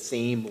the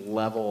same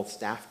level of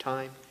staff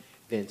time,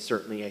 then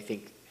certainly I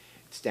think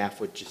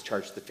staff would just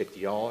charge the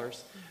 $50.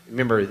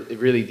 Remember,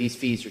 really these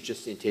fees are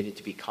just intended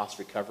to be cost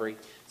recovery,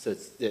 so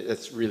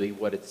that's really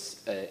what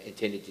it's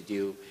intended to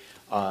do.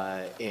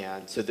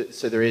 And so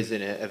there is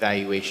an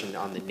evaluation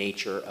on the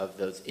nature of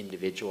those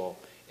individual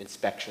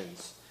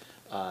inspections,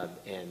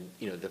 and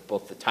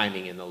both the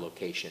timing and the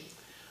location.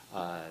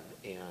 I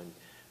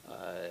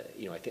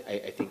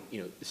think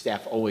the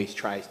staff always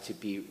tries to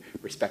be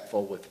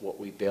respectful with what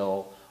we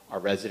bill our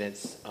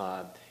residents.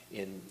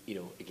 And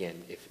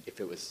again, if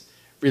it was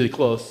really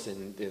close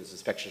and those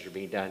inspections are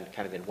being done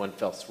kind of in one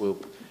fell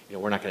swoop,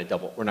 we're not going to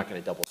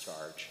double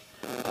charge.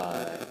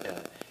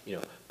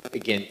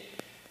 Again,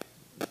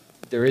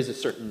 there is a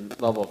certain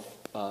level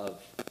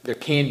there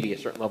can be a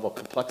certain level of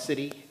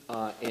complexity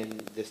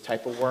in this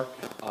type of work.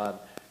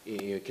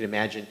 You can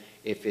imagine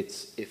if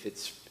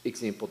it's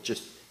example,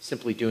 just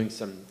simply doing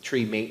some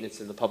tree maintenance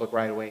in the public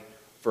right of way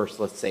versus,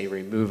 let's say,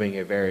 removing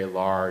a very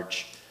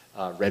large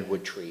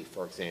redwood tree,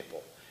 for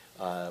example,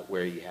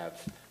 where you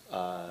have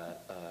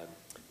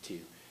to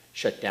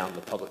shut down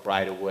the public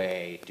right of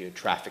way, do a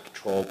traffic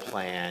control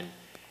plan.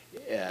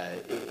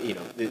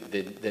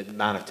 The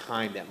amount of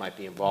time that might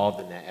be involved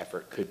in that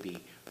effort could be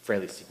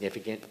fairly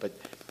significant, but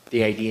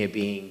the idea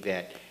being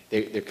that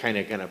they're kind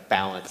of going to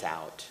balance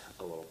out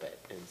a little bit.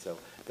 And so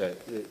the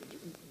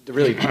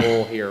really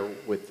goal here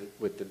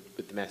with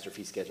the master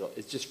fee schedule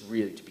is just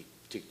really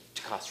to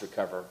cost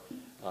recover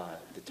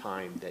the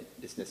time that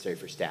is necessary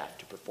for staff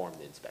to perform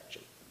the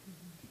inspection.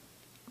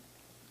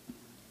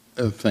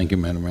 Thank you,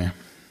 Madam Mayor.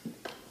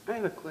 I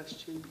have a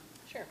question.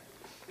 Sure.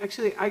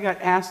 Actually, I got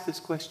asked this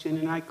question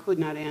and I could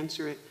not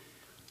answer it.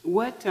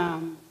 What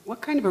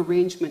kind of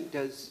arrangement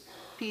does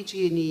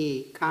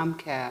PG&E,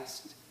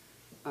 Comcast,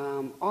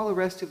 all the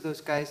rest of those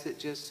guys that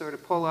just sort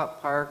of pull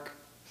up, park,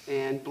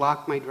 and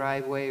block my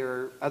driveway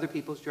or other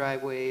people's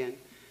driveway,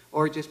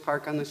 or just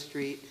park on the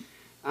street,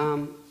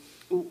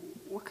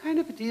 what kind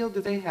of a deal do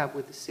they have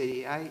with the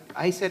city?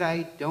 I said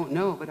I don't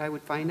know, but I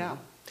would find out.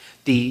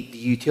 The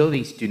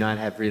utilities do not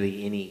have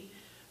really any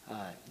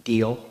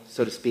deal,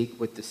 so to speak,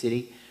 with the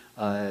city.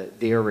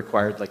 They are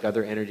required, like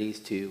other entities,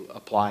 to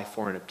apply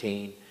for and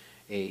obtain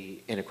an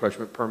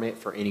encroachment permit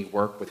for any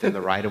work within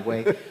the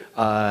right-of-way.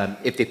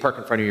 If they park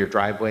in front of your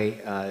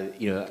driveway,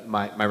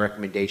 my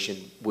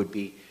recommendation would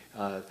be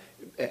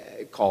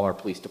call our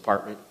police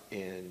department,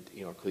 and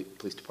our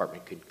police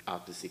department could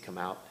obviously come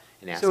out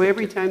and ask. So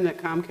every time that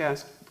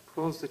Comcast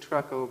pulls the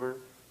truck over,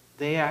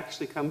 they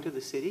actually come to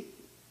the city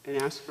and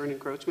ask for an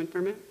encroachment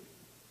permit?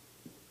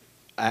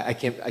 I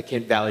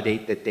can't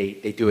validate that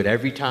they do it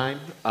every time,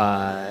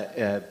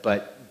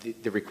 but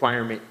the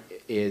requirement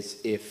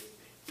is if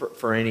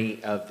for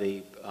any of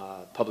the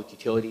public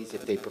utilities,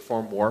 if they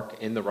perform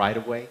work in the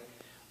right-of-way,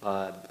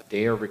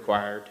 they are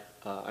required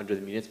under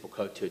the municipal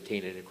code to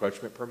obtain an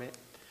encroachment permit.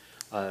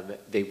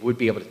 They would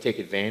be able to take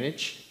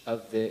advantage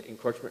of the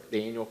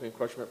annual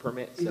encroachment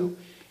permit. So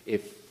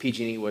if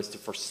PG&E was to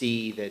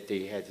foresee that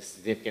they had a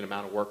significant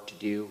amount of work to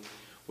do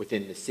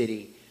within the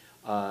city,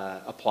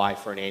 apply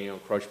for an annual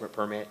encroachment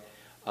permit.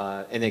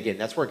 And again,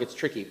 that's where it gets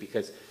tricky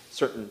because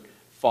certain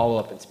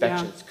follow-up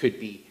inspections could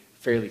be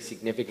fairly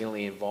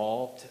significantly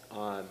involved,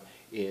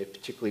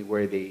 particularly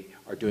where they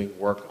are doing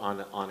work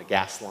on a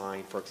gas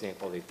line, for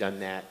example. They've done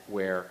that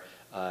where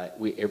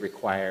it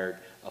required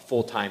a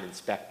full-time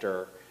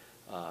inspector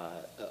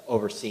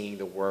overseeing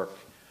the work,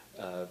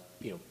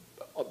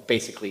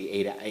 basically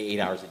eight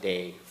hours a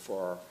day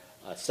for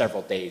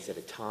several days at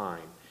a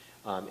time.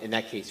 In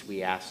that case,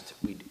 we asked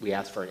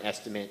for an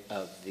estimate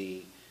of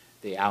the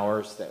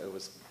hours that it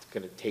was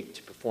going to take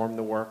to perform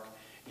the work,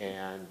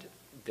 and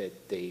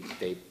that they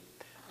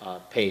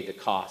pay the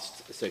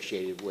cost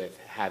associated with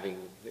having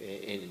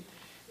an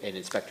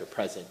inspector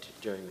present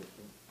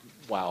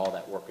while all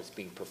that work is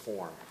being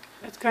performed.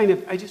 That's kind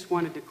of, I just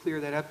wanted to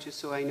clear that up just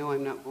so I know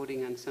I'm not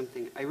voting on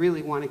something. I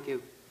really want to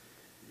give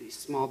these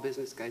small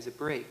business guys a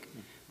break,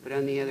 but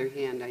on the other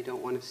hand, I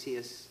don't want to see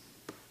us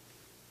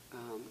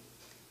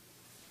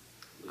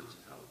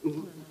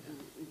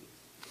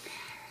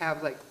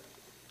have like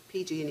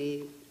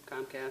PG&E,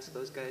 Comcast,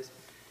 those guys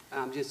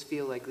just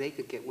feel like they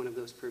could get one of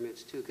those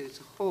permits too, because it's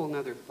a whole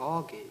nother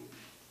ball game.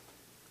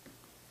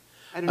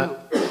 I don't know.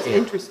 It's an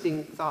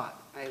interesting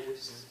thought. I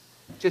was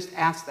just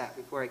asked that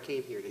before I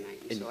came here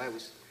tonight, and so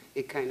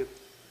it kind of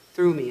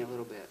threw me a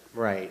little bit.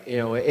 Right.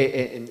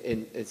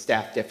 And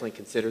staff definitely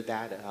considered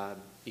that.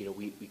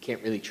 We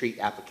can't really treat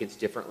applicants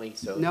differently.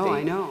 So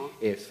I know.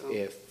 If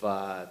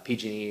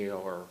PG&E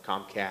or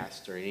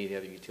Comcast or any of the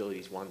other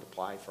utilities wanted to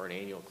apply for an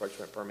annual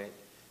encroachment permit,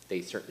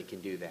 they certainly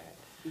can do that.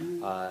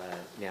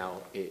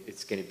 Now,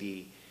 it's going to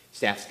be,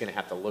 staff's going to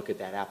have to look at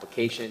that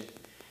application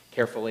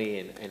carefully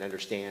and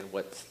understand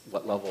what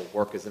level of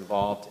work is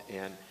involved.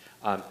 And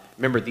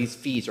remember, these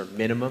fees are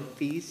minimum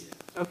fees.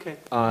 Okay.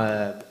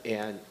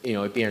 And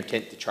it'd be our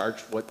intent to charge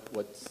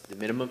what's the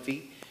minimum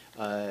fee.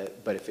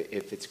 But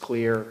if it's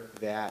clear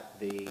that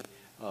the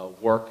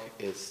work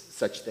is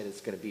such that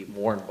it's going to be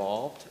more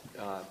involved,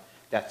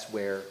 that's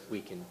where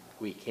we can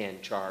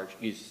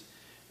use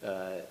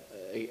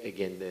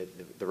again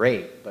the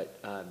rate,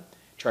 but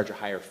charge a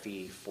higher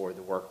fee for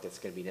the work that's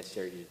going to be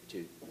necessary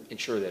to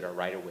ensure that our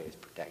right-of-way is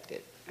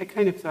protected. I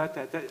kind of thought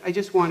that. I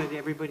just wanted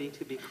everybody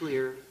to be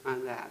clear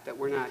on that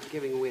we're not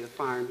giving away the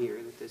farm here,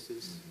 that this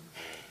is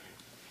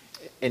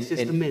it's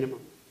just the minimum.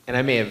 And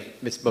I may have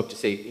misspoke to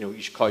say, you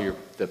should call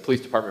the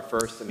police department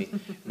first. I mean,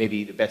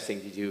 maybe the best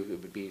thing to do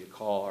would be to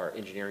call our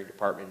engineering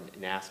department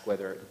and ask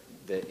whether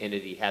the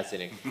entity has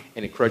an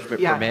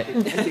encroachment permit.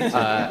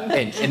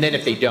 And then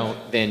if they don't,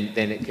 then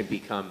it could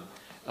become,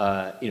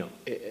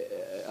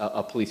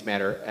 a police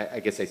matter. I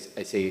guess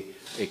I say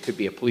it could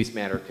be a police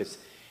matter because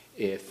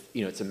if,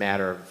 it's a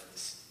matter of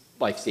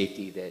life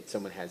safety that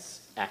someone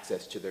has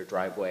access to their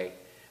driveway,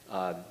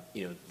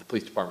 the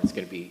police department's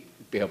going to be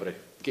able to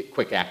get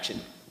quick action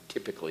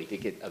typically to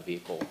get a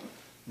vehicle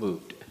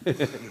moved.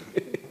 Okay,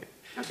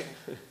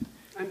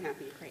 I'm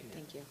happy. Great,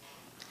 thank you.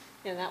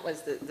 And that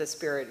was the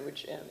spirit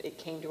which it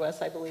came to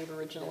us, I believe,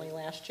 originally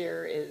last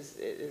year,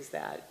 is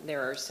that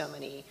there are so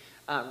many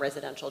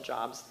residential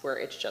jobs where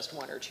it's just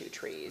one or two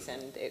trees,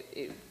 and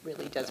it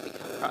really does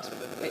become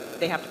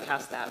they have to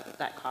pass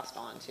that cost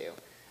on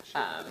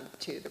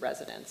to the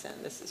residents,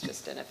 and this is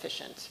just an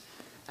efficient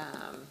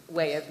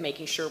way of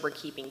making sure we're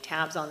keeping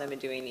tabs on them and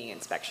doing the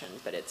inspection,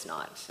 but it's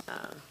not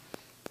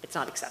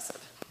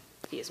excessive.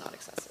 Fee is not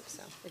excessive.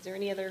 So is there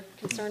any other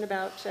concern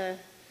about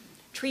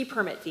tree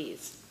permit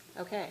fees?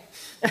 Okay.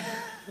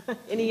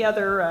 Any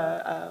other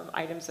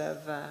items of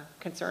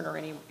concern or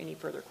any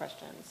further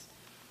questions?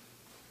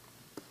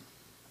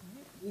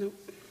 Nope.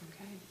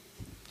 Okay.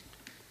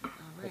 All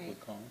right.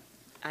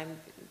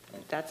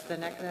 That's the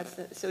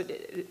next, so would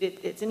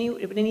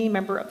any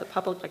member of the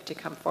public like to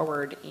come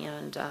forward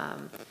and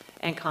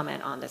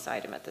comment on this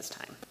item at this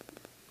time?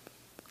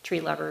 Tree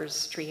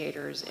lovers, tree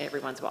haters,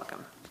 everyone's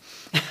welcome.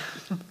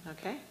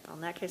 Okay, well,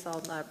 in that case,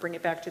 I'll bring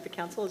it back to the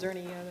council. Is there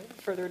any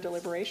further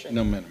deliberation?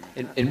 No, Madam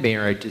Mayor. And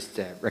Mayor, I just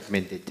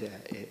recommend that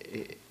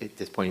at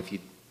this point, if you,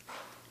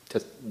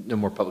 no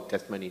more public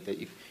testimony, that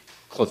you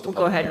close the We'll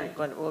public go ahead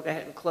hearing. and, we'll go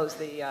ahead and close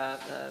the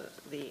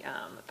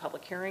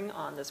public hearing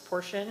on this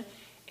portion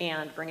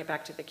and bring it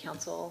back to the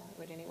council.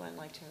 Would anyone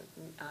like to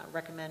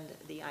recommend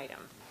the item?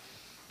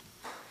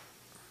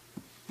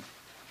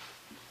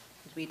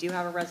 We do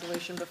have a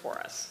resolution before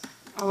us.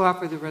 I'll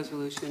offer the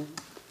resolution.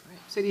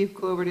 City of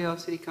Cloverdale,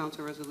 City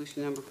Council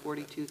Resolution Number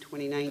 42,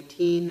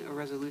 2019, a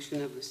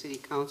resolution of the City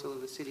Council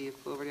of the City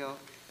of Cloverdale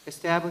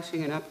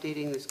establishing and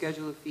updating the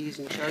schedule of fees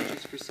and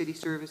charges for city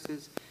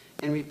services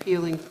and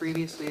repealing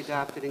previously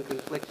adopted and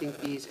conflicting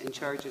fees and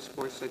charges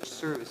for such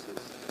services.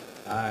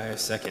 I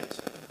second.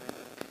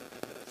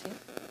 Okay,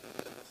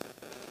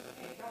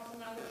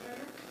 Councilmember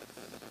Turner?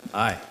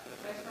 Aye.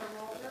 Vice Mayor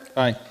Walter?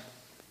 Aye.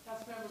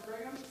 Councilmember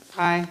Brigham?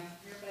 Aye. Mayor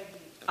Baggy?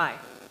 Aye.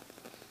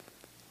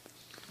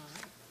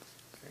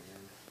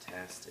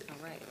 Fantastic. All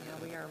right, now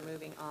we are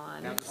moving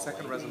on. Now the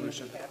second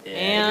resolution.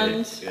 Yeah,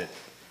 And- good.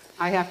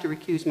 I have to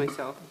recuse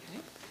myself.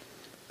 Okay.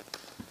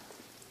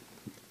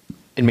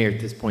 And Mayor, at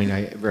this point,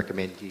 I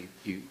recommend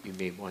you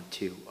may want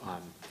to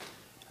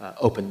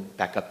open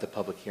back up the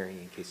public hearing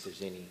in case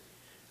there's any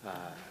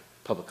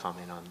public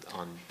comment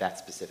on that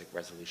specific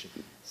resolution.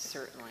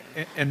 Certainly.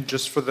 And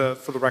just for the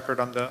record,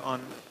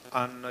 on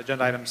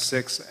agenda item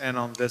 6 and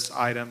on this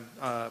item,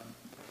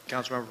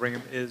 Councilmember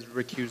Brigham is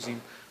recusing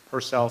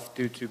herself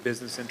due to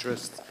business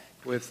interests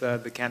with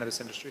the cannabis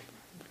industry.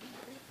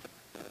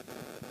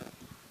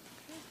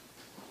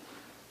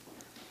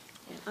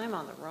 And I'm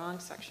on the wrong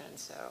section,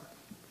 so.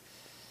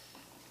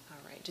 All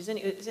right, does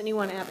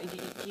anyone have,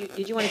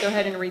 did you want to go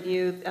ahead and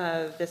review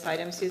this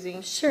item,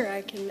 Susie? Sure,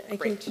 I can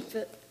Great. keep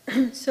it.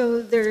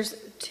 So there's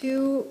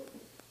two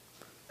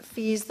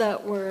fees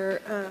that we're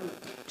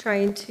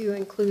trying to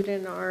include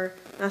in our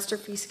master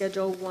fee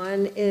schedule.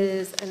 One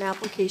is an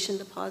application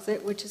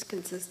deposit, which is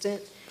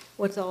consistent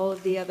with all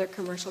of the other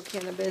commercial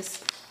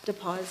cannabis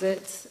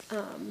deposits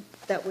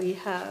that we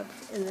have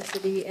in the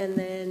city. And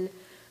then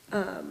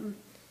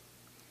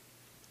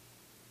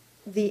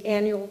the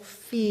annual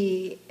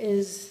fee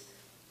is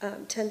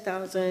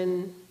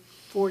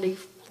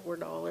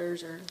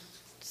 $10,044 or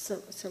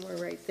somewhere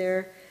right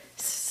there.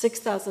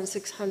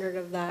 6,600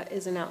 of that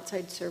is an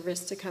outside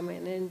service to come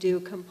in and do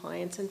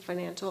compliance and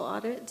financial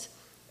audits,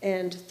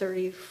 and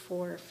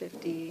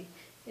 3,450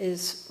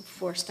 is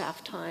for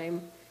staff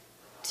time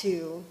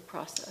to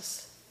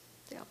process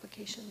the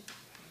application.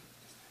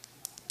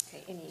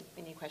 Okay,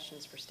 any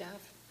questions for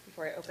staff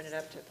before I open it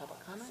up to public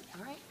comment?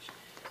 All right.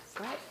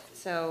 All right,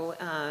 so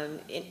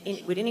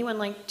would anyone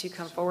like to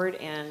come forward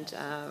and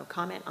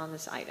comment on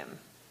this item?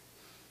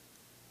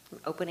 I'm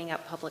opening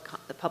up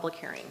the public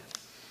hearing.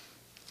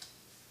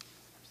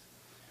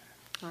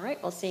 All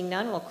right, well, seeing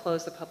none, we'll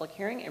close the public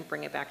hearing and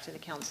bring it back to the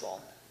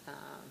council.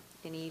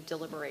 Any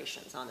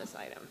deliberations on this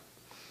item?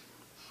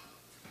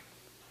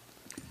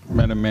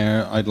 Madam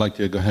Mayor, I'd like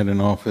to go ahead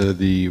and offer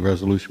the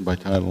resolution by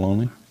title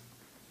only.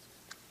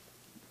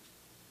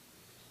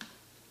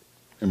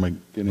 Am I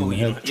getting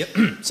ahead? Yep,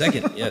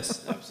 second,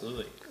 yes,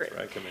 absolutely. Great.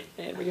 Recommend.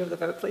 And we have the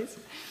vote, please.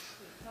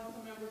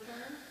 Councilmember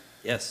Turner?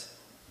 Yes.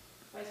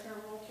 Vice Mayor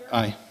Walter?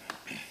 Aye.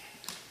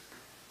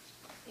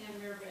 And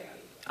Mayor Baggy?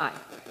 Aye.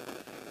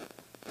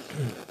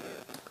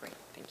 Great,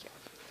 thank you.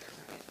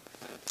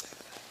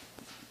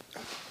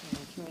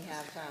 And can we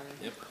have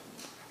Yep.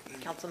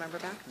 council member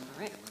back? All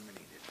right.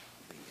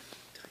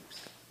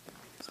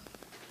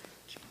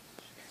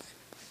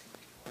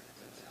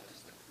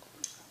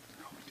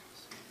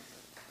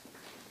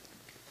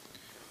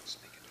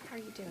 How are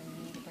you doing?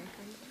 You need a break,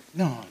 are you?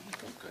 No, I'm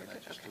good. I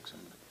just took some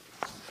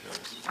pills.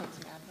 Take some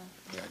Advil?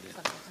 Yeah, I did.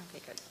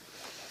 Okay, good.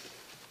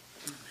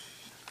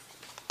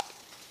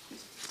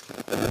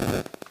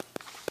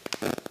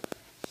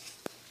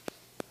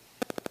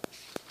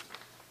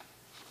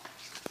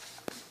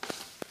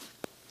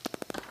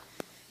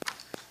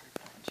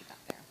 What you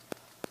got there?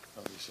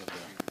 Oh, you said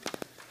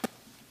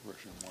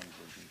version 1,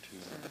 version 2,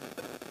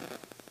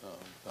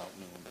 without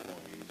new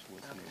employees,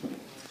 with new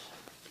employees.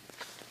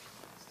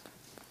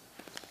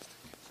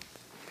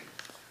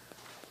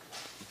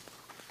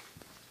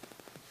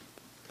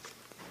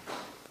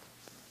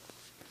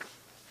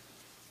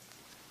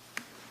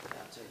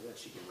 I'll tell you what,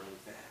 she can run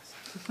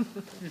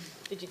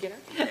fast. Did you get her?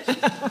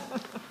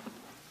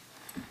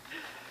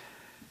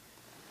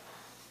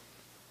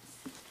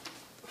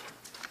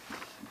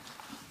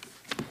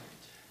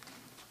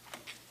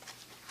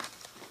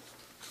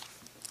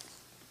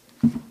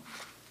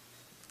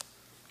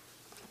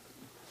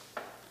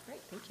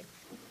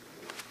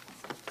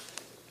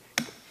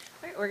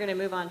 we're going to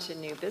move on to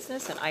new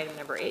business and item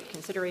number 8,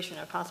 consideration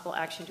of possible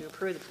action to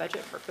approve the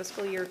budget for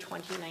fiscal year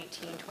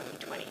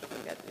 2019-2020.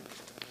 We've got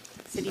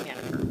City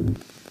Manager.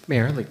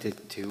 Mayor, I'd like to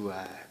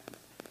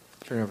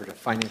turn over to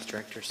Finance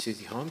Director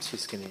Susie Holmes,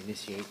 who's going to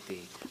initiate the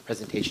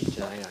presentation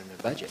tonight on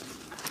the budget.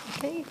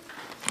 Okay.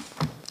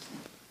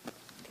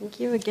 Thank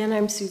you. Again,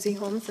 I'm Susie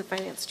Holmes, the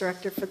Finance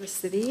Director for the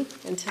city,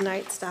 and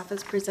tonight staff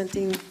is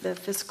presenting the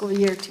fiscal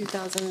year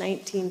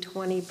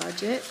 2019-20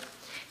 budget.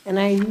 And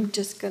I'm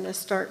just going to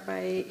start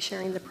by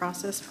sharing the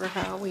process for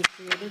how we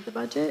created the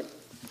budget.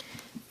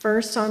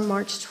 First, on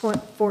March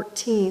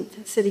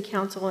 14th, City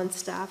Council and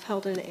staff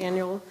held an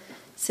annual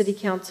City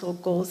Council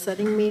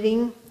goal-setting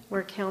meeting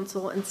where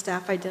council and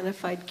staff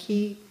identified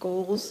key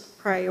goals,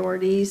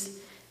 priorities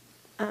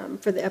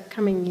for the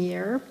upcoming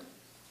year.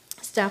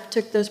 Staff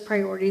took those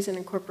priorities and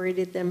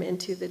incorporated them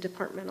into the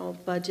departmental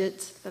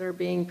budgets that are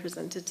being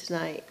presented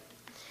tonight.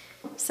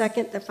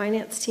 Second, the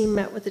finance team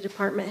met with the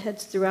department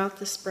heads throughout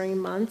the spring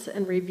months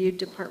and reviewed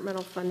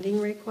departmental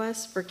funding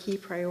requests for key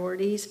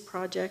priorities,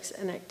 projects,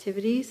 and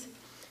activities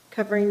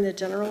covering the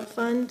general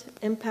fund,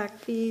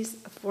 impact fees,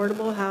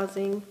 affordable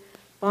housing,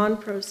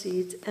 bond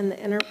proceeds, and the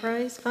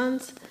enterprise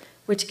funds,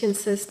 which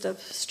consist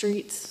of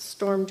streets,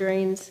 storm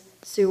drains,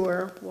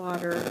 sewer,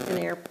 water, and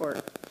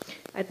airport.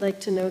 I'd like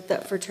to note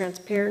that for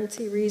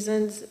transparency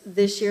reasons,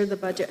 this year the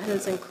budget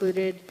has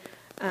included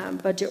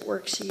budget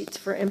worksheets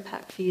for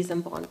impact fees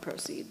and bond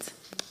proceeds.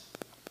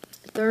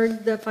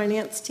 Third, the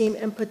finance team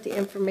input the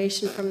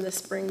information from the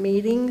spring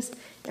meetings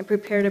and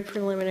prepared a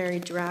preliminary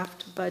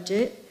draft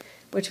budget,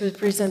 which was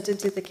presented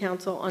to the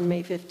council on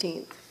May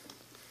 15th.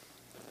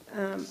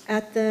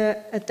 At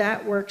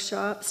that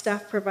workshop,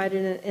 staff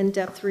provided an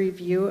in-depth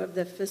review of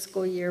the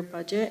fiscal year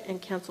budget,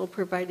 and council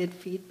provided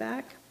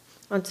feedback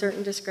on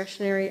certain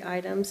discretionary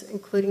items,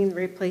 including the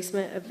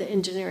replacement of the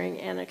engineering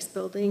annex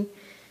building,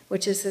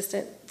 which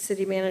Assistant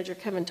City Manager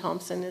Kevin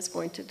Thompson is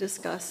going to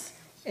discuss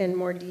in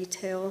more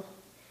detail,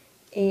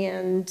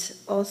 and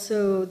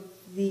also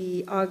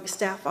the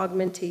staff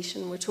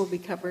augmentation, which will be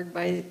covered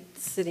by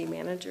City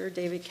Manager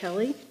David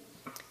Kelly.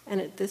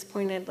 And at this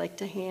point, I'd like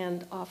to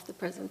hand off the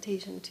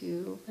presentation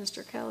to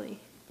Mr. Kelly.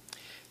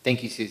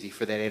 Thank you, Susie,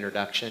 for that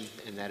introduction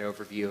and that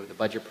overview of the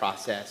budget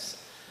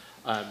process.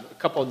 A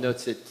couple of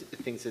notes,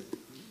 things that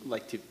I'd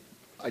like to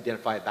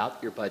identify about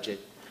your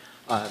budget.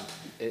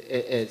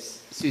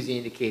 As Susie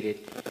indicated,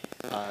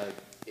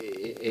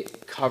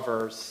 it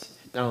covers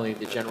not only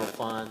the general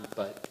fund,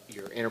 but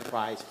your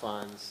enterprise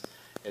funds,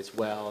 as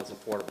well as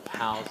affordable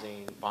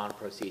housing, bond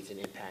proceeds, and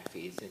impact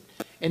fees. And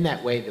in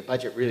that way, the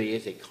budget really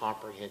is a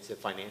comprehensive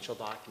financial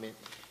document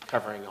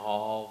covering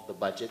all the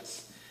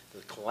budgets,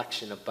 the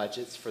collection of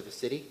budgets for the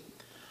city.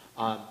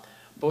 But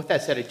with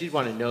that said, I did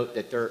want to note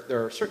that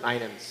there are certain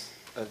items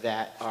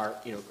that are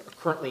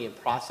currently in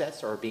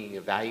process or being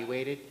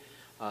evaluated.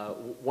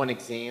 One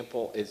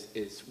example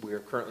is we're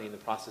currently in the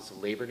process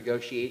of labor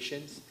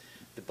negotiations.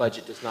 The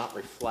budget does not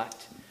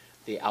reflect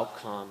the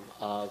outcome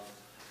of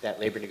that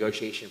labor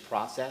negotiation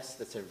process.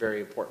 That's a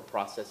very important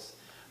process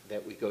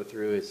that we go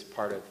through as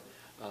part of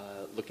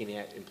looking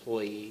at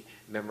employee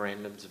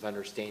memorandums of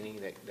understanding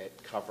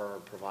that cover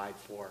and provide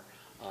for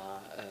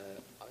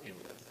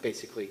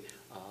basically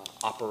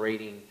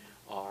operating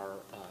our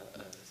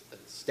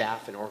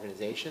staff and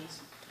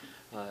organizations.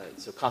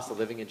 So cost of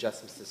living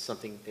adjustments is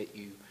something that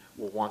you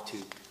will want to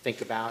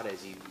think about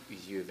as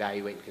you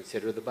evaluate and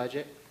consider the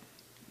budget.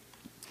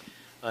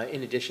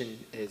 In addition,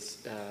 as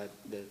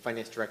the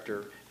finance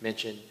director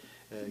mentioned,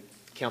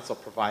 council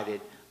provided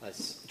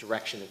us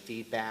direction and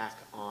feedback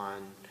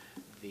on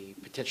the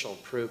potential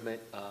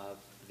improvement of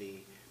the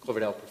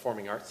Cloverdale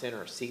Performing Arts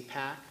Center, or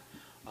CPAC.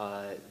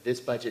 This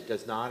budget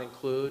does not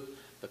include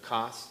the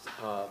cost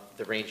of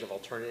the range of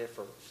alternative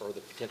for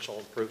the potential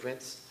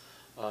improvements.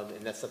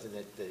 And that's something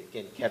that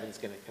again, Kevin's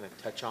going to kind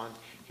of touch on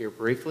here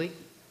briefly.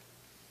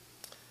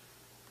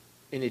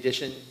 In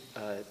addition,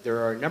 there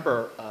are a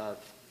number of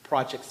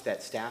projects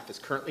that staff is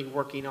currently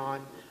working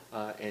on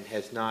and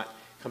has not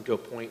come to a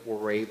point where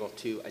we're able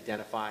to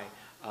identify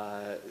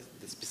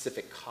the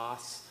specific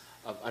costs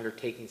of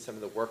undertaking some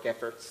of the work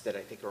efforts that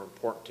I think are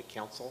important to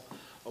council.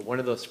 One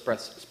of those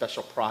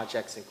special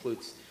projects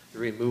includes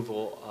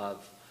the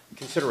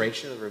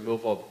consideration of the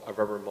removal of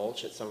rubber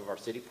mulch at some of our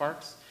city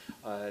parks.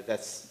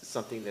 That's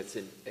something that's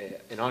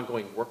an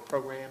ongoing work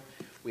program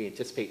we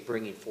anticipate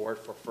bringing forward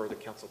for further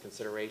council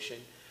consideration.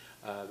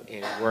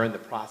 And we're in the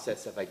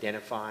process of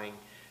identifying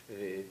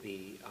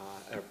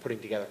putting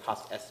together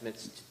cost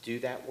estimates to do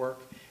that work,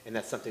 and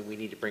that's something we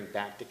need to bring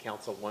back to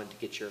council, one, to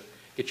get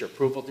your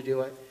approval to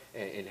do it,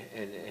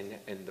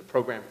 and the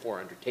program for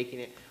undertaking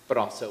it, but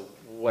also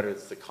what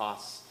is the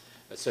costs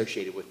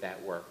associated with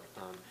that work.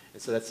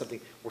 And so that's something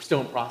we're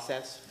still in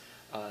process,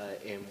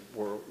 and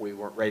we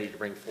weren't ready to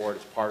bring forward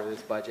as part of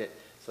this budget,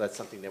 so that's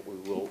something that we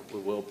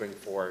will bring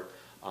forward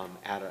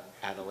at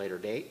a later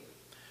date.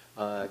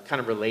 Kind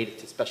of related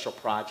to special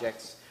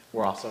projects,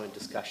 we're also in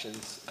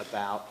discussions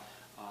about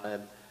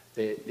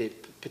the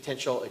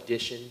potential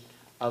addition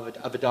of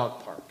a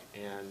dog park,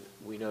 and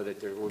we know that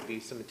there will be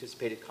some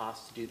anticipated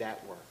costs to do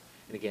that work,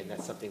 And again,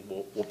 that's something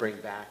we'll bring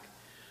back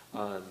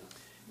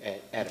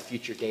at a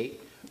future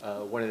date.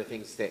 One of the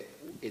things that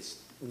is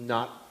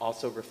not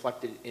also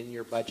reflected in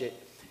your budget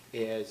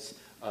is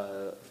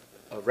a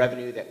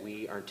revenue that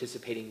we are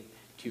anticipating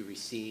to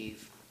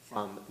receive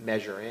from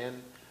Measure M,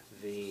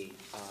 the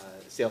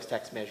sales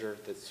tax measure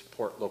that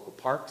support local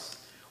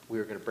parks.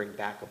 We're going to bring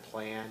back a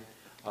plan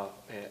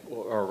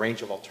or a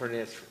range of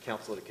alternatives for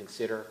council to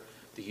consider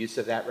the use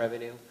of that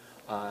revenue.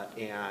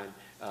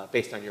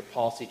 Based on your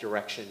policy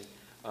direction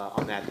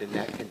on that, then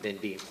that can then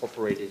be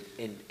incorporated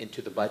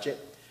into the budget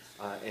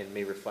and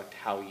may reflect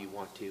how you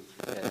want to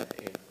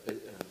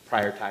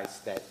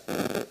prioritize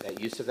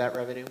that use of that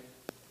revenue.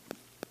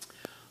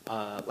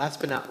 Last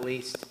but not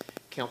least,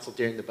 council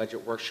during the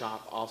budget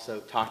workshop also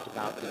talked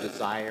about the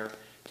desire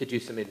to do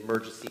some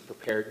emergency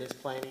preparedness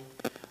planning.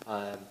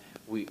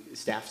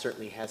 Staff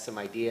certainly has some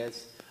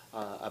ideas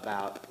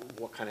about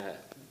what kind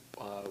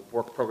of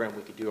work program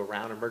we could do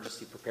around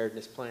emergency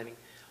preparedness planning.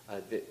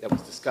 That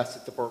was discussed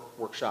at the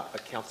workshop,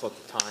 but council at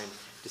the time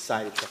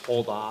decided to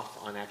hold off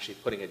on actually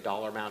putting a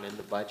dollar amount in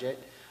the budget,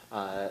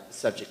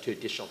 subject to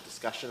additional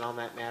discussion on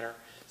that matter.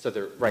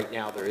 So right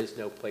now there is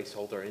no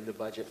placeholder in the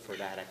budget for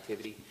that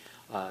activity,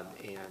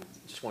 and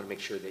just want to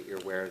make sure that you're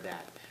aware of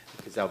that,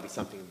 because that would be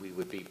something we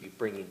would be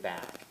bringing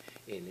back.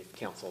 And if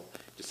council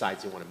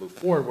decides they want to move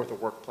forward with a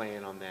work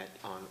plan on that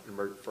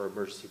for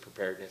emergency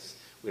preparedness,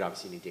 we'd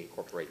obviously need to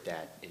incorporate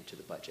that into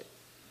the budget.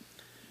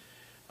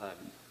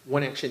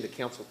 One action the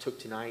council took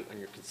tonight on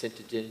your consent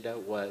agenda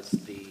was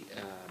the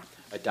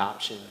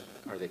adoption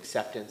or the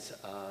acceptance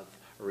of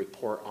a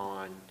report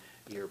on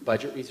your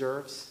budget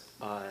reserves.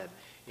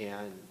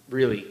 And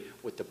really,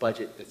 with the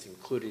budget that's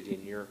included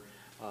in your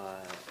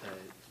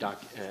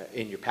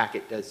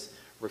packet does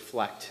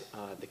reflect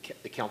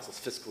the council's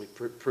fiscally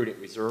prudent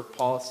reserve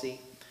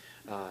policy.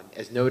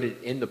 As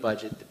noted in the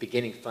budget, the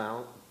beginning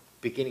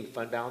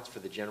fund balance for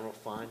the general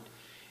fund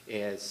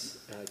is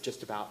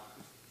just about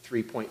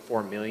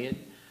 $3.4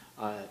 million.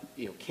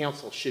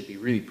 Council should be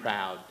really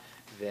proud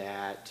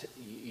that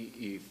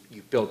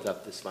you've built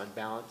up this fund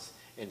balance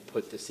and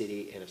put the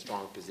city in a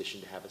strong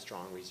position to have a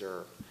strong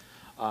reserve.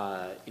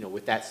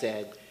 With that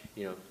said,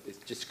 it's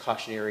just a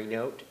cautionary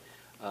note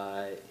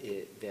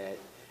that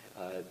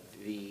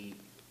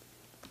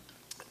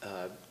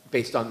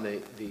based on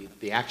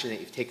the action that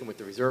you've taken with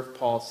the reserve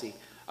policy,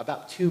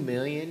 about $2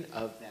 million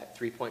of that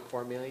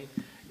 $3.4 million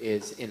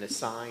is in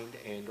assigned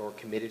and or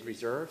committed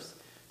reserves.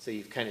 So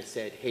you've kind of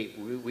said, hey,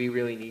 we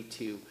really need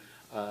to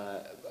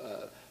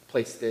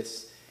place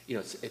this.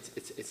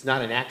 It's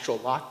not an actual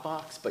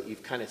lockbox, but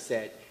you've kind of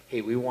said,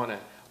 hey, we want to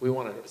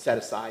set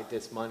aside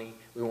this money.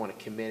 We want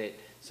to commit it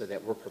so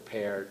that we're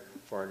prepared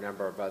for a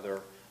number of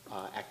other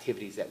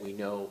activities that we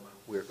know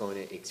we're going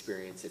to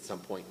experience at some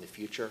point in the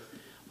future.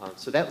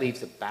 So that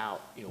leaves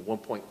about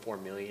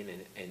 $1.4 million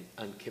in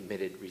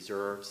uncommitted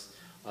reserves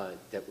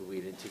that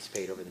we'd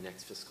anticipate over the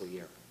next fiscal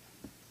year.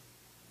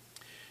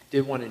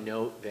 Did want to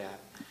note that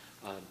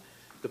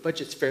the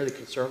budget's fairly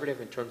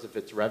conservative in terms of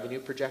its revenue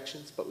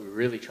projections, but we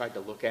really tried to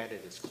look at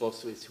it as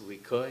closely as we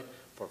could.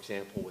 For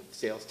example, with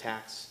sales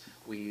tax,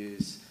 we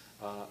use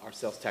our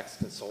sales tax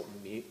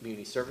consultant,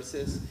 Muni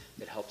Services,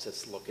 that helps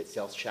us look at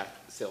sales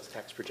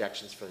tax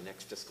projections for the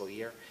next fiscal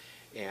year.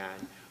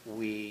 And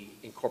we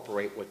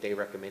incorporate what they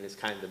recommend as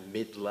kind of the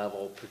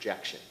mid-level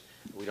projection.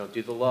 We don't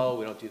do the low,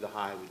 we don't do the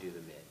high, we do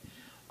the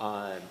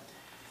mid.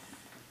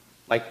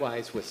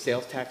 Likewise, with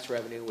sales tax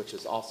revenue, which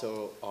is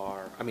also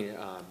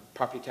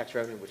property tax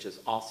revenue, which is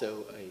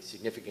also a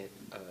significant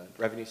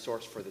revenue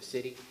source for the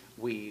city,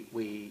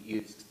 we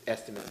use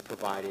estimates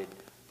provided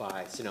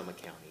by Sonoma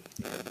County.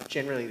 And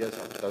generally,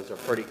 those are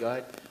pretty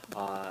good,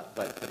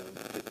 but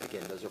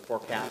again, those are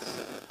forecasts,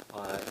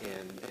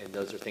 and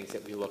those are things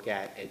that we look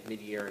at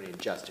mid-year and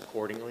adjust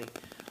accordingly.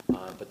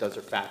 But those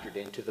are factored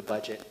into the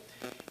budget.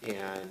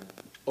 And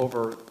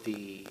over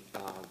the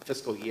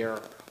fiscal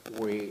year,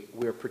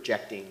 we're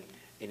projecting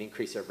an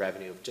increase of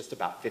revenue of just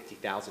about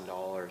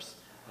 $50,000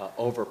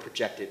 over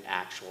projected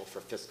actual for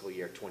fiscal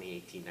year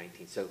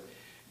 2018-19. So,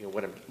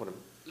 what I'm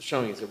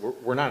showing is that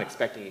we're not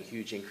expecting a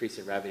huge increase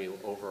in revenue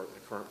over the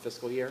current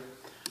fiscal year.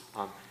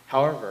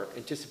 However,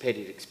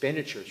 anticipated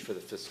expenditures for the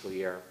fiscal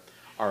year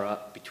are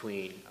up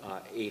between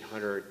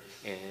 $800,000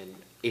 and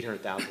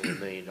 $1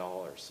 million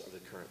over the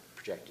current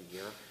projected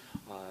year.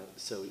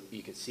 So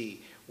you can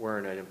see we're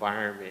in an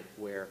environment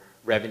where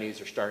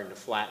revenues are starting to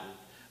flatten,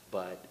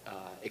 but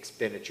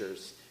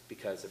expenditures,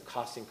 because of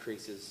cost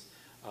increases,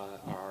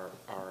 are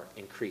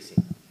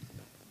increasing.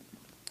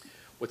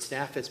 What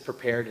staff has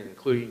prepared and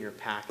included in your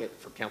packet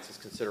for council's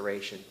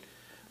consideration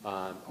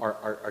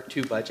are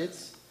two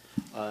budgets.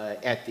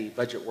 At the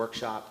budget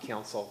workshop,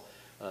 council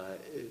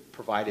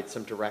provided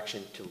some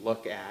direction to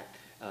look at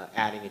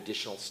adding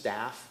additional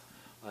staff,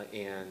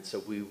 and so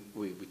we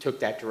took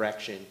that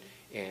direction,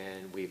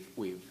 and we've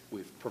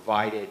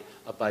provided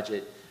a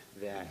budget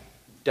that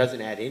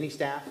doesn't add any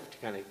staff to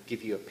kind of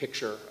give you a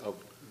picture of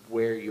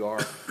where you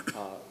are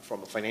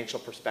from a financial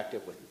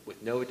perspective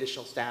with no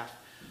additional staff.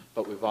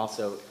 But we've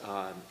also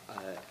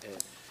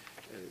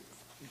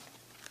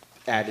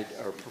added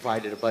or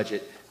provided a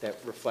budget that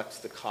reflects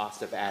the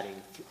cost of adding,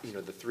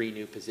 the 3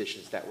 new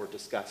positions that were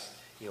discussed,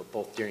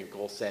 both during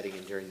goal setting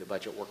and during the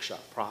budget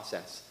workshop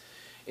process.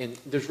 And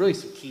there's really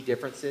some key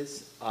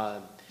differences.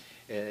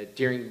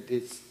 During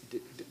this,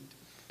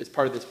 as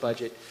part of this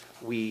budget,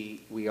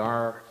 we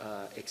are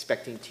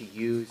expecting to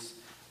use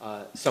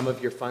some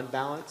of your fund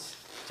balance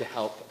to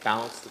help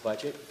balance the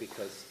budget,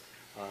 because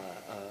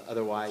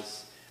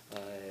otherwise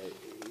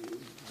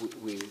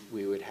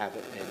we would have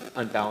an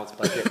unbalanced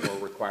budget. We're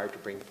required to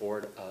bring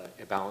forward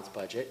a balanced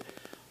budget.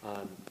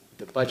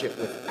 The budget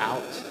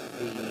without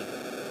the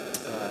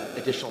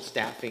additional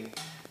staffing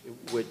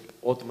would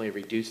ultimately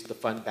reduce the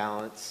fund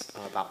balance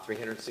about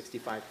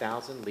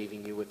 $365,000,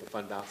 leaving you with a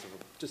fund balance of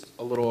just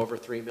a little over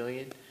 $3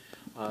 million,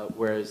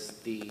 whereas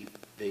the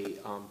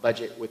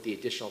budget with the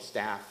additional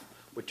staff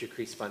would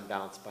decrease fund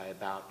balance by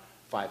about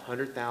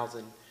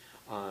 $500,000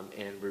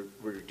 and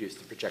reduce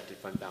the projected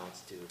fund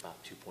balance to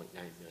about $2.9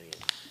 million.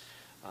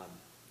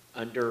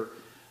 Under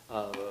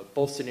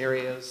both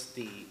scenarios,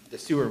 the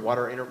sewer and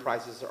water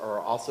enterprises are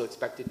also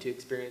expected to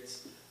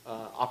experience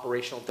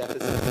operational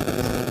deficits in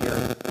this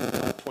year,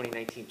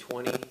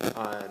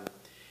 2019-20,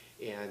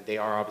 and they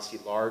are obviously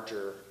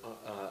larger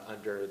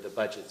under the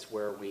budgets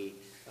where we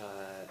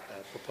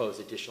propose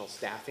additional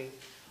staffing.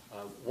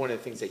 One of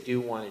the things I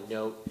do want to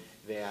note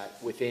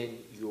that within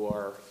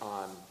your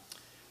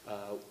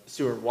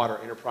sewer and water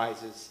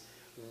enterprises,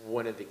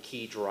 one of the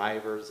key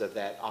drivers of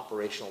that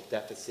operational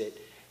deficit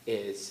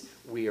is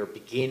we are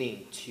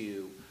beginning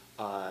to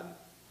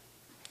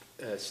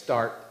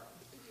start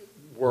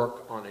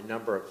work on a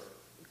number of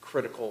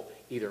critical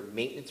either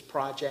maintenance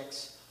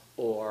projects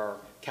or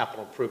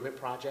capital improvement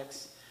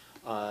projects.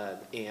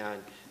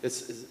 And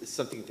this is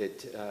something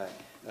that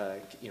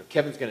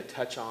Kevin's going to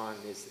touch on,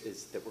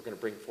 is that we're going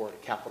to bring forward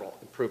a capital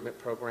improvement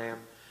program.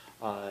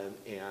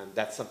 And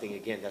that's something,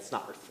 again, that's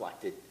not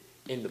reflected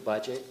in the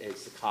budget.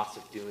 It's the cost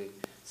of doing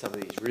some of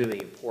these really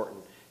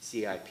important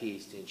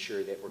CIPs to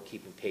ensure that we're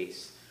keeping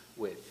pace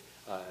with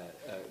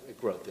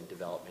growth and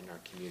development in our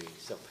community.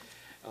 So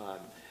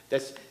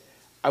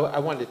I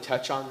wanted to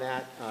touch on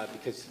that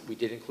because we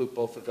did include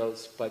both of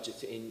those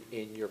budgets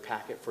in your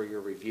packet for your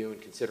review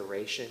and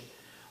consideration.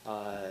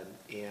 And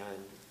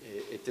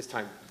at this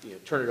time,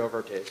 turn it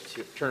over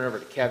to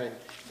Kevin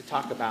to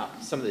talk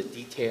about some of the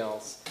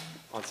details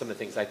on some of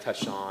the things I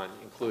touched on,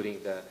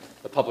 including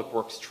the Public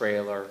Works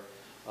trailer.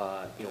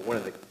 One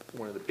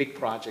of the big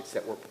projects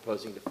that we're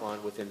proposing to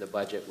fund within the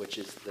budget, which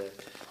is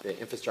the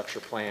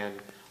infrastructure plan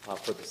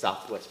for the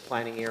Southwest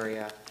planning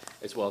area,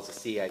 as well as the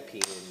CIP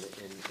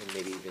and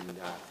maybe even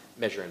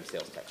Measure M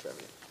sales tax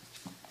revenue.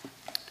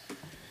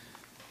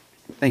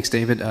 Thanks,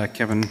 David.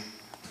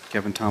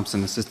 Kevin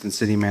Thompson, Assistant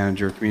City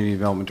Manager, Community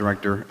Development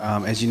Director.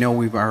 As you know,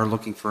 we are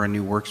looking for a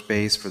new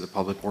workspace for the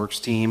Public Works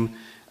team.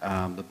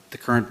 The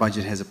current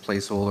budget has a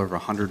placeholder of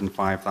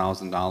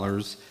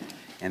 $105,000,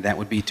 and that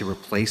would be to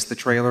replace the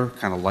trailer,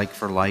 kind of like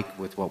for like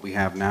with what we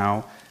have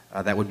now.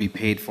 That would be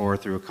paid for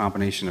through a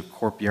combination of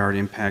courtyard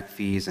impact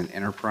fees and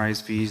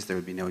enterprise fees. There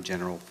would be no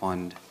general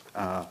fund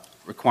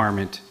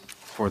requirement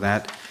for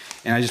that.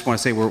 And I just want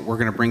to say we're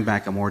going to bring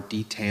back a more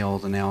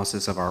detailed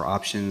analysis of our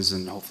options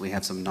and hopefully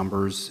have some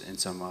numbers and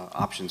some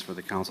options for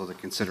the council to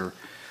consider.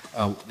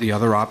 The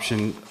other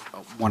option,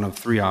 one of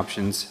 3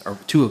 options, or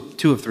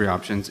two of 3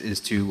 options, is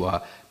to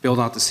build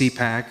out the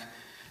CPAC,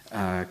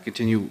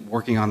 continue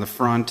working on the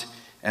front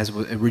as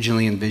was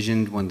originally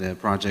envisioned when the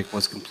project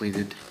was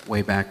completed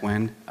way back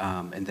when,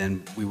 and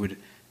then we would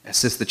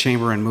assist the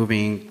chamber in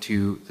moving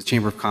to the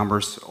Chamber of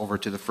Commerce over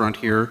to the front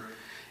here,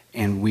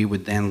 and we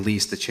would then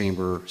lease the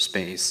chamber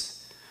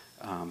space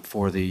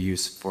for the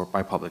use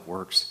by Public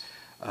Works.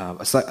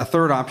 A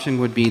third option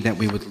would be that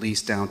we would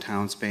lease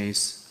downtown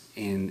space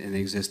in an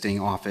existing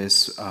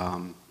office.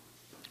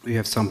 We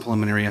have some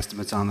preliminary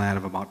estimates on that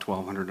of about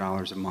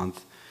 $1,200 a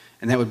month,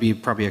 and that would be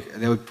that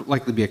would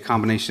likely be a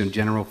combination of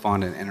general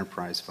fund and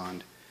enterprise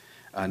fund.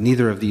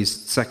 Neither of these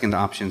second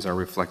options are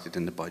reflected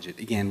in the budget.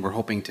 Again, we're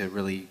hoping to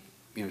really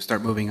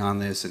start moving on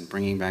this and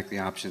bringing back the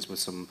options with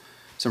some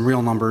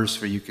real numbers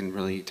so you can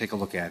really take a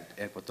look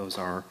at what those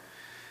are.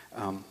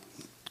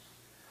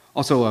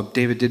 Also,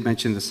 David did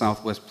mention the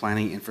Southwest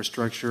Planning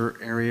Infrastructure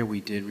area.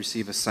 We did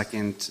receive a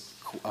second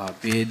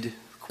bid,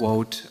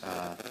 quote,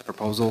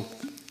 proposal.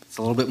 It's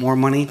a little bit more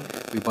money.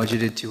 We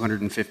budgeted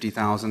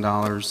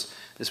 $250,000.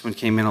 This one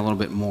came in a little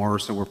bit more,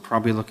 so we're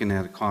probably looking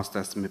at a cost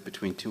estimate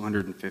between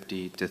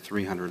 $250,000 to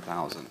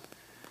 $300,000.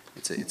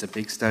 It's a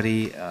big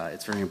study.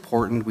 It's very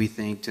important, we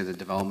think, to the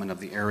development of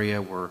the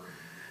area.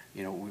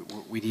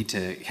 We need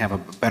to have a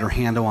better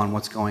handle on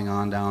what's going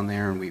on down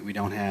there, and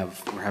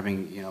we're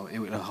having, it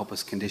would help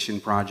us condition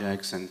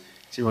projects and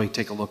to really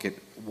take a look at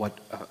what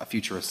a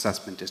future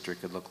assessment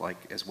district could look like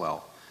as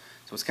well.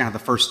 So it's kind of the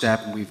first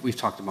step, and we've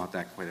talked about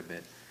that quite a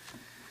bit.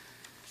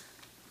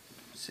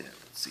 So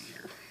let's see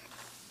here.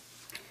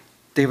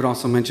 David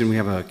also mentioned we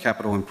have a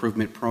capital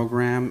improvement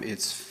program.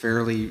 It's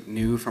fairly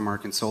new from our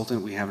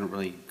consultant. We haven't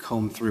really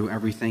combed through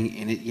everything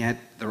in it yet.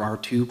 There are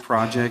 2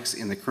 projects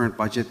in the current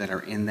budget that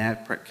are in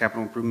that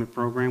capital improvement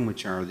program,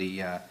 which are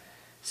the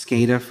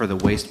SCADA for the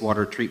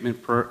wastewater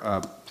treatment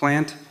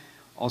plant,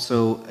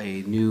 also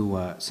a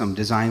new, some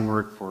design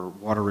work for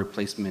water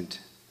replacement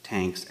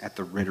tanks at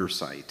the Ritter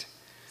site.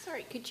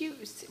 Sorry, could you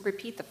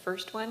repeat the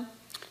first one?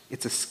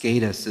 It's a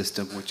SCADA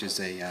system, which is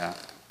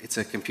it's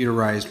a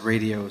computerized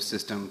radio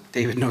system.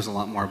 David knows a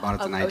lot more about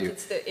it than I do.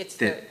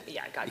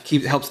 Yeah, I got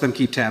you. Helps them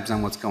keep tabs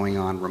on what's going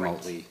on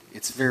remotely. Right.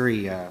 It's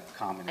very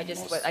common in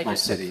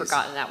most cities. Had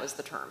forgotten that was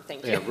the term.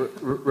 Thank you. Yeah,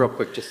 real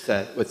quick, just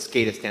what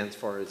SCADA stands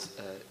for is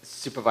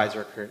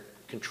Supervisor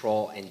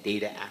Control and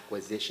Data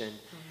Acquisition.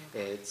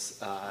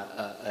 It's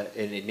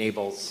it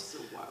enables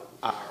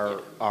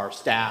our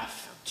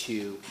staff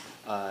to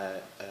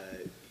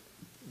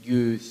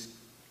use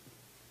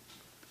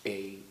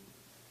an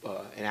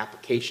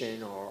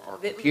application or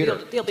computer.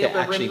 They'll be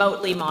able to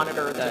remotely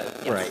monitor the,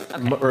 yes,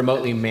 right, okay.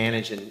 Remotely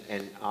manage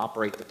and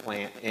operate the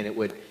plant, and it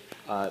would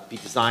be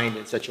designed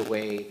in such a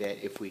way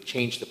that if we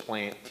change the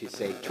plant to,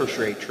 say,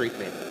 tertiary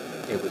treatment,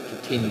 it would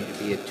continue to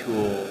be a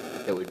tool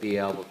that would be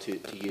able to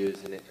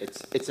use, and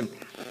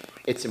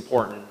it's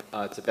important.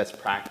 It's a best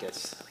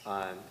practice,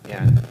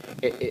 and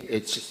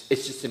it's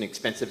just an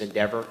expensive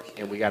endeavor,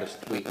 and we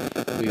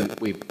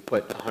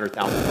put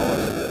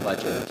 $100,000 in the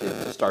budget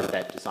to start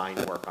that design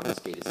work on the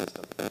SCADA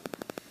system.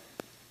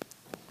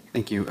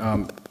 Thank you.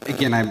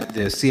 Again,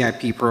 the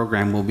CIP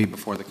program will be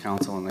before the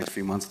council in the next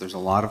few months. There's a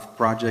lot of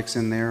projects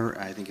in there.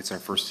 I think it's our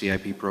first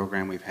CIP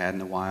program we've had in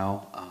a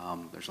while.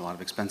 There's a lot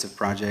of expensive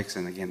projects,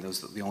 and again,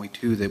 the only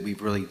two that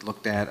we've really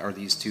looked at are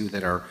these two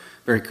that are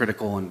very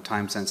critical and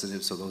time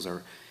sensitive, so those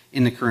are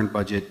in the current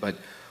budget. But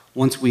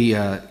once we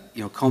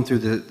comb through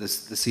the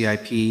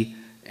CIP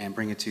and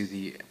bring it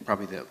to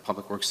probably the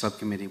Public Works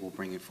Subcommittee, we'll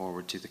bring it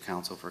forward to the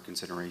council for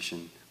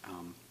consideration.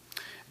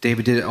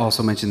 David did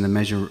also mention the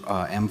Measure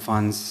M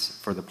funds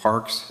for the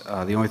parks.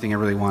 The only thing I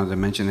really wanted to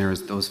mention there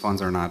is those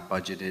funds are not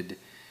budgeted.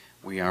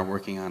 We are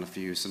working on a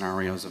few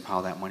scenarios of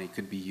how that money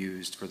could be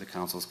used for the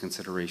council's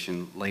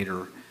consideration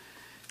later.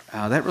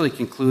 That really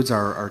concludes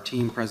our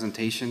team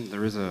presentation.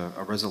 There is a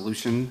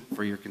resolution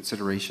for your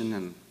consideration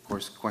and, of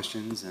course,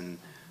 questions and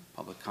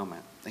public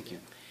comment. Thank you.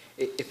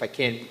 If I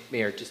can,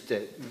 Mayor, just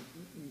to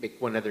make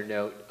one other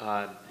note,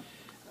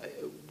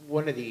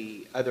 one of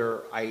the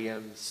other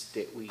items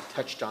that we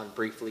touched on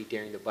briefly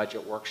during the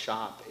budget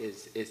workshop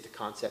is the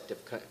concept of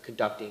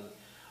conducting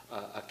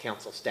a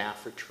council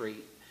staff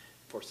retreat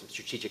for some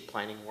strategic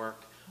planning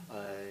work.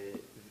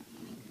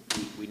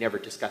 We never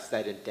discussed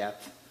that in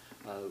depth.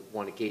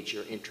 Want to gauge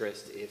your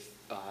interest. If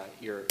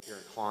you're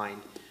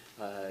inclined,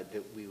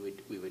 that we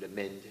would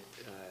amend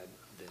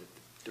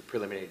the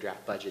preliminary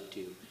draft budget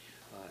to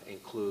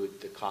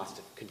include the cost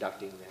of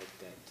conducting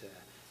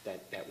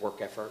that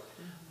work effort,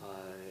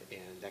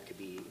 and that could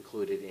be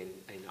included in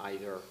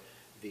either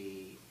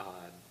the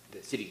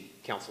city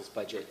council's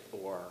budget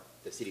or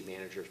the city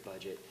manager's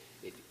budget,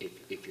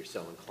 if you're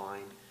so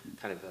inclined.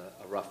 Kind of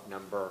a rough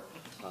number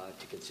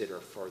to consider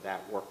for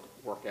that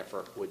work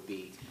effort would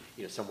be,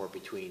 somewhere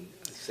between,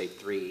 say,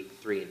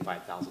 $3,000 and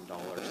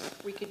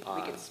 $5,000. We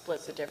could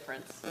split the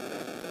difference.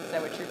 Is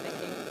that what you're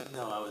thinking?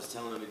 No, I was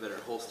telling him we better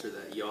holster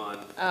that yawn.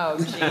 Oh,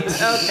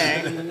 geez.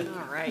 Okay.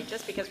 All right.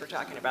 Just because we're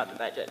talking about the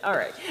budget. All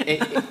right.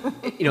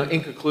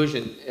 In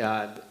conclusion,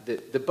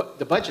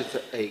 the budget's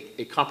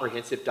a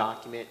comprehensive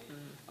document.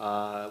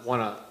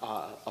 Want to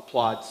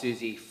applaud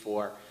Susie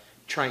for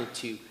trying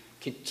to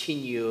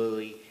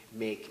continually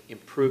make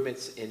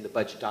improvements in the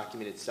budget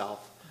document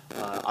itself.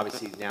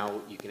 Obviously,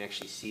 now you can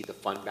actually see the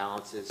fund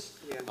balances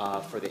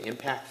for the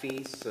impact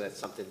fees. So that's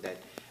something that,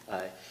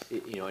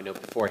 I know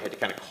before I had to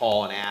kind of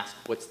call and ask,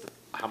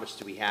 how much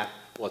do we have?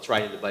 Well, it's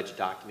right in the budget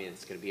document.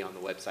 It's going to be on the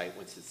website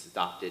once it's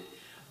adopted.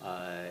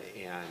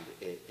 And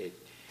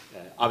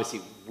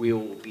obviously, we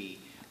will be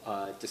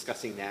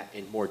discussing that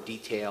in more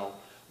detail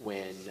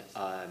when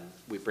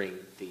we bring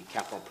the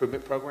capital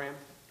improvement program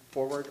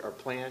forward or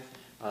plan,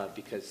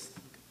 because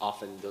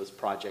often those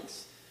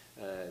projects,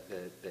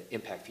 the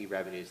impact fee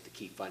revenue is the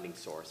key funding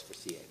source for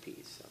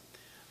CIPs. So,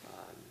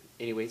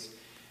 anyways,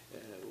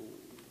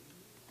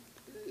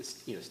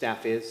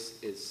 staff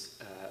is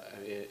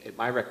at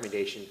my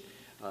recommendation,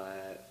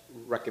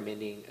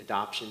 recommending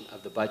adoption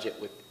of the budget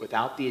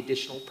without the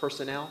additional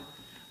personnel,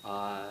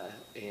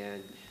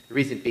 and the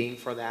reason being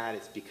for that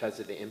is because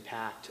of the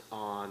impact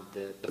on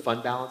the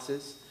fund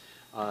balances.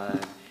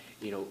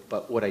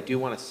 But what I do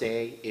want to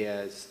say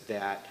is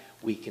that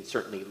we can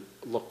certainly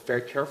look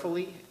very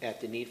carefully at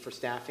the need for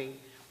staffing.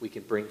 We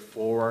can bring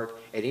forward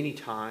at any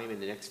time in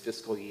the next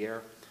fiscal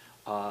year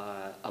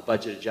a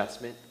budget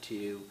adjustment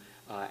to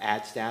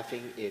add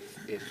staffing if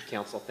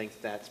council thinks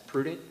that's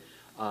prudent.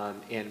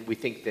 And we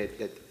think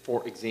that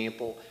for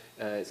example,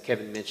 as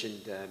Kevin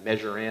mentioned,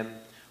 Measure M,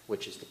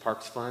 which is the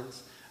parks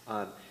funds,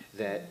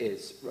 that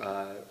is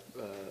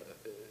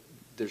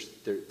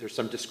there's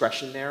some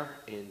discretion there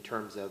in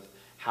terms of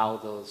how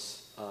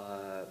those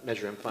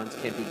Measure M funds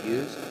can be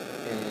used,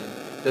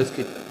 and those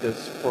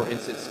for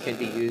instance can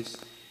be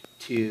used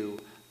to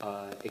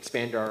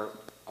expand our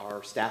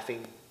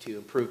staffing to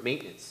improve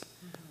maintenance,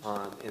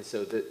 and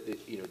so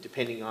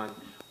depending on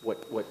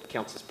what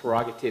council's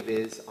prerogative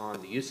is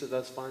on the use of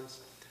those funds.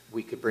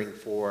 We could bring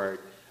forward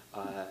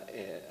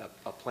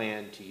a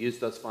plan to use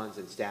those funds,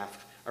 and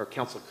staff, or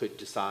council could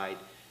decide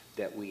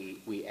that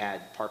we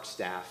add park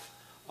staff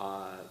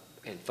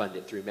and fund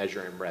it through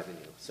Measure M revenue.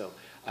 So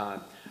I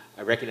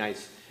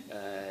recognize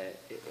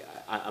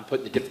I'm put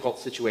in the difficult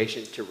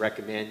situation to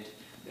recommend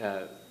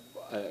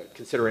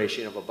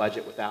consideration of a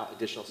budget without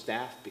additional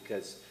staff,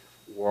 because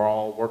we're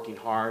all working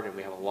hard and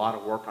we have a lot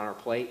of work on our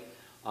plate.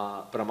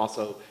 But I'm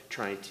also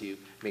trying to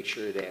make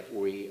sure that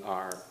we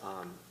are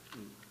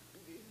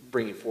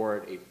bringing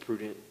forward a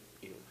prudent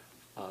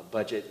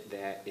budget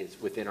that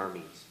is within our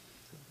means.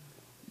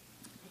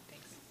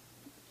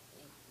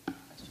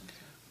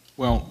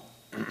 Well,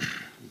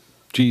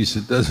 geez,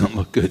 it doesn't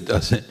look good,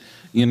 does it?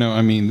 You know,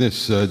 I mean,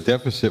 this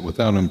deficit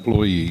without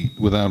any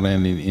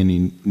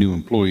new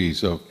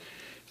employees of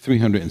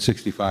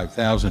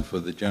 $365,000 for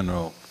the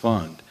general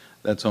fund,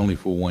 that's only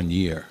for 1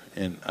 year.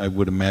 And I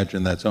would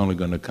imagine that's only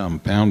going to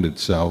compound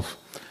itself.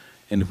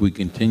 And if we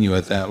continue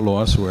at that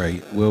loss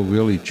rate, we'll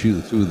really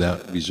chew through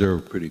that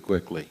reserve pretty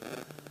quickly.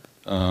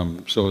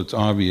 So it's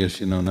obvious,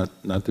 you know,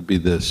 not to be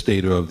the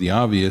stater of the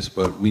obvious,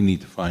 but we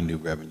need to find new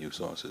revenue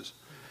sources.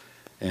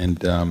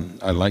 And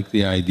I like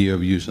the idea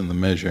of using the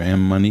Measure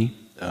M money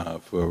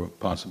for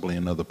possibly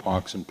another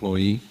parks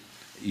employee,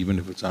 even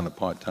if it's on a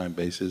part-time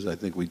basis. I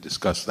think we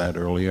discussed that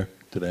earlier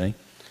today.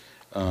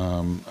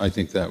 I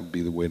think that would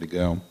be the way to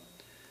go.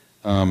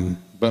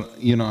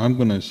 But, you know, I'm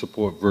going to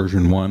support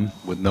version 1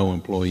 with no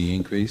employee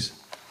increase.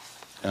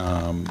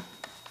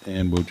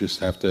 And we'll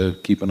just have to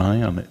keep an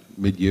eye on it.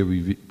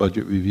 Mid-year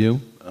budget review,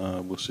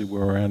 we'll see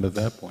where we're at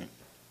that point.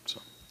 So.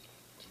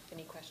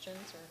 Any questions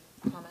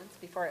or comments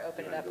before I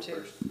open it up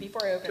to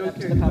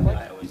the public?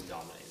 I always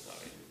dominate.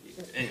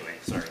 Anyway,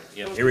 sorry.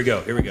 Yeah, here we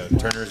go.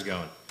 Turner's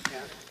going.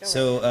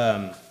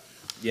 So,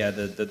 yeah,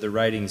 the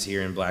writing's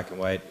here in black and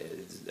white.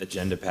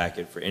 Agenda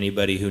packet for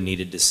anybody who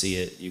needed to see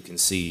it. You can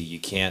see you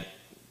can't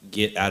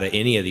get out of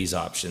any of these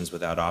options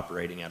without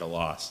operating at a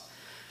loss.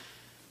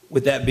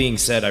 With that being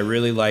said, I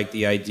really like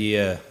the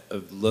idea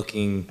of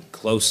looking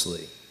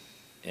closely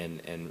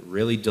and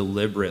really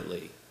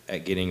deliberately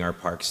at getting our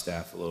park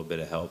staff a little bit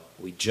of help.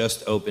 We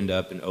just opened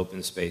up an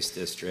open space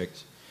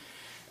district.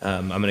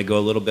 I'm going to go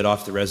a little bit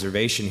off the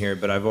reservation here,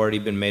 but I've already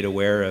been made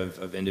aware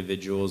of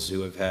individuals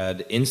who have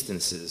had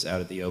instances out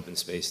of the open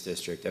space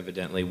district.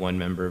 Evidently, one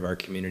member of our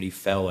community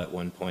fell at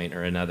one point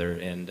or another,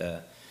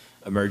 and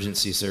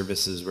emergency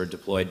services were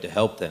deployed to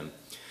help them.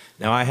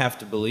 Now, I have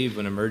to believe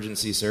when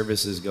emergency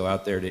services go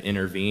out there to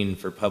intervene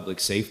for public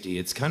safety,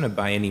 it's kind of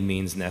by any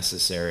means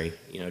necessary,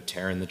 you know,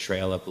 tearing the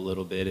trail up a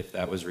little bit if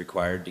that was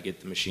required to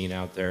get the machine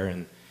out there,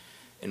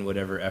 and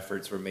whatever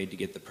efforts were made to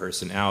get the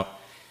person out.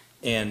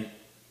 And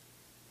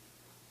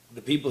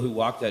the people who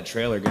walk that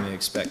trail are going to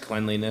expect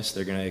cleanliness.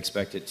 They're going to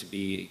expect it to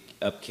be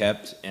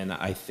upkept. And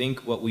I think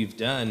what we've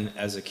done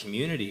as a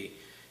community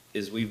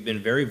is we've been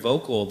very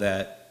vocal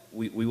that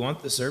we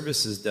want the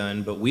services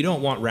done, but we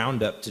don't want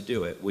Roundup to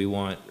do it. We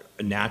want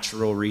a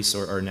natural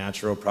resource or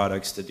natural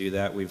products to do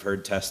that. We've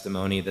heard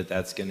testimony that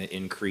that's going to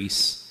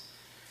increase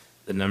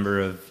the number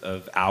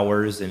of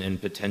hours and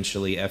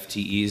potentially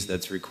FTEs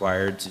that's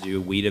required to do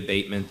weed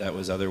abatement that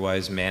was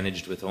otherwise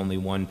managed with only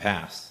one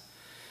pass.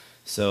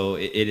 So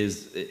it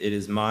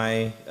is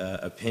my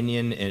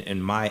opinion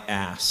and my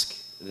ask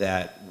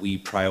that we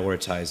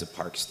prioritize a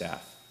park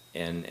staff.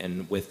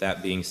 And with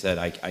that being said,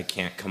 I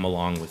can't come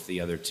along with the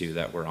other two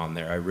that were on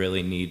there. I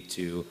really need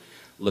to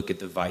look at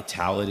the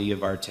vitality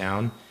of our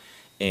town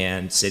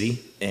and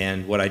city.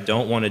 And what I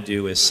don't want to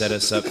do is set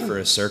us up for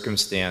a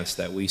circumstance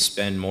that we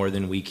spend more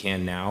than we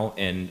can now.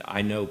 And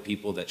I know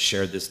people that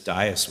share this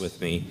dais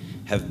with me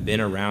have been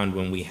around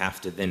when we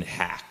have to then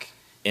hack.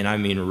 And I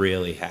mean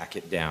really hack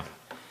it down.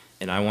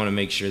 And I want to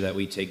make sure that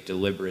we take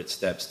deliberate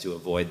steps to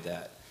avoid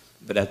that.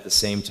 But at the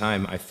same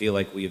time, I feel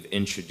like we have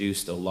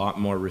introduced a lot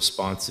more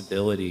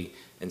responsibility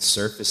and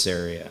surface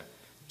area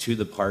to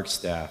the park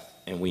staff,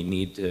 and we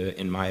need to,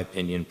 in my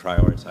opinion,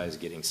 prioritize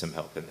getting some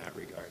help in that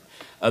regard.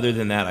 Other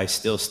than that, I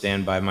still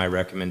stand by my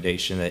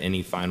recommendation that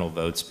any final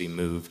votes be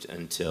moved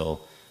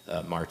until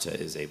Marta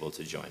is able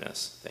to join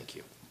us. Thank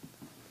you.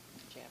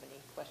 Do you have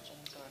any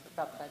questions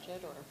about the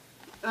budget,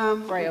 or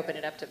before I open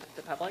it up to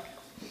the public?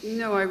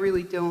 No, I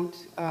really don't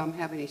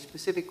have any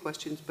specific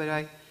questions, but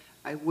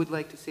I would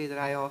like to say that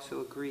I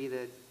also agree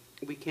that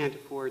we can't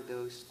afford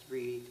those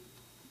 3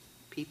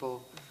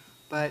 people,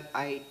 but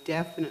I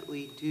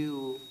definitely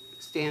do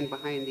stand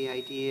behind the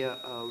idea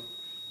of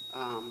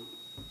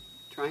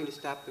trying to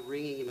stop the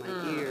ringing in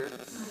my ear.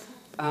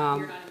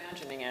 You're not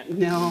imagining it.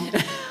 No.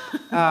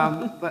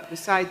 But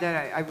beside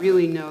that, I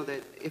really know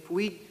that if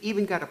we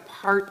even got a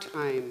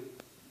part-time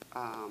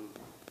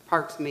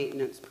parks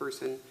maintenance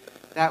person,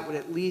 that would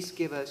at least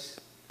give us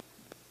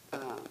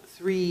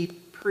 3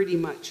 pretty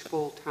much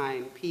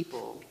full-time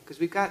people, because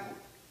we've got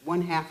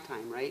 1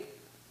 half-time, right?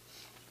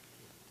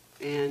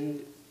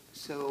 And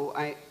so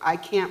I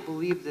can't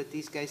believe that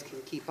these guys can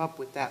keep up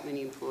with that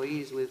many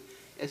employees with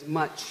as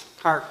much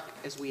park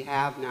as we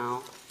have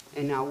now,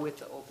 and now with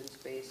the open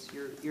space.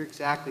 You're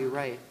exactly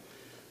right.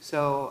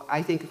 So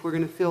I think if we're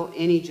going to fill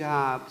any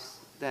jobs,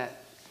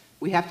 that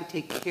we have to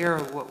take care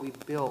of what we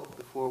built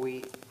before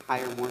we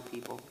hire more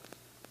people.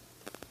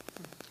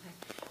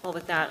 Well,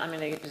 with that, I'm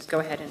going to just go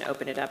ahead and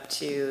open it up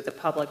to the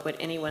public. Would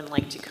anyone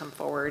like to come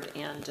forward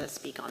and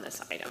speak on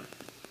this item?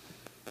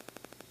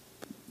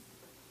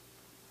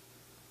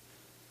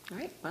 All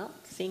right, well,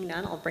 seeing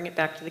none, I'll bring it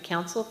back to the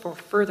council for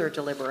further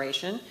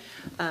deliberation.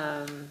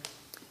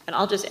 And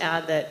I'll just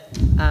add that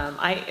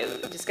I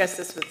discussed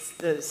this with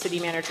the city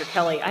manager,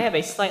 Kelly. I have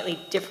a slightly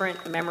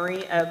different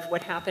memory of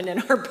what happened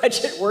in our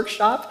budget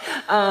workshop.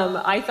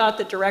 I thought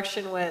the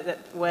direction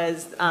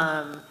was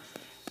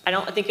I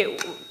don't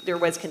think there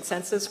was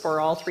consensus for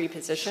all three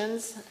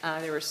positions.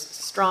 There were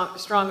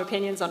strong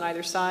opinions on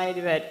either side,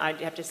 but I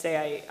have to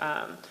say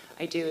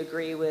I do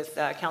agree with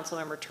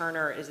Councilmember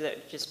Turner, is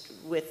that just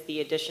with the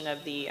addition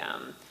of the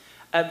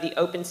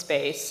open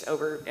space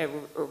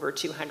over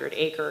 200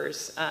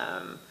 acres,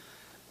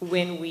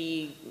 when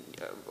we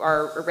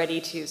are ready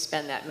to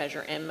spend that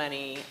Measure M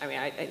money, I mean,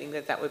 I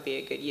think that would be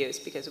a good use,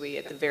 because we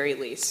at the very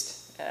least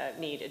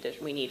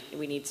we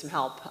need some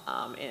help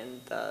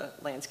in the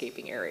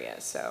landscaping area.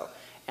 So,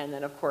 and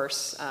then of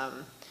course,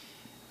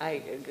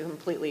 I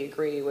completely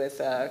agree with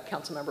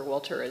Councilmember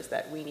Wilter, is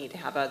that we need to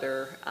have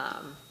other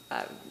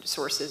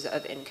sources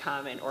of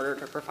income in order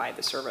to provide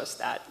the service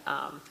that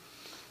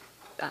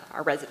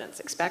our residents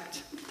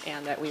expect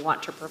and that we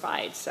want to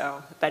provide.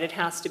 So, but it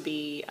has to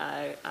be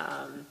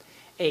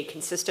a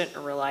consistent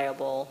and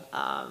reliable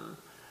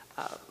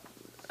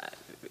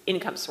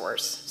income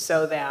source,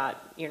 so that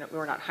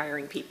we're not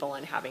hiring people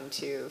and having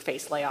to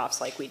face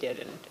layoffs like we did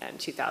in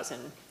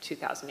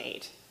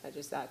 2008.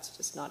 That's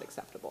just not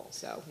acceptable.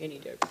 So we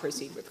need to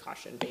proceed with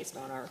caution based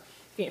on our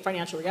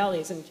financial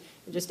realities. And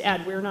just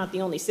add, we're not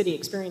the only city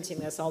experiencing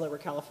this all over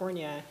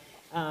California.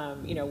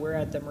 We're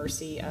at the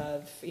mercy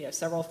of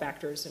several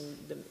factors, and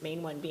the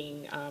main one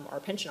being our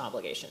pension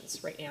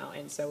obligations right now.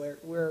 And so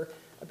we're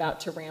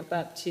about to ramp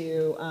up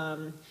to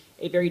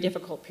a very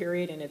difficult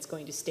period, and it's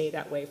going to stay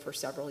that way for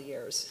several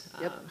years.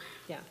 Yep.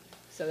 Yeah.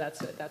 So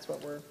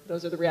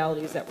those are the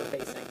realities that we're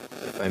facing.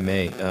 If I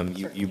may,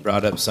 you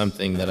brought up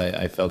something that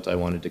I felt I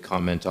wanted to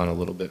comment on a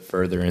little bit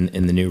further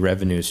in the new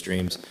revenue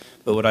streams.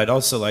 But what I'd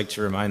also like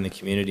to remind the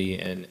community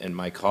and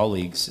my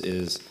colleagues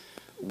is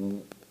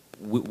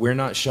we're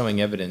not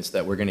showing evidence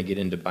that we're going to get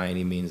into by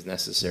any means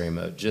necessary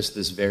mode. Just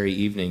this very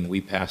evening,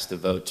 we passed a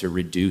vote to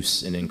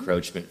reduce an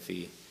encroachment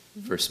fee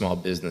for small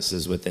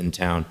businesses within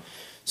town.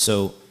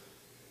 So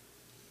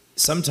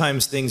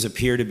sometimes things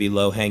appear to be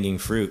low-hanging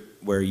fruit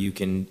where you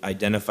can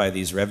identify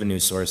these revenue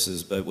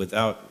sources, but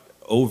without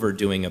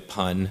overdoing a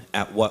pun,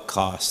 at what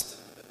cost?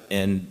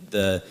 And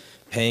the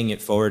paying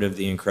it forward of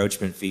the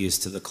encroachment fees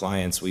to the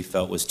clients we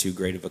felt was too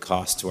great of a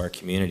cost to our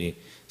community.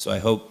 So I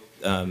hope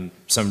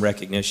some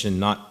recognition,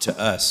 not to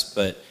us,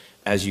 but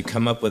as you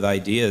come up with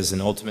ideas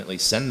and ultimately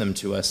send them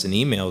to us in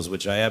emails,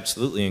 which I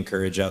absolutely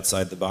encourage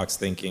outside the box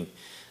thinking,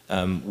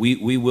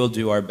 we will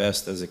do our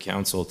best as a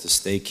council to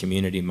stay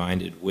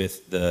community-minded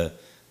with the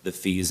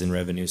fees and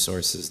revenue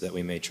sources that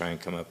we may try and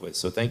come up with.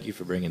 So thank you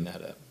for bringing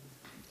that up.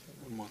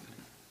 One more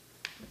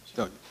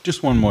thing.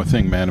 Just one more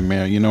thing, Madam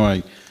Mayor.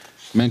 I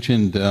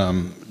mentioned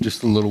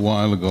just a little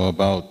while ago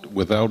about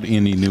without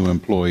any new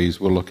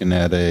employees, we're looking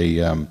at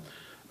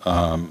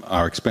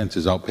our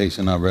expenses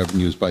outpacing our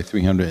revenues by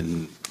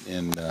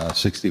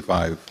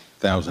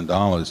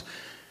 $365,000.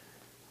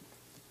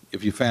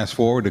 If you fast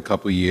forward a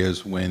couple of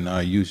years, when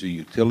our user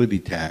utility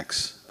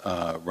tax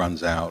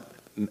runs out,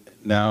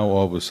 now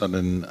all of a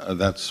sudden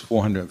that's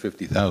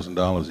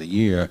 $450,000 a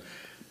year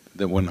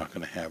that we're not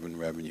going to have in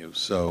revenue.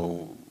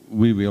 So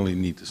we really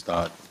need to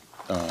start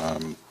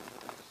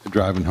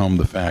driving home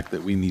the fact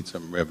that we need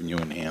some revenue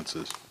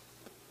enhancers.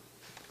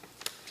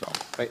 So.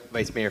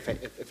 Vice Mayor,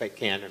 if I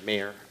can, or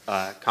Mayor,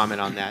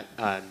 comment on that.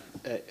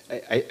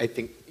 I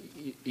think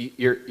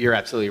you're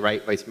absolutely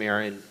right, Vice Mayor,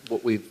 and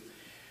what we've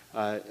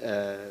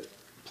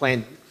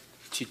planned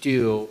to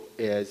do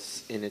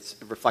is, and it's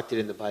reflected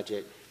in the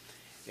budget,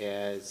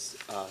 is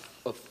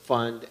a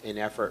fund and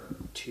effort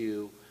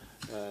to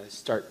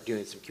start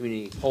doing some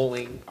community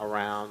polling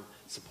around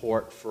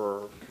support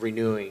for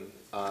renewing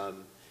the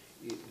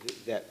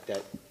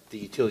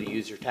utility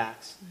user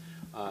tax.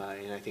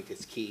 And I think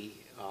it's key,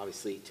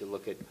 obviously, to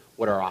look at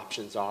what our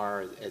options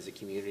are as a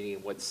community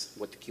and what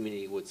the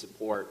community would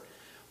support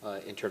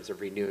in terms of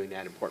renewing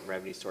that important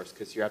revenue source.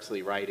 Because you're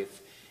absolutely right,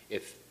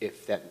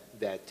 if that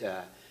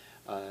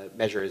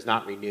measure is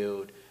not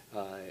renewed,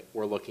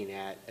 we're looking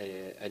at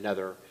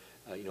another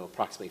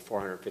approximately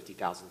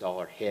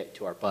 $450,000 hit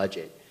to our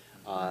budget,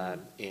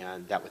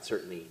 and that would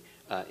certainly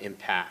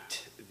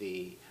impact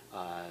the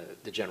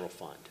general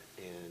fund.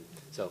 And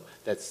so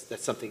that's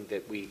something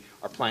that we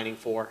are planning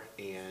for,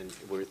 and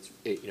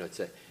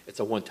it's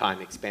a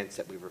one-time expense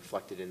that we've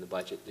reflected in the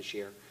budget this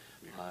year.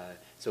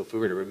 So if we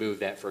were to remove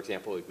that, for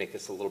example, it would make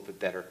us a little bit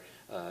better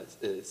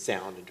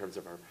sound in terms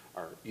of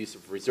our use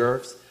of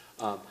reserves.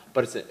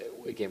 But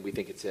again, we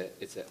think it's a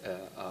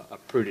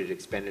prudent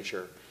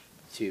expenditure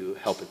to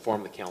help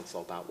inform the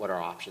council about what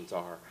our options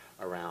are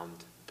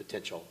around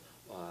potential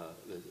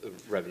the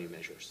revenue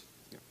measures.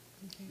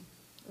 Okay.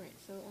 Right,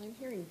 so I'm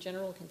hearing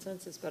general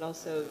consensus, but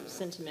also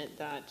sentiment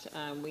that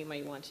we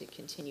might want to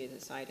continue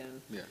this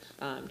item. Yes.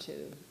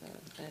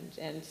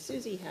 And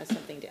Susie has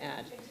something to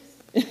add.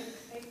 I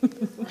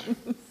just want to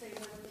say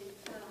one thing,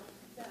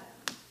 that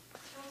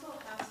council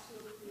has to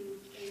approve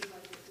a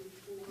budget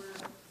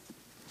before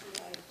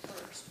July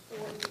 1st,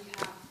 or we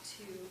have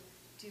to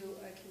do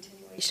a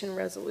continuation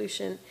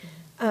Resolution.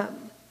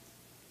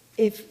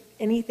 If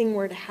anything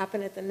were to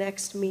happen at the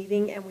next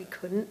meeting and we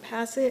couldn't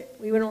pass it,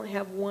 we would only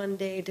have one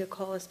day to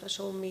call a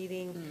special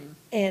meeting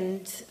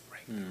and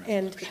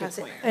pass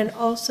it. And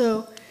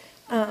also,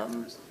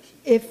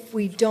 if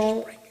we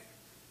don't,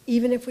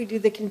 even if we do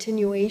the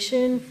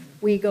continuation,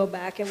 we go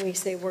back and we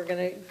say we're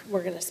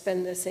gonna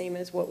spend the same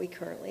as what we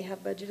currently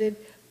have budgeted,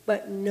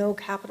 but no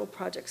capital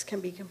projects can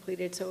be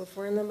completed. So if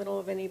we're in the middle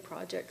of any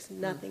projects,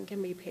 nothing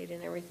can be paid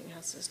and everything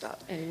has to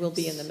stop. And we'll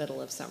be in the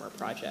middle of summer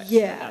projects.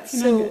 Yeah, That's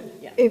so good.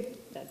 Yeah,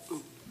 that's,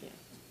 yeah.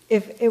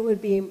 if it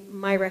would be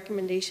my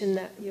recommendation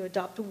that you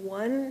adopt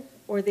one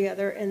or the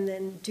other and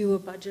then do a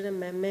budget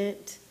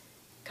amendment,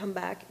 come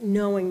back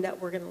knowing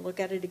that we're going to look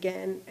at it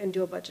again and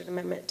do a budget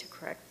amendment to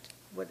correct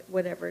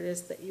whatever it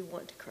is that you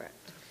want to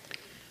correct.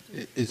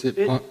 Is it,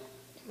 Well,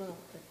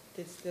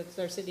 does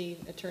our city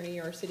attorney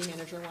or city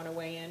manager want to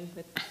weigh in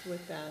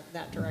with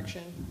that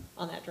direction,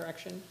 on that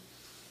direction?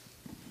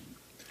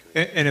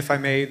 And if I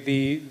may,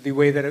 the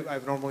way that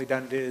I've normally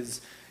done it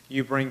is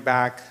you bring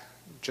back,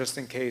 just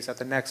in case, at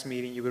the next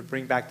meeting, you would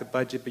bring back the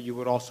budget, but you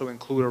would also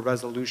include a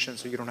resolution,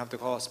 so you don't have to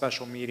call a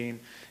special meeting.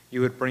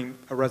 You would bring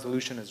a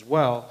resolution as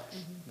well,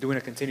 doing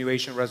a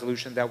continuation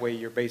resolution. That way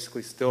you're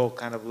basically still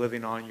kind of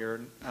living on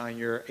your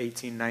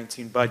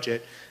 18-19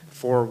 budget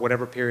for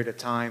whatever period of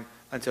time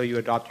until you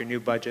adopt your new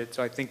budget.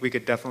 So I think we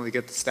could definitely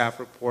get the staff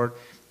report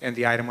and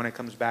the item when it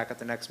comes back at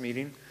the next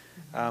meeting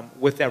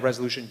with that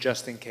resolution,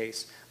 just in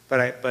case.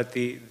 But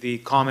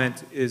the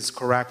comment is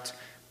correct.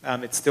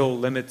 It still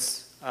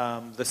limits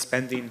the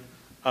spending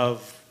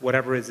of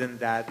whatever is in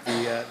that,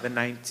 the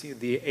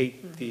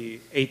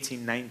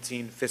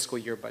 18-19 fiscal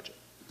year budget.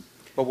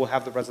 But we'll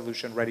have the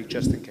resolution ready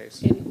just in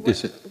case. And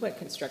what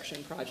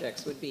construction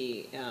projects would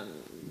be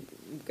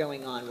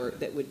going on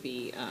that would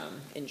be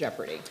in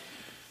jeopardy?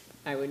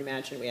 I would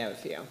imagine we have a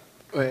few.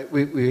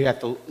 We have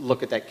to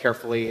look at that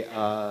carefully.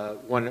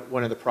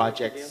 One of the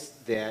projects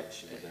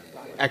that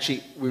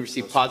actually we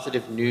received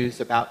positive news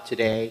about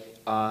today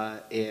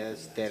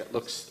is that it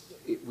looks,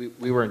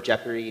 we were in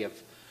jeopardy of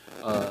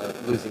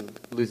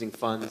losing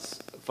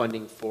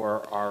funding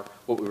for our,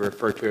 what we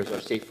refer to as our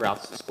Safe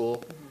Routes to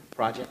School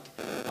project.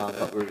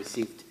 But we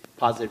received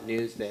positive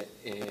news that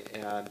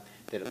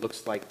it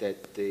looks like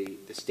that the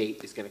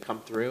state is going to come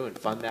through and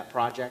fund that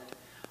project.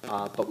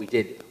 But we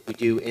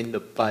do in the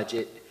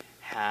budget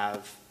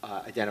have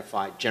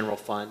identified general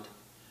fund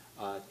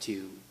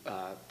to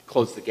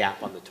close the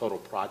gap on the total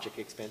project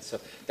expense. So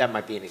that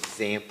might be an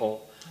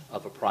example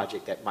of a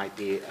project that might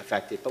be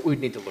affected, but we'd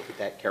need to look at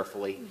that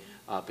carefully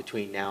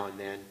between now and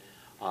then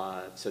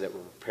so that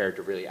we're prepared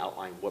to really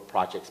outline what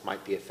projects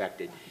might be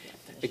affected.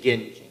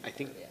 Again, I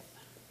think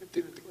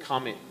the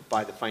comment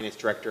by the finance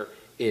director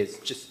is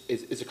just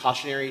is a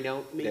cautionary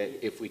note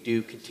that if we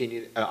do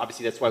continue,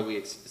 obviously that's why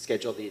we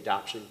scheduled the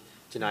adoption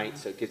tonight,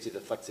 so it gives you the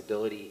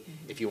flexibility.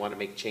 If you want to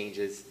make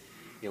changes,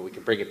 you know, we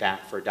can bring it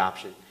back for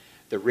adoption.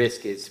 The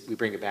risk is we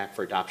bring it back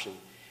for adoption,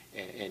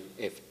 and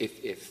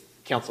if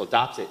council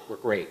adopts it, we're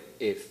great.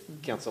 If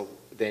council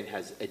then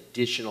has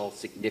additional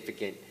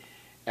significant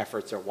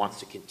efforts or wants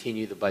to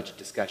continue the budget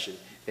discussion,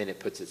 then it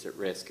puts us at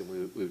risk, and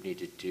we would need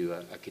to do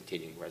a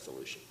continuing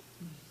resolution.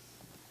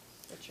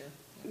 What's your?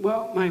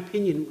 Well, my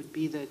opinion would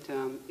be that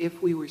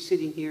if we were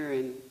sitting here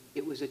and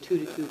it was a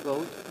 2-2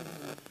 vote,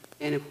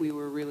 and if we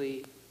were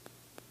really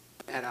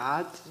at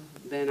odds,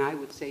 then I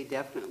would say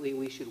definitely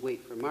we should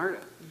wait for MARTA.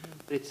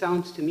 But it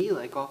sounds to me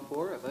like all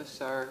four of us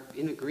are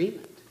in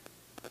agreement.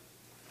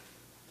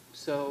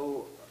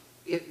 So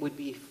it would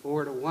be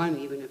 4-1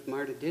 even if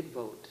MARTA did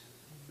vote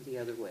the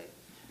other way.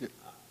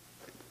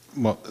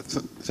 well,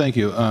 thank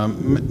you.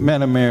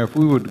 Madam Mayor, if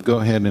we would go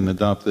ahead and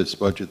adopt this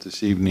budget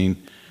this evening,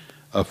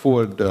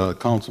 afford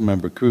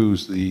Councilmember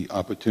Cruz the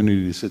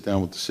opportunity to sit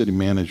down with the city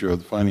manager or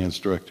the finance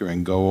director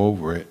and go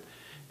over it.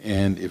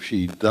 And if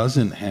she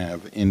doesn't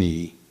have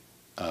any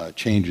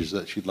changes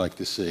that she'd like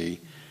to see,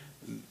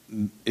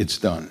 it's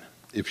done.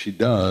 If she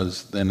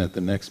does, then at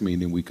the next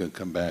meeting, we could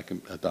come back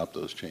and adopt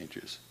those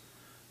changes.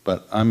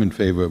 But I'm in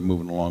favor of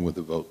moving along with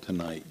the vote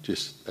tonight,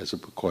 just as a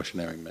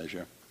precautionary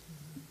measure.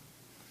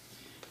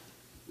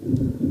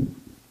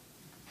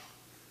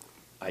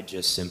 I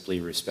just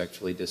simply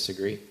respectfully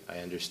disagree. I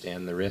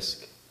understand the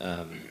risk.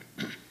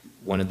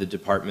 One of the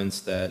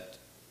departments that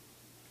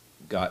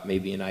got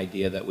maybe an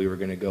idea that we were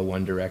going to go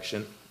one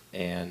direction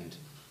and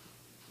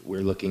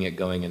we're looking at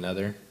going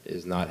another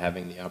is not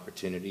having the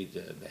opportunity to,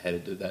 the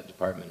head of that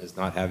department is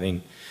not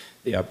having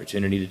the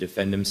opportunity to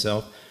defend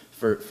himself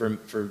for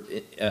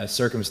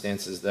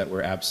circumstances that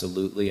were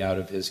absolutely out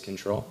of his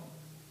control.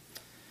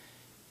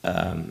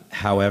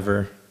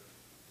 However,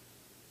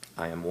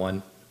 I am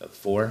one of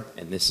 4,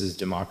 and this is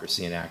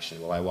democracy in action.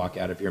 Will I walk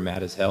out of here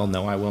mad as hell?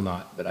 No, I will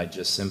not, but I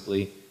just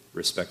simply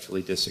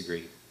respectfully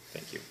disagree.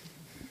 Thank you.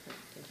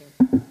 Thank you.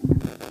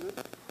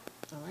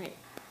 All right.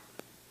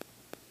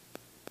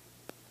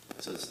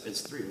 So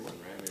it's 3-1, right?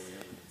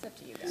 It's up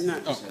to you guys. No.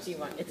 It's up to you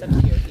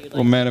if you'd like.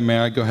 Well, Madam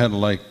Mayor, I go ahead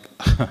and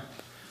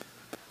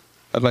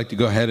I'd like to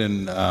go ahead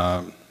and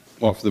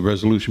offer the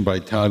resolution by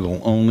title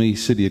only.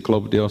 City of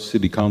Cloverdale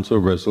City Council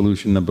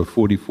Resolution Number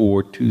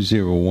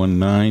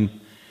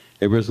 442019,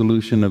 a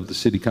resolution of the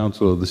City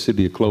Council of the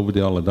City of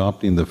Cloverdale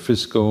adopting the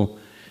fiscal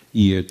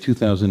year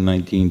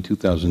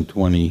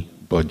 2019-2020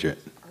 budget.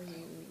 Are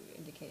you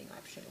indicating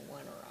option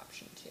 1 or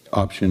option 2?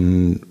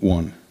 Option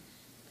 1.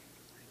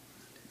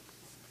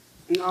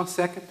 I'll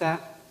second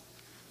that.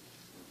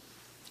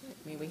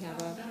 May we have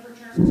a?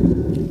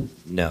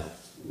 No.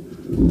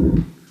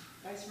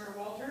 Vice Mayor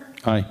Walter?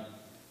 Aye.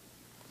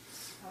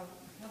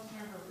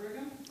 Councilmember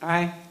Brigham?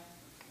 Aye.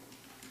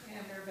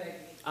 And Mayor Bagley?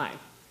 Aye.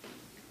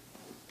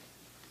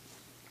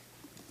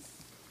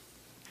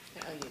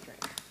 Oh, you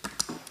drink.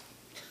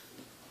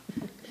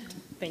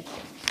 Thank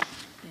you.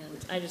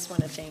 And I just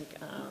want to thank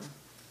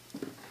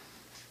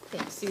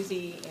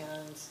Susie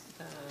and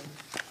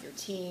your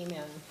team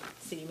and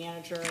city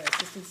manager,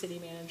 assistant city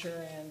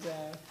manager, and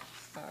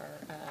our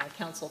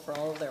council for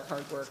all of their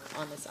hard work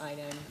on this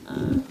item.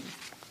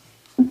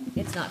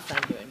 It's not fun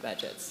doing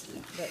budgets,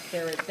 but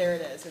there it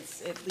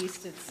is. At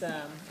least it's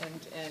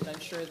and I'm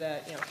sure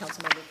that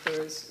Councilmember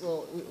Cruz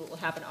will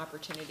have an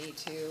opportunity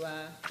to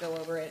go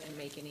over it and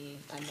make any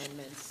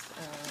amendments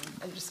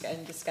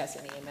and discuss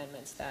any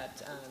amendments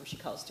that she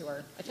calls to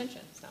our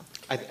attention. So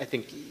I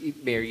think,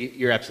 Mayor,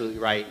 you're absolutely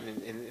right,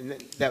 and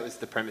that was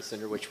the premise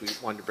under which we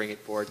wanted to bring it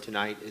forward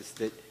tonight, is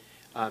that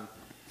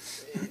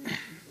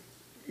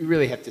you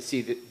really have to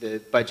see the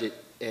budget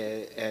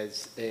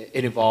as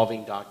an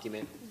evolving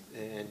document,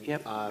 and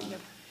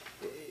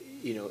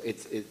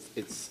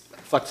it's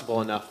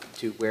flexible enough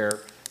to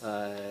where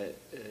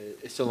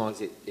so long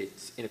as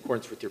it's in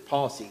accordance with your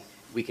policy,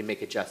 we can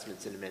make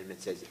adjustments and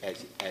amendments as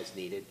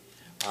needed.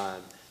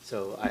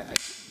 So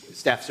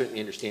staff certainly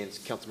understands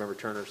Councilmember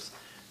Turner's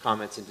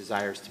comments and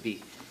desires to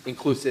be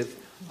inclusive,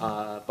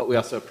 but we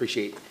also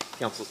appreciate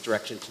Council's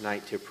direction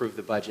tonight to approve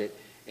the budget,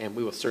 and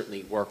we will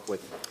certainly work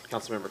with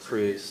Councilmember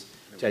Cruz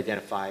to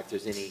identify if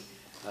there's any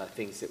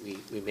things that we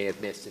may have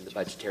missed in the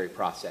budgetary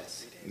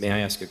process. May I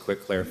ask a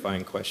quick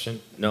clarifying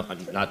question? No,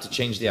 not to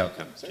change the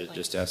outcome,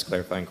 just to ask a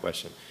clarifying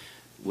question.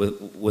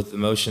 With the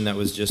motion that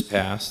was just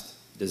passed,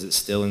 does it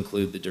still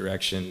include the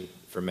direction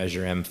for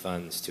Measure M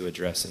funds to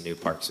address a new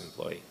parks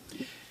employee?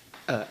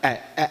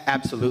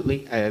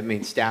 Absolutely. I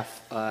mean,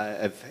 staff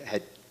have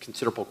had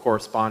considerable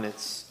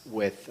correspondence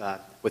with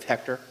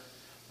Hector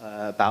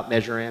about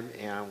Measure M,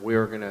 and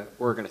we're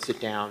gonna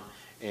sit down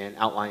and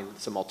outline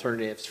some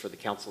alternatives for the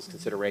council's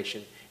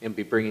consideration and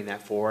be bringing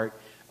that forward.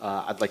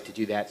 I'd like to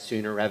do that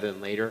sooner rather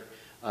than later.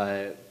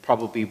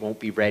 Probably won't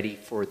be ready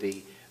for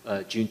the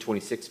June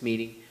 26th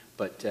meeting,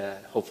 but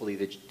hopefully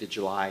the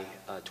July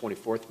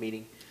 24th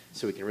meeting,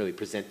 so we can really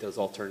present those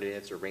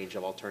alternatives or range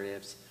of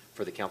alternatives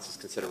for the council's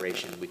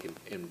consideration. We can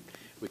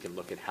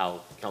look at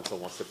how council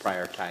wants to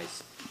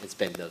prioritize and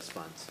spend those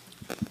funds.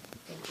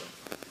 thank you.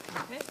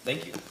 Okay.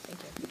 Thank you.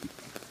 Thank you.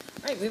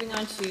 All right, moving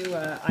on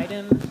to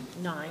item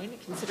 9,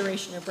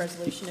 consideration of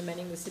resolution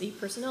amending the city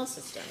personnel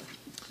system.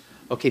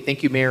 Okay,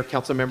 thank you, Mayor,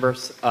 council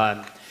members.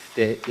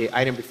 The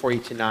item before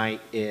you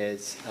tonight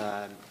is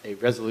a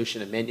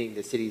resolution amending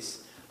the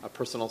city's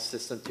personnel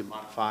system to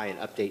modify and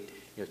update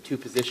 2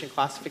 position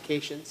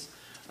classifications.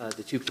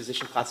 The 2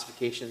 position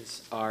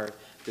classifications are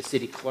the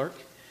city clerk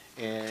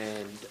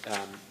and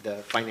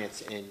the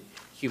finance and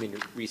human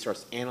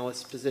resource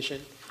analyst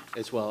position,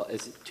 as well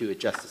as to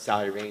adjust the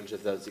salary range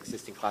of those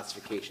existing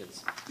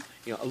classifications.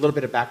 A little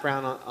bit of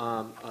background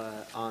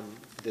on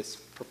this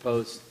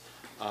proposed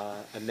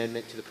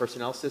amendment to the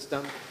personnel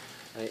system.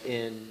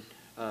 In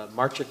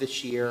March of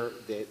this year,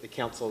 the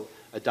council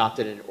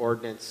adopted an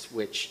ordinance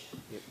which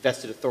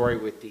vested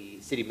authority with the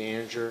city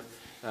manager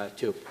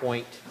to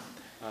appoint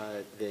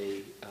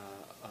the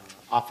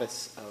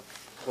office of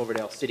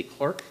Cloverdale City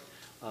Clerk.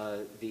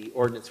 The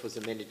ordinance was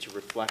amended to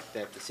reflect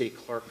that the city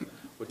clerk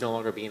would no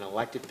longer be an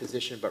elected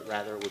position, but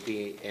rather would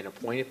be an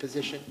appointed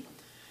position.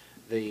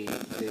 The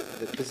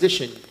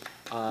position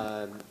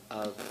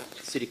of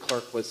city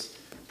clerk was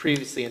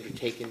previously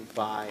undertaken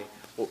by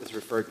what was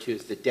referred to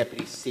as the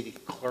deputy city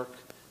clerk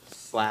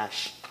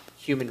 /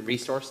 human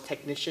resource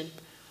technician.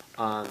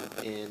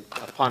 And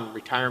upon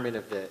retirement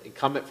of the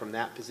incumbent from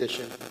that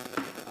position,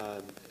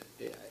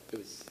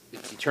 it's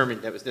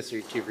determined that it was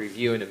necessary to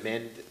review and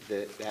amend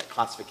that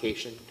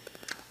classification.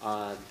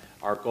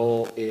 Our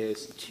goal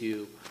is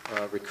to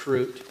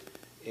recruit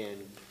and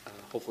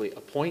hopefully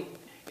appoint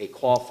a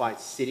qualified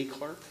city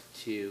clerk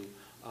to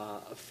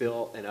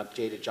fill an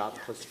updated job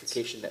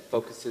classification that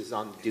focuses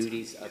on the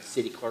duties of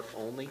city clerk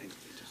only.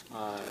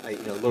 A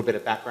little bit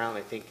of background,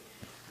 I think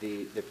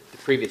the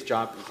previous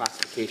job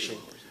classification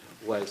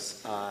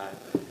was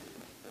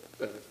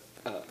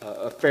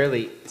a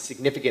fairly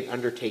significant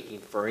undertaking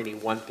for any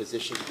one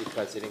position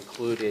because it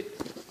included,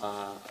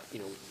 you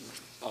know,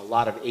 a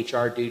lot of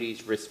HR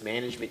duties, risk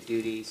management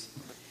duties,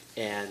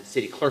 and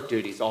city clerk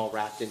duties all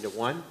wrapped into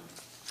one.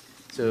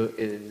 So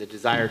in the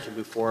desire to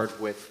move forward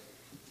with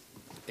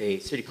a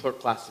city clerk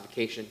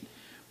classification,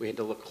 we had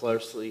to look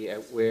closely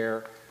at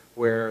where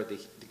the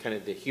kind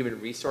of the human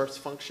resource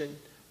function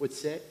would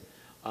sit.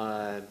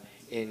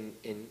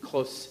 In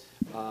close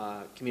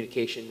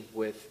communication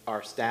with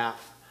our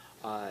staff,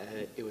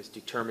 it was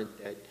determined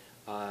that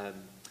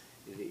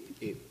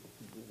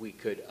we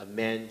could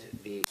amend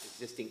the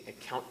existing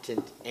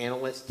accountant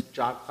analyst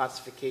job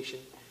classification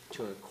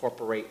to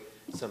incorporate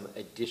some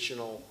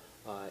additional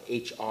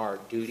HR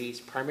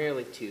duties,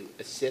 primarily to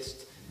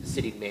assist the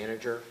city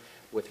manager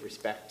with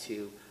respect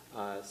to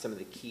some of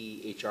the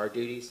key HR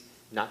duties,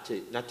 not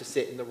to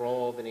sit in the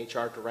role of an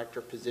HR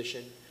director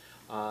position,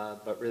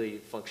 but really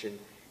function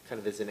kind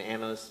of as an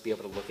analyst, to be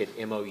able to look at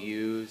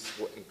MOUs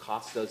and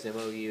cost those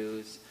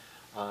MOUs,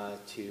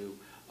 to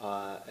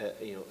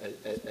you know,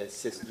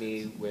 assist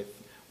me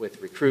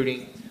with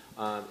recruiting.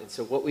 And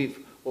so what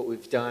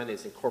we've done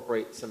is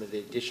incorporate some of the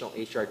additional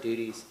HR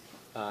duties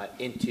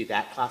into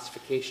that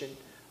classification.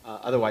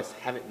 Otherwise,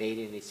 haven't made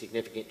any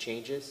significant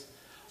changes.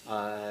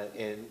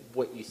 And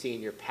what you see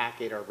in your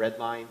packet are red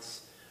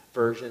lines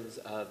versions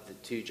of the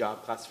two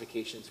job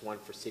classifications, one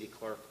for city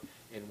clerk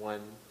and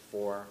one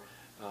for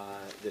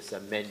this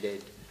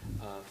amended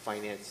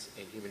finance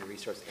and human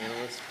resource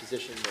analyst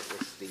position that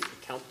was the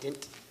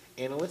accountant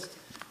analyst.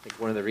 I think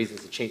one of the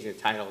reasons of changing the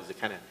title is to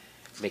kind of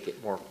make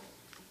it more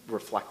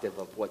reflective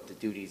of what the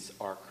duties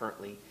are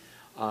currently.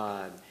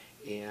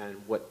 And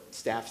what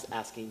staff's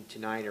asking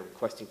tonight or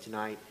requesting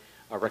tonight,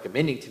 or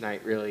recommending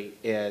tonight really,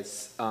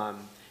 is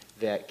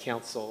that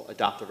council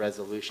adopt a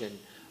resolution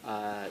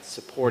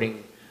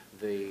supporting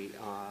the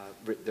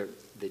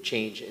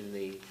change in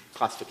the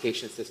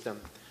classification system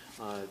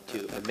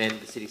to amend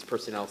the city's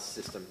personnel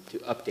system to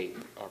update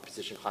our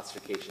position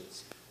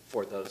classifications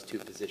for those two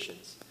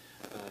positions.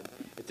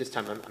 At this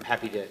time, I'm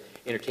happy to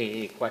entertain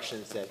any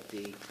questions that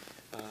the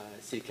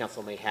city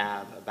council may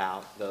have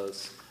about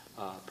those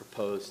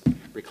proposed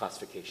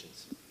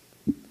reclassifications.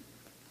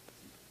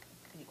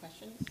 Any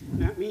questions?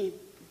 Not me.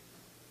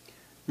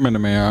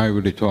 Madam Mayor, I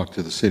already talked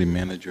to the city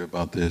manager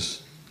about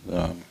this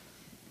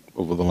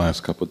over the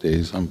last couple of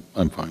days.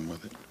 I'm fine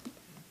with it.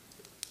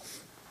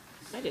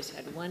 I just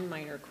had one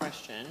minor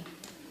question.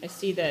 I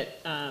see that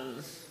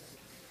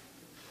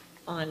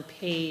on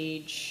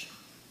page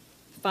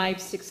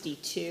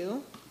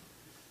 562,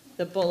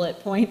 the bullet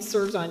point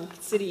serves on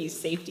city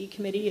safety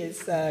committee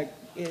has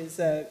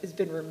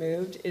been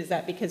removed. Is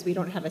that because we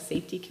don't have a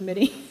safety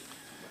committee?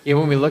 Yeah,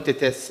 when we looked at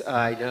this,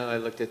 I know I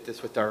looked at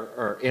this with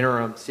our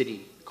interim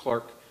city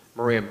clerk,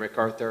 Maria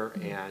MacArthur,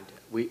 and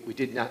we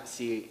did not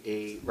see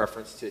a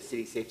reference to a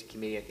city safety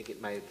committee. I think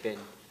it might have been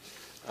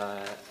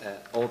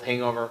old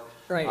hangover.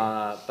 Right.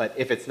 But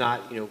if it's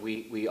not, you know,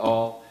 we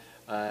all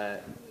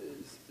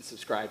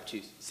subscribe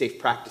to safe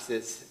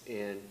practices,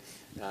 and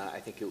I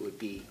think it would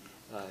be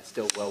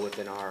still well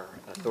within our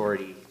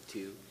authority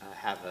to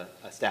have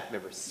a staff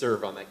member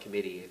serve on that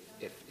committee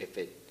if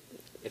it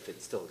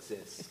still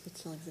exists. If it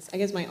still exists. I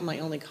guess my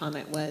only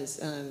comment was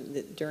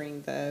that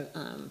during the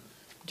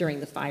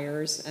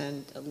fires,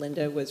 and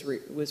Linda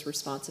was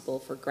responsible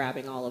for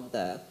grabbing all of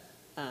the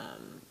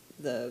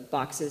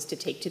boxes to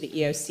take to the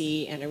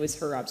EOC, and it was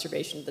her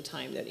observation at the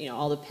time that, you know,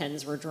 all the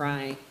pens were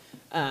dry.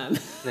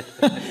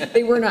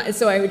 They were not,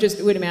 so I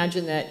would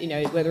imagine that, you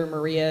know, whether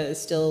Maria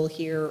is still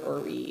here or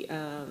we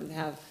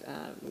have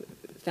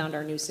found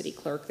our new city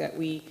clerk, that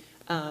we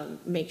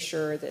make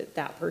sure that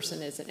that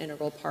person is an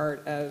integral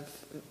part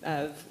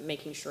of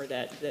making sure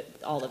that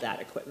all of that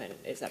equipment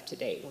is up to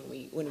date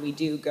when we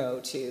do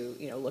go to,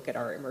 you know, look at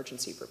our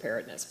emergency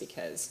preparedness,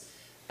 because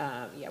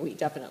yeah, we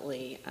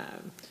definitely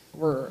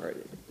were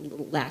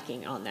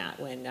lacking on that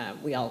when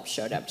we all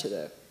showed up to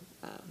the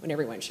when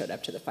everyone showed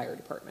up to the fire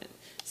department.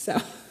 So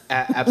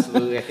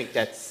absolutely, I think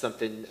that's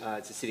something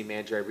as a city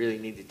manager I really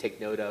need to take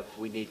note of.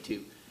 We need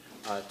to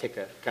take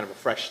a kind of a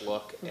fresh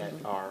look at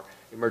our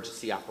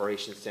emergency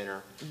operations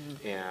center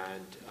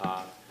and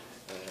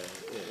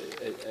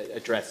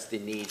address the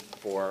need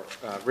for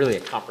really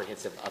a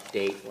comprehensive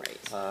update.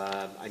 Right.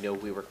 I know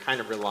we were kind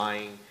of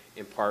relying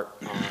in part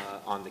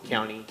on the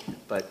county,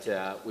 but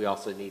we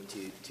also need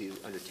to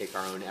undertake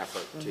our own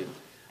effort to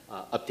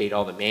update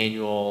all the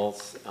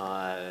manuals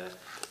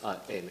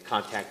and the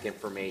contact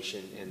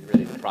information and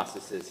really the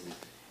processes and,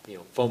 you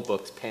know, phone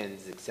books,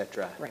 pens,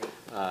 etc. Right.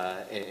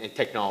 And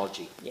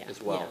technology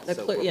as well.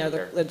 Yeah,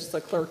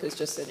 the clerk is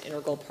just an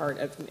integral part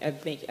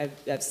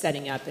of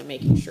setting up and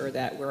making sure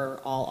that we're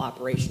all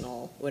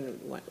operational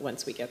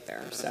once we get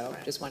there. So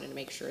just wanted to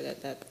make sure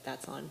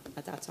that's on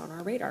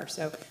our radar.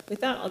 So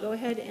with that, I'll go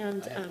ahead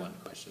and. I have one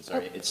question.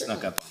 Sorry, it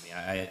snuck up on me.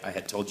 I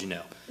had told you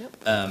no.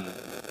 Yep.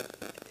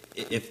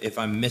 If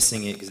I'm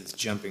missing it because it's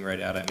jumping right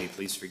out at me,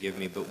 please forgive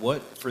me. But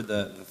what for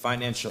the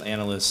financial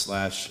analyst / HR,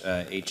 I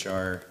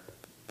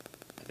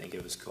think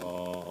it was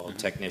called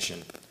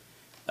technician.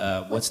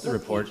 What's the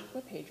report?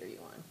 What page are you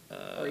on?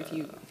 Or if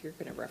you're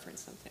going to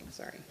reference something,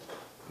 sorry.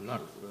 I'm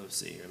not, let's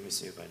see, let me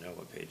see if I know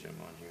what page I'm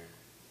on here.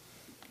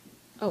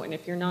 Oh, and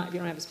if you don't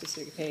have a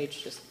specific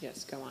page, just,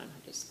 yes, go on. I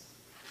think it's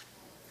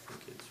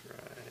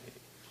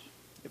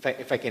right.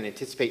 If I can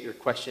anticipate your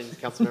question,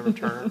 Councilmember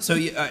Turner? So,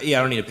 yeah,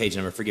 I don't need a page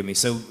number, forgive me.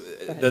 So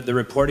the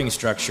reporting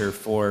structure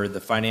for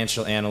the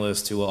financial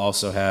analyst who will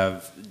also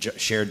have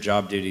shared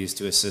job duties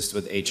to assist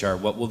with HR,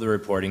 what will the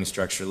reporting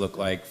structure look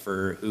like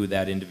for who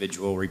that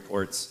individual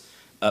reports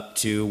up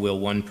to? Will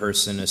one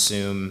person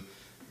assume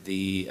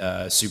the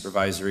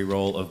supervisory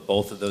role of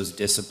both of those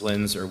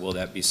disciplines, or will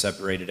that be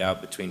separated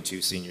out between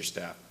two senior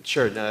staff?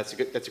 Sure, no,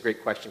 that's a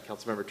great question,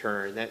 Councilmember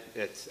Turner, and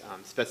that's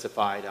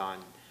specified on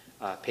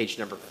page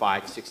number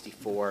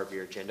 564 of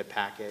your agenda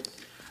packet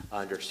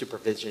under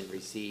supervision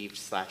received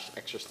 /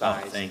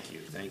 exercise. Oh, thank you.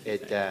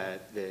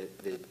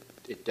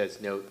 It does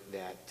note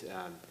that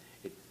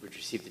it would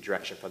receive the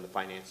direction from the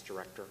finance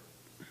director.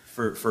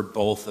 For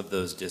both of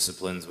those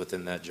disciplines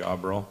within that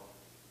job role?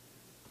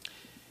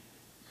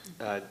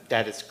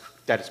 That is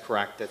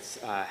correct. That's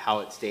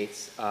how it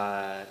states.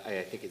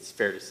 I think it's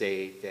fair to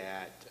say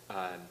that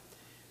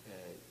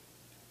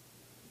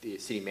the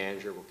city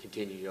manager will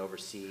continue to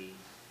oversee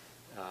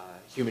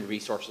human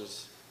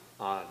resources,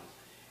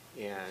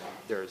 and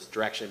there's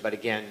direction. But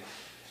again,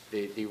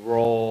 the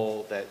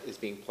role that is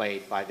being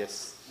played by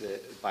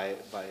by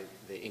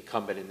the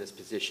incumbent in this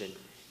position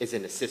is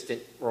an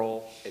assistant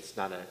role. It's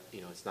not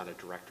a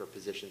director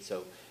position,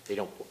 so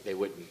they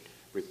wouldn't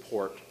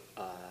report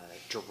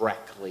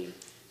directly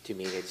to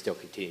me. They'd still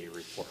continue to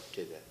report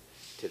to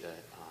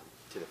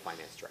the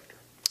finance director.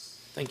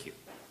 Thank you.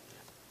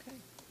 Okay.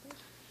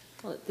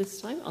 Well, at this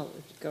time, I'll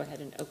go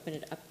ahead and open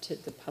it up to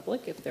the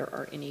public. If there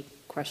are any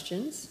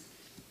questions,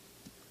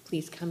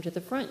 please come to the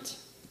front.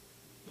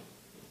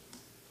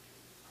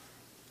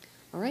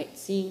 All right,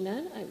 seeing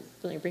none, I'm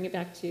going to bring it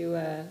back to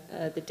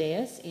the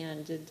dais.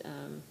 And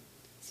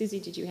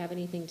Susie, did you have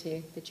anything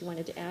that you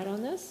wanted to add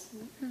on this?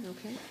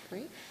 Okay,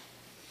 great.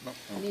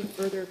 Any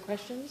further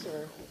questions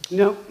or?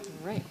 No. All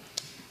right.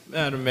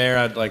 Madam Mayor,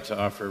 I'd like to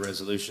offer a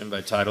resolution by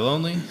title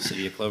only.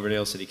 City of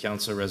Cloverdale City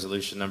Council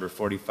Resolution Number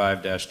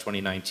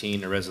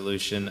 45-2019, a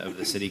resolution of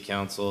the City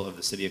Council of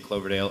the City of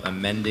Cloverdale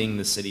amending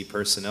the city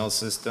personnel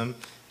system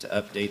to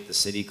update the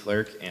city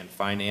clerk and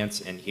finance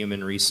and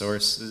human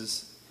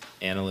resources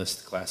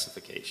analyst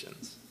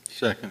classifications.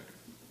 Second.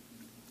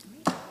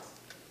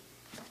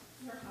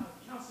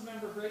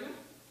 Councilmember Brigham?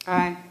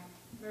 Aye.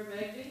 Mayor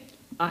Bagby?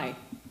 Aye.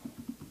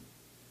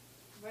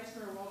 Vice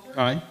Mayor Walter?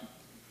 Aye.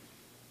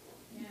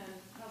 And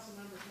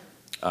Councilmember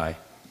Turner? Aye.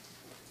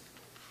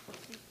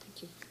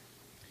 Thank you.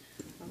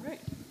 All right.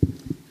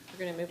 We're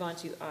going to move on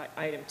to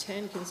item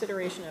 10,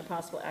 consideration and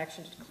possible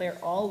action to declare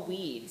all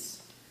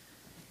weeds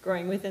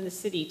growing within the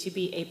city to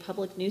be a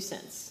public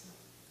nuisance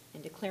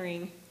and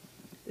declaring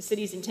the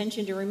city's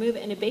intention to remove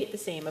and abate the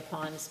same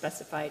upon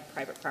specified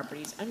private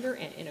properties under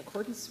and in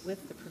accordance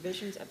with the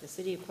provisions of the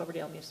City of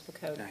Cloverdale Municipal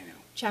Code,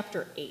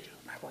 Chapter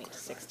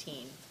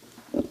 8.16.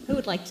 Who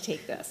would like to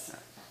take this?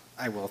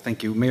 I will,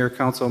 thank you. Mayor,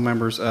 council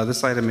members,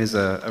 this item is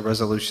a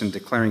resolution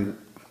declaring,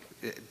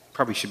 it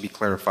probably should be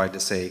clarified to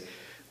say,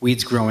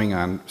 weeds growing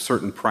on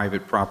certain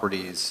private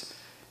properties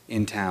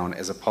in town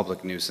as a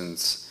public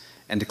nuisance,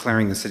 and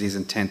declaring the city's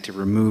intent to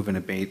remove and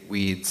abate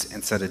weeds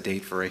and set a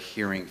date for a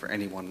hearing for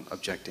anyone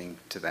objecting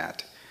to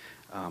that.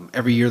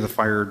 Every year the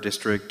fire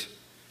district,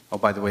 oh,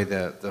 by the way,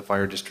 the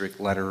fire district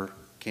letter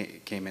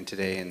came in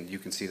today, and you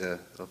can see the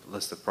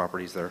list of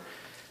properties there.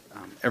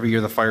 Every year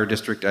the fire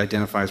district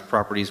identifies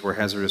properties where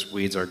hazardous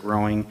weeds are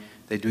growing.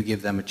 They do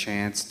give them a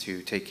chance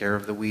to take care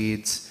of the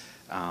weeds.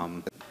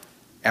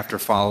 After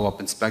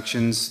follow-up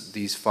inspections,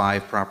 these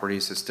 5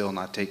 properties have still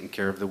not taken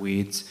care of the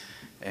weeds,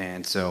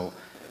 and so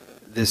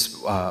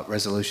this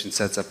resolution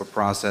sets up a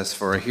process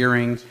for a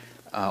hearing.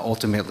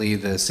 Ultimately,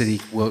 the city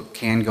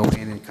can go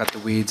in and cut the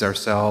weeds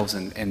ourselves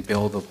and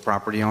bill the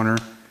property owner.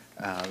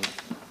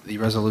 The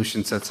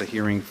resolution sets a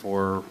hearing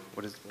for,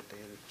 what day is it?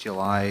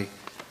 July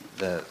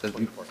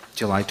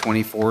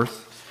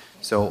 24th.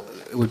 So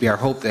it would be our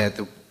hope that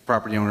the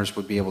property owners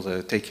would be able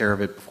to take care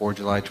of it before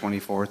July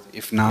 24th.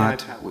 If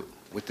not,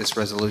 with this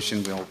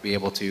resolution, we'll be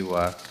able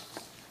to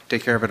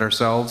take care of it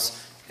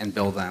ourselves and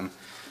bill them.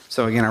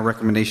 So again, our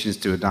recommendation is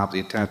to adopt the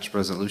attached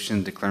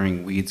resolution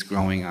declaring weeds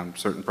growing on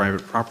certain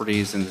private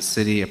properties in the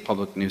city a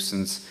public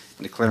nuisance,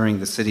 and declaring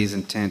the city's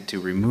intent to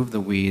remove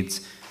the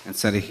weeds and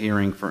set a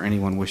hearing for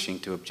anyone wishing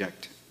to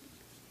object.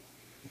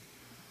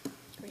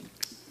 Great.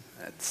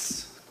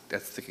 That's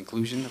the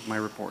conclusion of my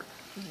report.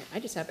 All right. I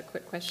just have a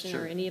quick question.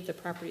 Sure. Are any of the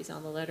properties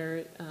on the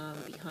letter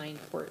behind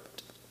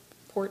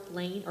Port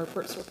Lane or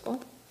Port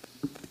Circle?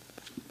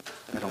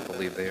 I don't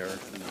believe they are.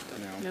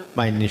 No.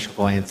 My initial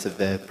glance of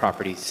the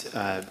properties,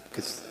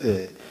 because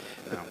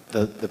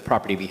the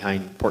property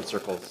behind Port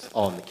Circle is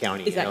all in the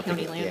county. Is that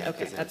county land? Yeah,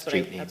 Okay, that's what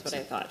I names.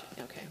 thought.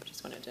 Okay,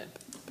 just wanted to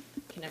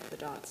connect the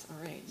dots.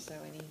 All right, so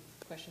any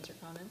questions or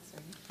comments?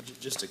 Or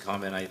Just a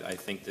comment, I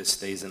think this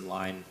stays in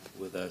line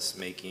with us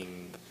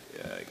making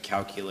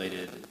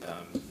calculated,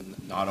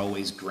 not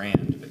always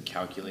grand, but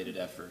calculated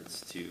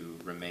efforts to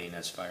remain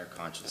as fire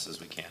conscious as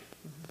we can.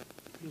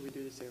 We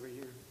do this every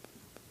year.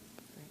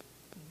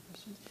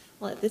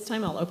 Well, at this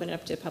time, I'll open it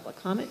up to public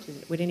comment.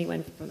 Would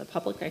anyone from the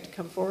public like to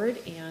come forward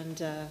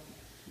and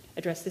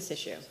address this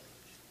issue?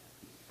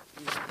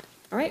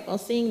 All right, well,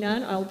 seeing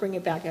none, I'll bring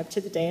it back up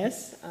to the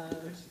dais.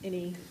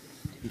 Any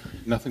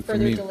Nothing for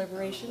further me.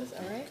 deliberations?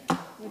 All right.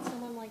 Would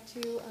someone like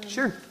to?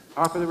 Sure.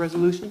 Offer the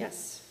resolution?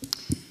 Yes.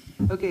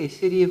 Okay,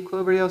 City of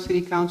Cloverdale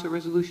City Council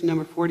Resolution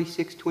Number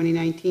 46,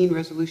 2019,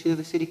 resolution of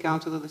the City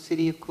Council of the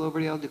City of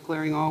Cloverdale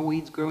declaring all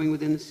weeds growing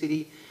within the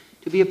city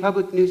to be a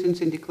public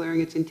nuisance and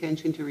declaring its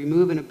intention to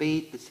remove and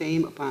abate the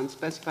same upon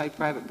specified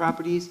private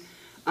properties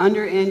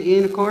under and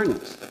in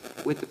accordance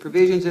with the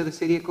provisions of the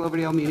City of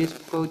Cloverdale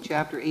Municipal Code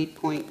Chapter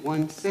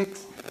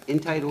 8.16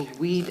 entitled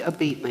Weed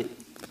Abatement.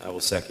 I will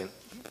second.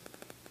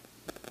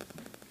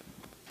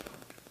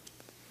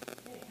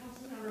 Okay,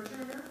 Councilmember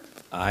Turner,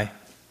 Aye.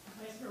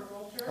 Vice Mayor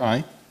Walter.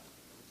 Aye.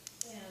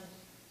 And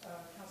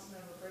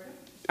Councilmember Brigham,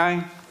 Aye.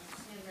 and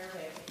Mayor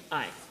Bailey.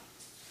 Aye.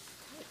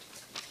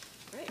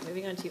 All right,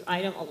 moving on to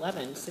item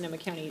 11, Sonoma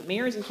County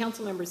Mayors and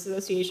Council Members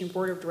Association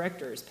Board of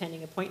Directors,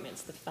 pending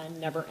appointments. The fun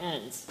never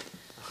ends.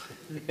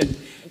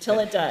 Until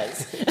it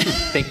does.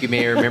 Thank you,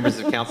 Mayor, members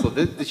of council.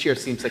 This year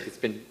seems like it's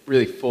been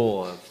really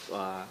full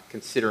of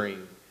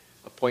considering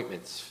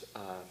appointments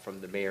from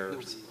the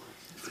mayors.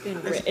 It's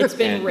been rich. It's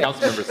been And rich.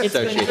 Council Members It's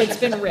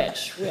Association. been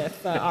rich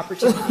with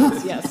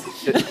opportunities, yes.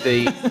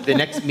 The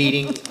next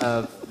meeting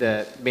of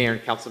the Mayor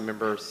and Council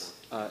Members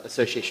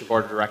Association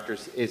Board of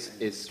Directors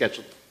is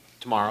scheduled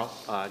tomorrow,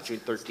 June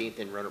 13th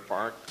in Rohnert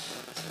Park.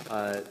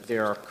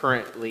 There are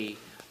currently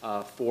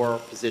 4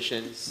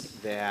 positions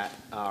that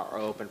are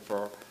open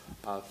for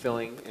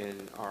filling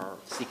and are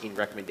seeking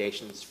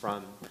recommendations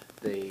from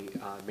the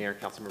Mayor and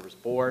Council Members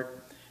Board.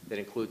 That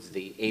includes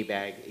the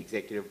ABAG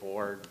Executive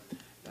Board,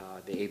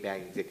 the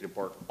ABAG Executive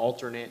Board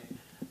Alternate,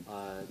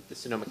 the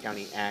Sonoma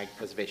County Ag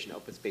Preservation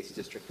Open Space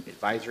District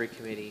Advisory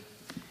Committee,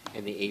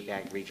 and the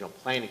ABAG Regional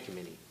Planning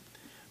Committee.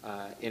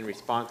 In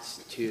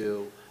response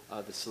to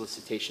the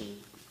solicitation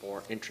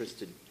for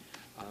interested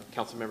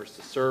council members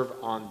to serve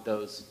on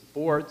those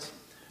boards,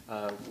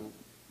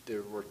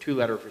 there were 2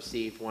 letters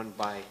received, one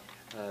by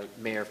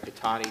Mayor of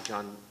Cotati,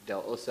 John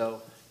Del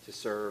Oso, to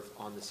serve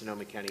on the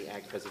Sonoma County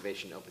Ag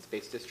Preservation Open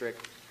Space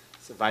District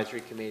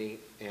Advisory Committee,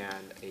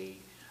 and a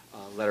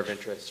letter of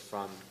interest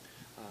from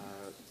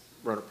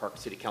Rohnert Park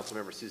City Council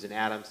member Susan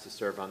Adams to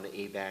serve on the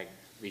ABAG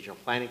Regional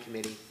Planning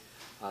Committee.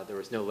 There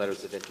was no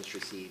letters of interest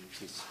received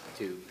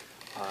to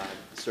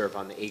serve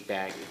on the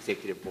ABAG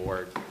Executive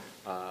Board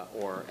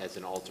or as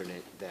an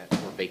alternate that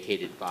were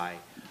vacated by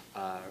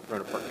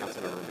Rohnert Park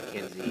Councilmember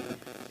McKenzie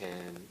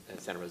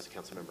and Santa Rosa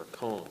Councilmember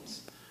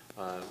Combs.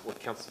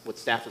 What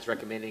staff is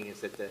recommending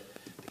is that the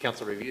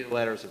council review the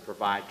letters and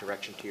provide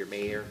direction to your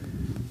mayor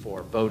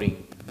for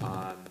voting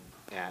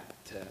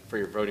for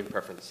your voting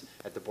preference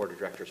at the Board of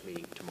Directors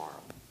meeting tomorrow.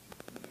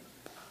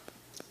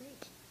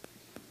 Great.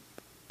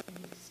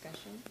 Any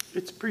discussion?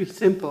 It's pretty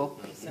simple.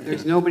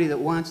 There's nobody that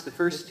wants the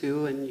first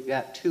 2, and you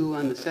got 2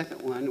 on the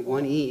second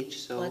one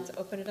each, so. Let's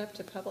open it up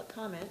to public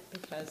comment,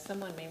 because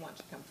someone may want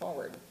to come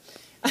forward.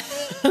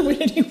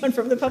 Would anyone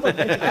from the public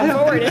like to come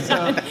forward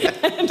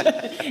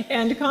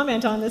and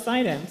comment on this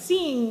item?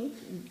 Seeing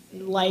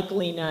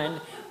likely none,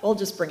 we'll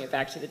just bring it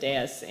back to the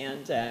dais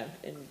and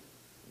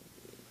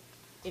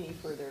any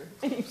further.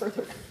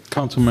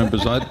 Council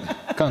members,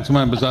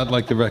 I'd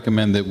like to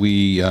recommend that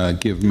we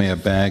give Mayor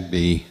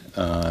Bagby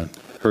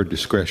her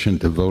discretion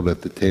to vote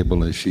at the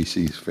table as she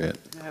sees fit.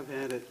 Have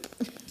at it.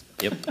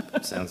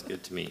 Yep, sounds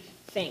good to me.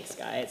 Thanks,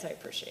 guys, I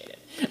appreciate it.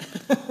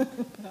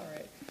 All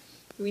right.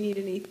 Do we need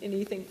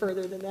anything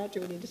further than that?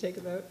 Do we need to take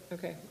a vote?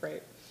 Okay,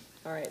 great.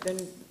 All right, then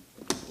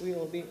we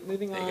will be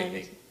moving on.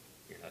 Hey,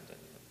 you're not done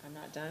yet. I'm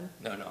not done?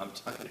 No, I'm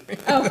talking.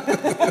 Oh.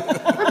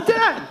 I'm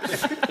done.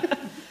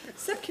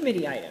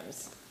 Subcommittee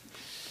items.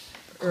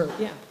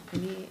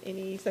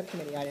 Any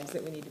subcommittee items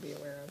that we need to be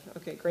aware of?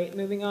 Okay, great.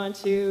 Moving on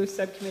to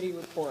subcommittee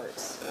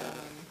reports.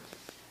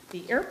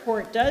 The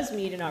airport does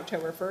meet in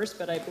October 1st,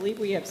 but I believe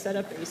we have set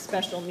up a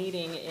special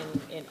meeting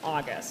in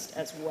August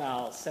as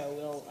well,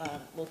 so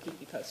we'll keep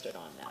you posted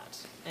on that.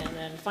 And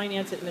then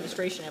Finance,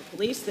 Administration, and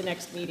Police, the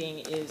next meeting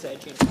is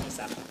June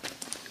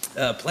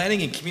 27th.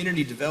 Planning and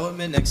Community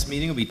Development, next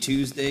meeting will be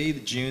Tuesday,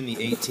 June the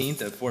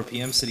 18th at 4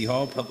 p.m. City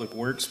Hall. Public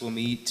Works will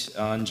meet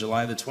on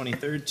July the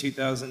 23rd,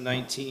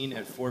 2019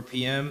 at 4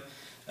 p.m.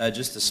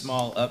 Just a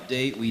small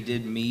update, we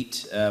did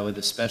meet with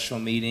a special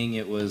meeting.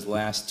 It was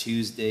last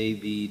Tuesday,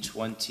 the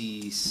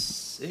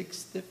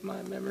 26th, if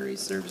my memory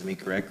serves me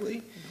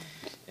correctly.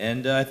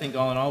 And I think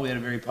all in all, we had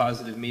a very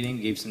positive meeting,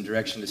 gave some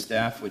direction to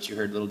staff, which you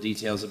heard little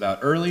details about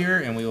earlier,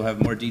 and we will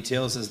have more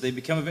details as they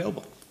become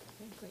available.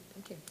 Okay, great,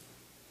 thank you.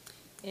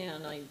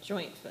 And a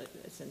joint,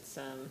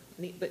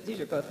 but these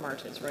are both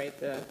Marches, right?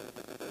 The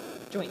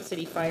joint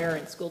city fire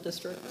and school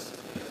districts?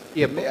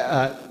 Yeah,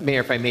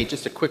 Mayor, if I may,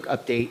 just a quick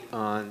update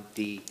on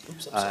the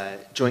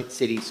Joint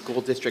City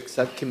School District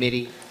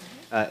Subcommittee.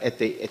 At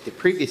the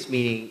previous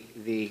meeting,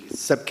 the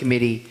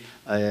subcommittee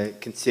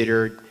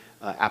considered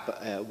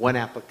one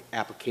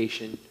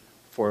application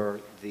for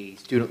the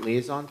student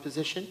liaison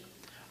position.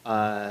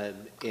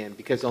 And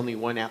because only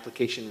one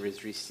application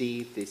was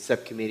received, the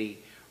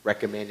subcommittee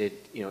recommended,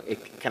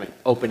 it kind of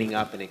opening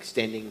up and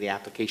extending the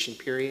application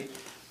period.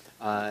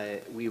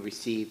 We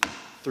received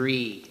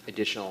 3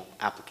 additional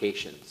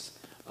applications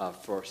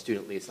for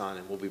student liaison,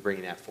 and we'll be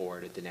bringing that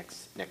forward at the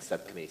next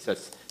subcommittee. So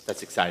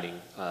that's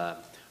exciting.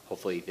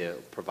 Hopefully they'll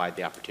provide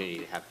the opportunity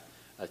to have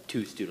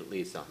 2 student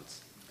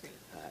liaisons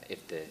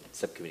if the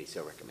subcommittee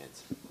so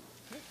recommends.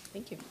 Okay,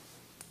 thank you.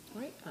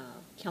 All right,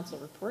 council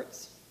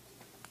reports.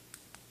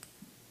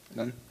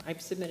 None.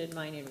 I've submitted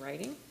mine in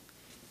writing.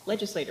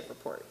 Legislative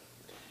report.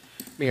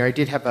 Mayor, I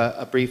did have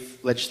a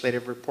brief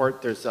legislative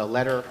report. There's a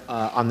letter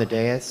on the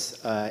dais.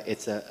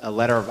 It's a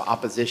letter of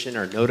opposition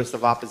or notice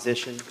of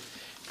opposition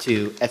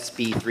to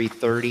SB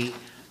 330,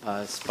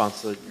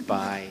 sponsored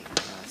by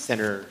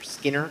Senator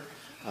Skinner,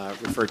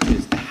 referred to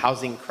as the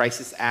Housing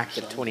Crisis Act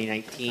of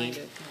 2019.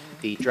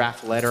 The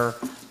draft letter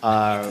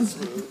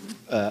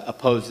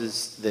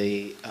opposes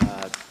the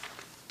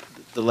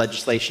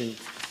legislation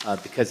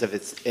because of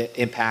its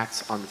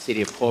impacts on the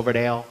city of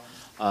Cloverdale.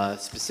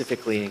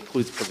 Specifically, it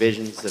includes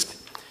provisions of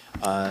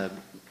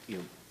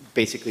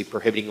basically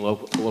prohibiting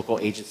local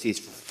agencies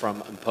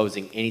from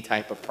imposing any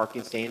type of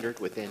parking standard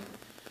within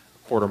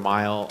a quarter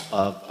mile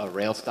of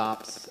rail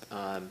stops.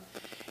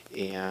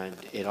 And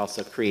it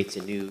also creates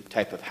a new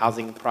type of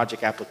housing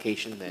project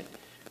application that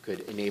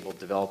could enable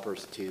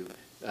developers to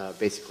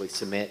basically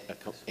submit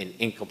an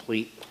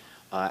incomplete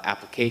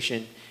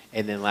application.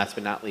 And then last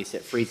but not least,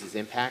 it freezes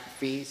impact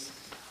fees.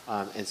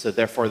 And so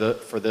therefore,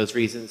 for those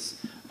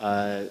reasons,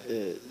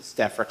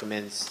 staff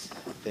recommends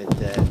that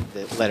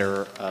the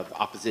letter of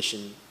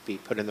opposition be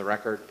put in the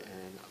record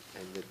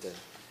and that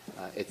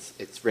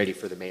it's ready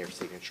for the mayor's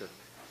signature.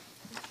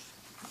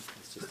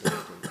 It's just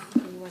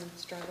Anyone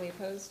strongly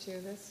opposed to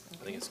this?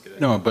 I think it's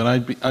good. No, but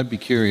I'd be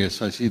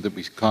curious. I see that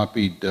we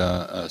copied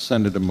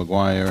Senator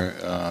McGuire,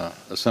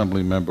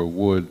 Assemblymember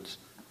Woods.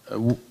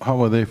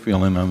 How are they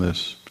feeling on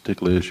this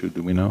particular issue?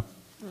 Do we know?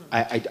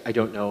 I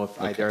don't know if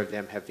either of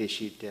them have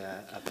issued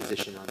a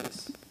position on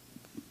this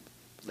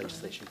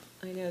legislation.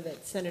 I know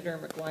that Senator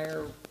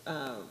McGuire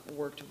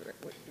worked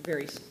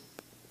very,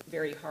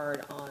 very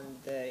hard on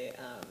the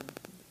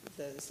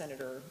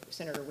Senator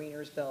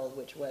Wiener's bill,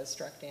 which was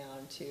struck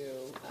down to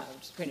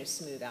just kind of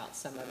smooth out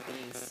some of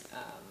these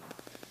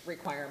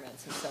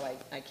requirements, and so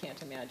I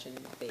can't imagine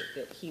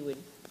that he would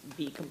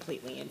be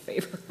completely in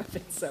favor of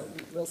it, so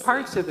we'll see.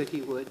 Parts of it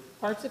he would.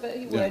 Parts of it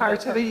he would.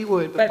 Parts of it he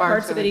would, but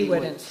parts of it he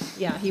wouldn't.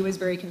 Yeah, he was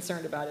very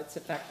concerned about its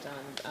effect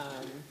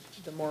on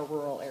the more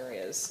rural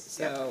areas,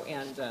 so,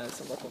 and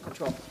some local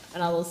control.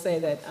 And I will say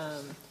that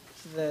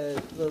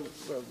the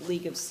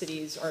League of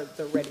Cities, or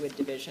the Redwood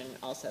Division,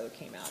 also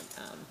came out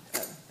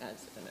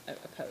as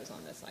opposed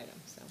on this item,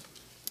 so.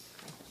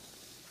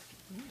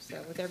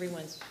 So with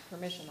everyone's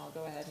permission, I'll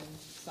go ahead and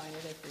sign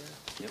it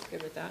if you're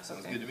good with that.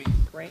 Sounds okay. good to me.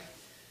 Great.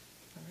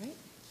 All right.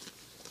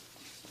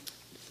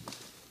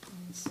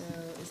 And so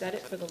is that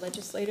it for the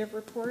legislative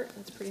report?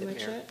 That's pretty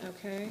much it?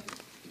 Okay.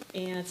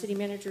 And city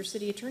manager,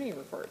 city attorney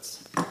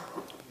reports.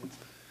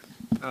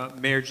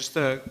 Mayor, just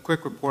a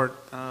quick report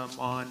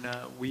on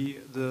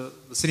the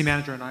city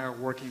manager and I are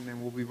working,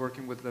 and we'll be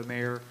working with the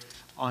mayor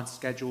on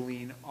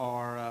scheduling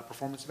our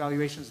performance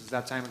evaluations. It's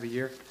that time of the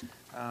year.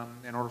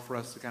 In order for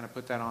us to kind of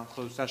put that on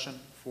closed session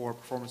for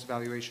performance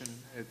evaluation,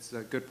 it's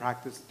a good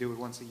practice to do it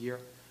once a year.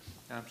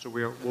 So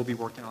we'll be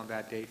working on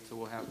that date. So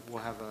we'll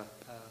have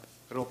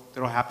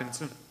it'll happen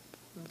soon.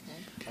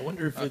 Okay. I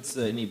wonder if it's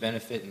any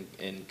benefit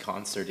in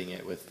concerting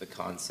it with the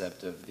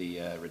concept of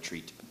the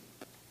retreat.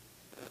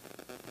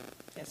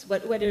 Yes.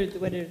 What are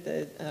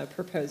the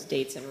proposed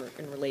dates in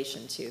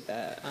relation to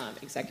the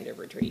executive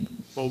retreat?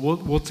 Well,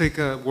 we'll take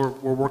we're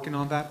working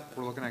on that.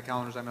 We're looking at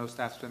calendars. I know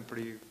staff's been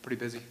pretty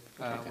busy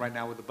right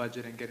now with the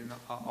budget and getting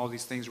all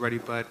these things ready,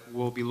 but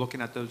we'll be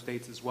looking at those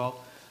dates as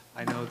well.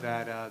 I know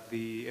that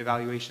the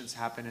evaluations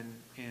happen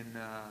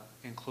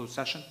in closed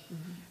session,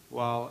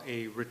 while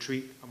a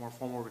retreat, a more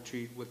formal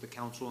retreat with the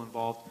council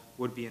involved,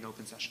 would be an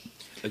open session.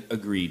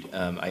 Agreed.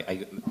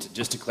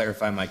 Just to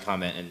clarify my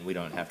comment, and we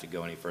don't have to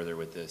go any further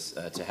with this,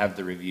 to have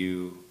the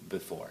review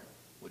before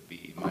would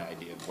be my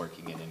idea of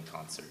working it in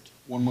concert.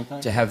 One more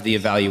time? To have the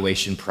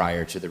evaluation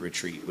prior to the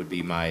retreat would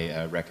be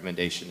my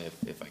recommendation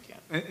if I can.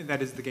 And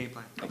that is the game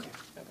plan. Thank you.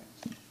 Okay.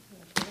 You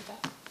okay with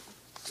that?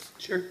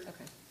 Sure.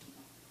 Okay.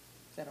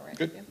 Is that all right?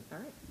 Good. Yeah. All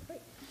right.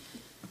 Great.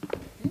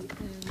 Okay.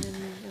 And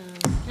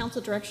then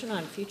council direction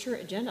on future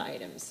agenda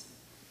items.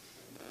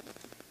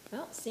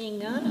 Well, seeing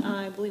none,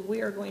 I believe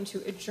we are going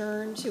to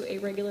adjourn to a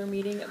regular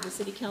meeting of the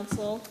City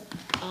Council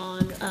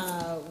on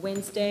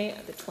Wednesday,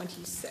 the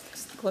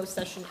 26th. Closed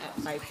session at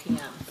 5 p.m.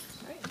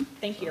 All right.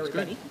 Thank you,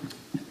 everybody.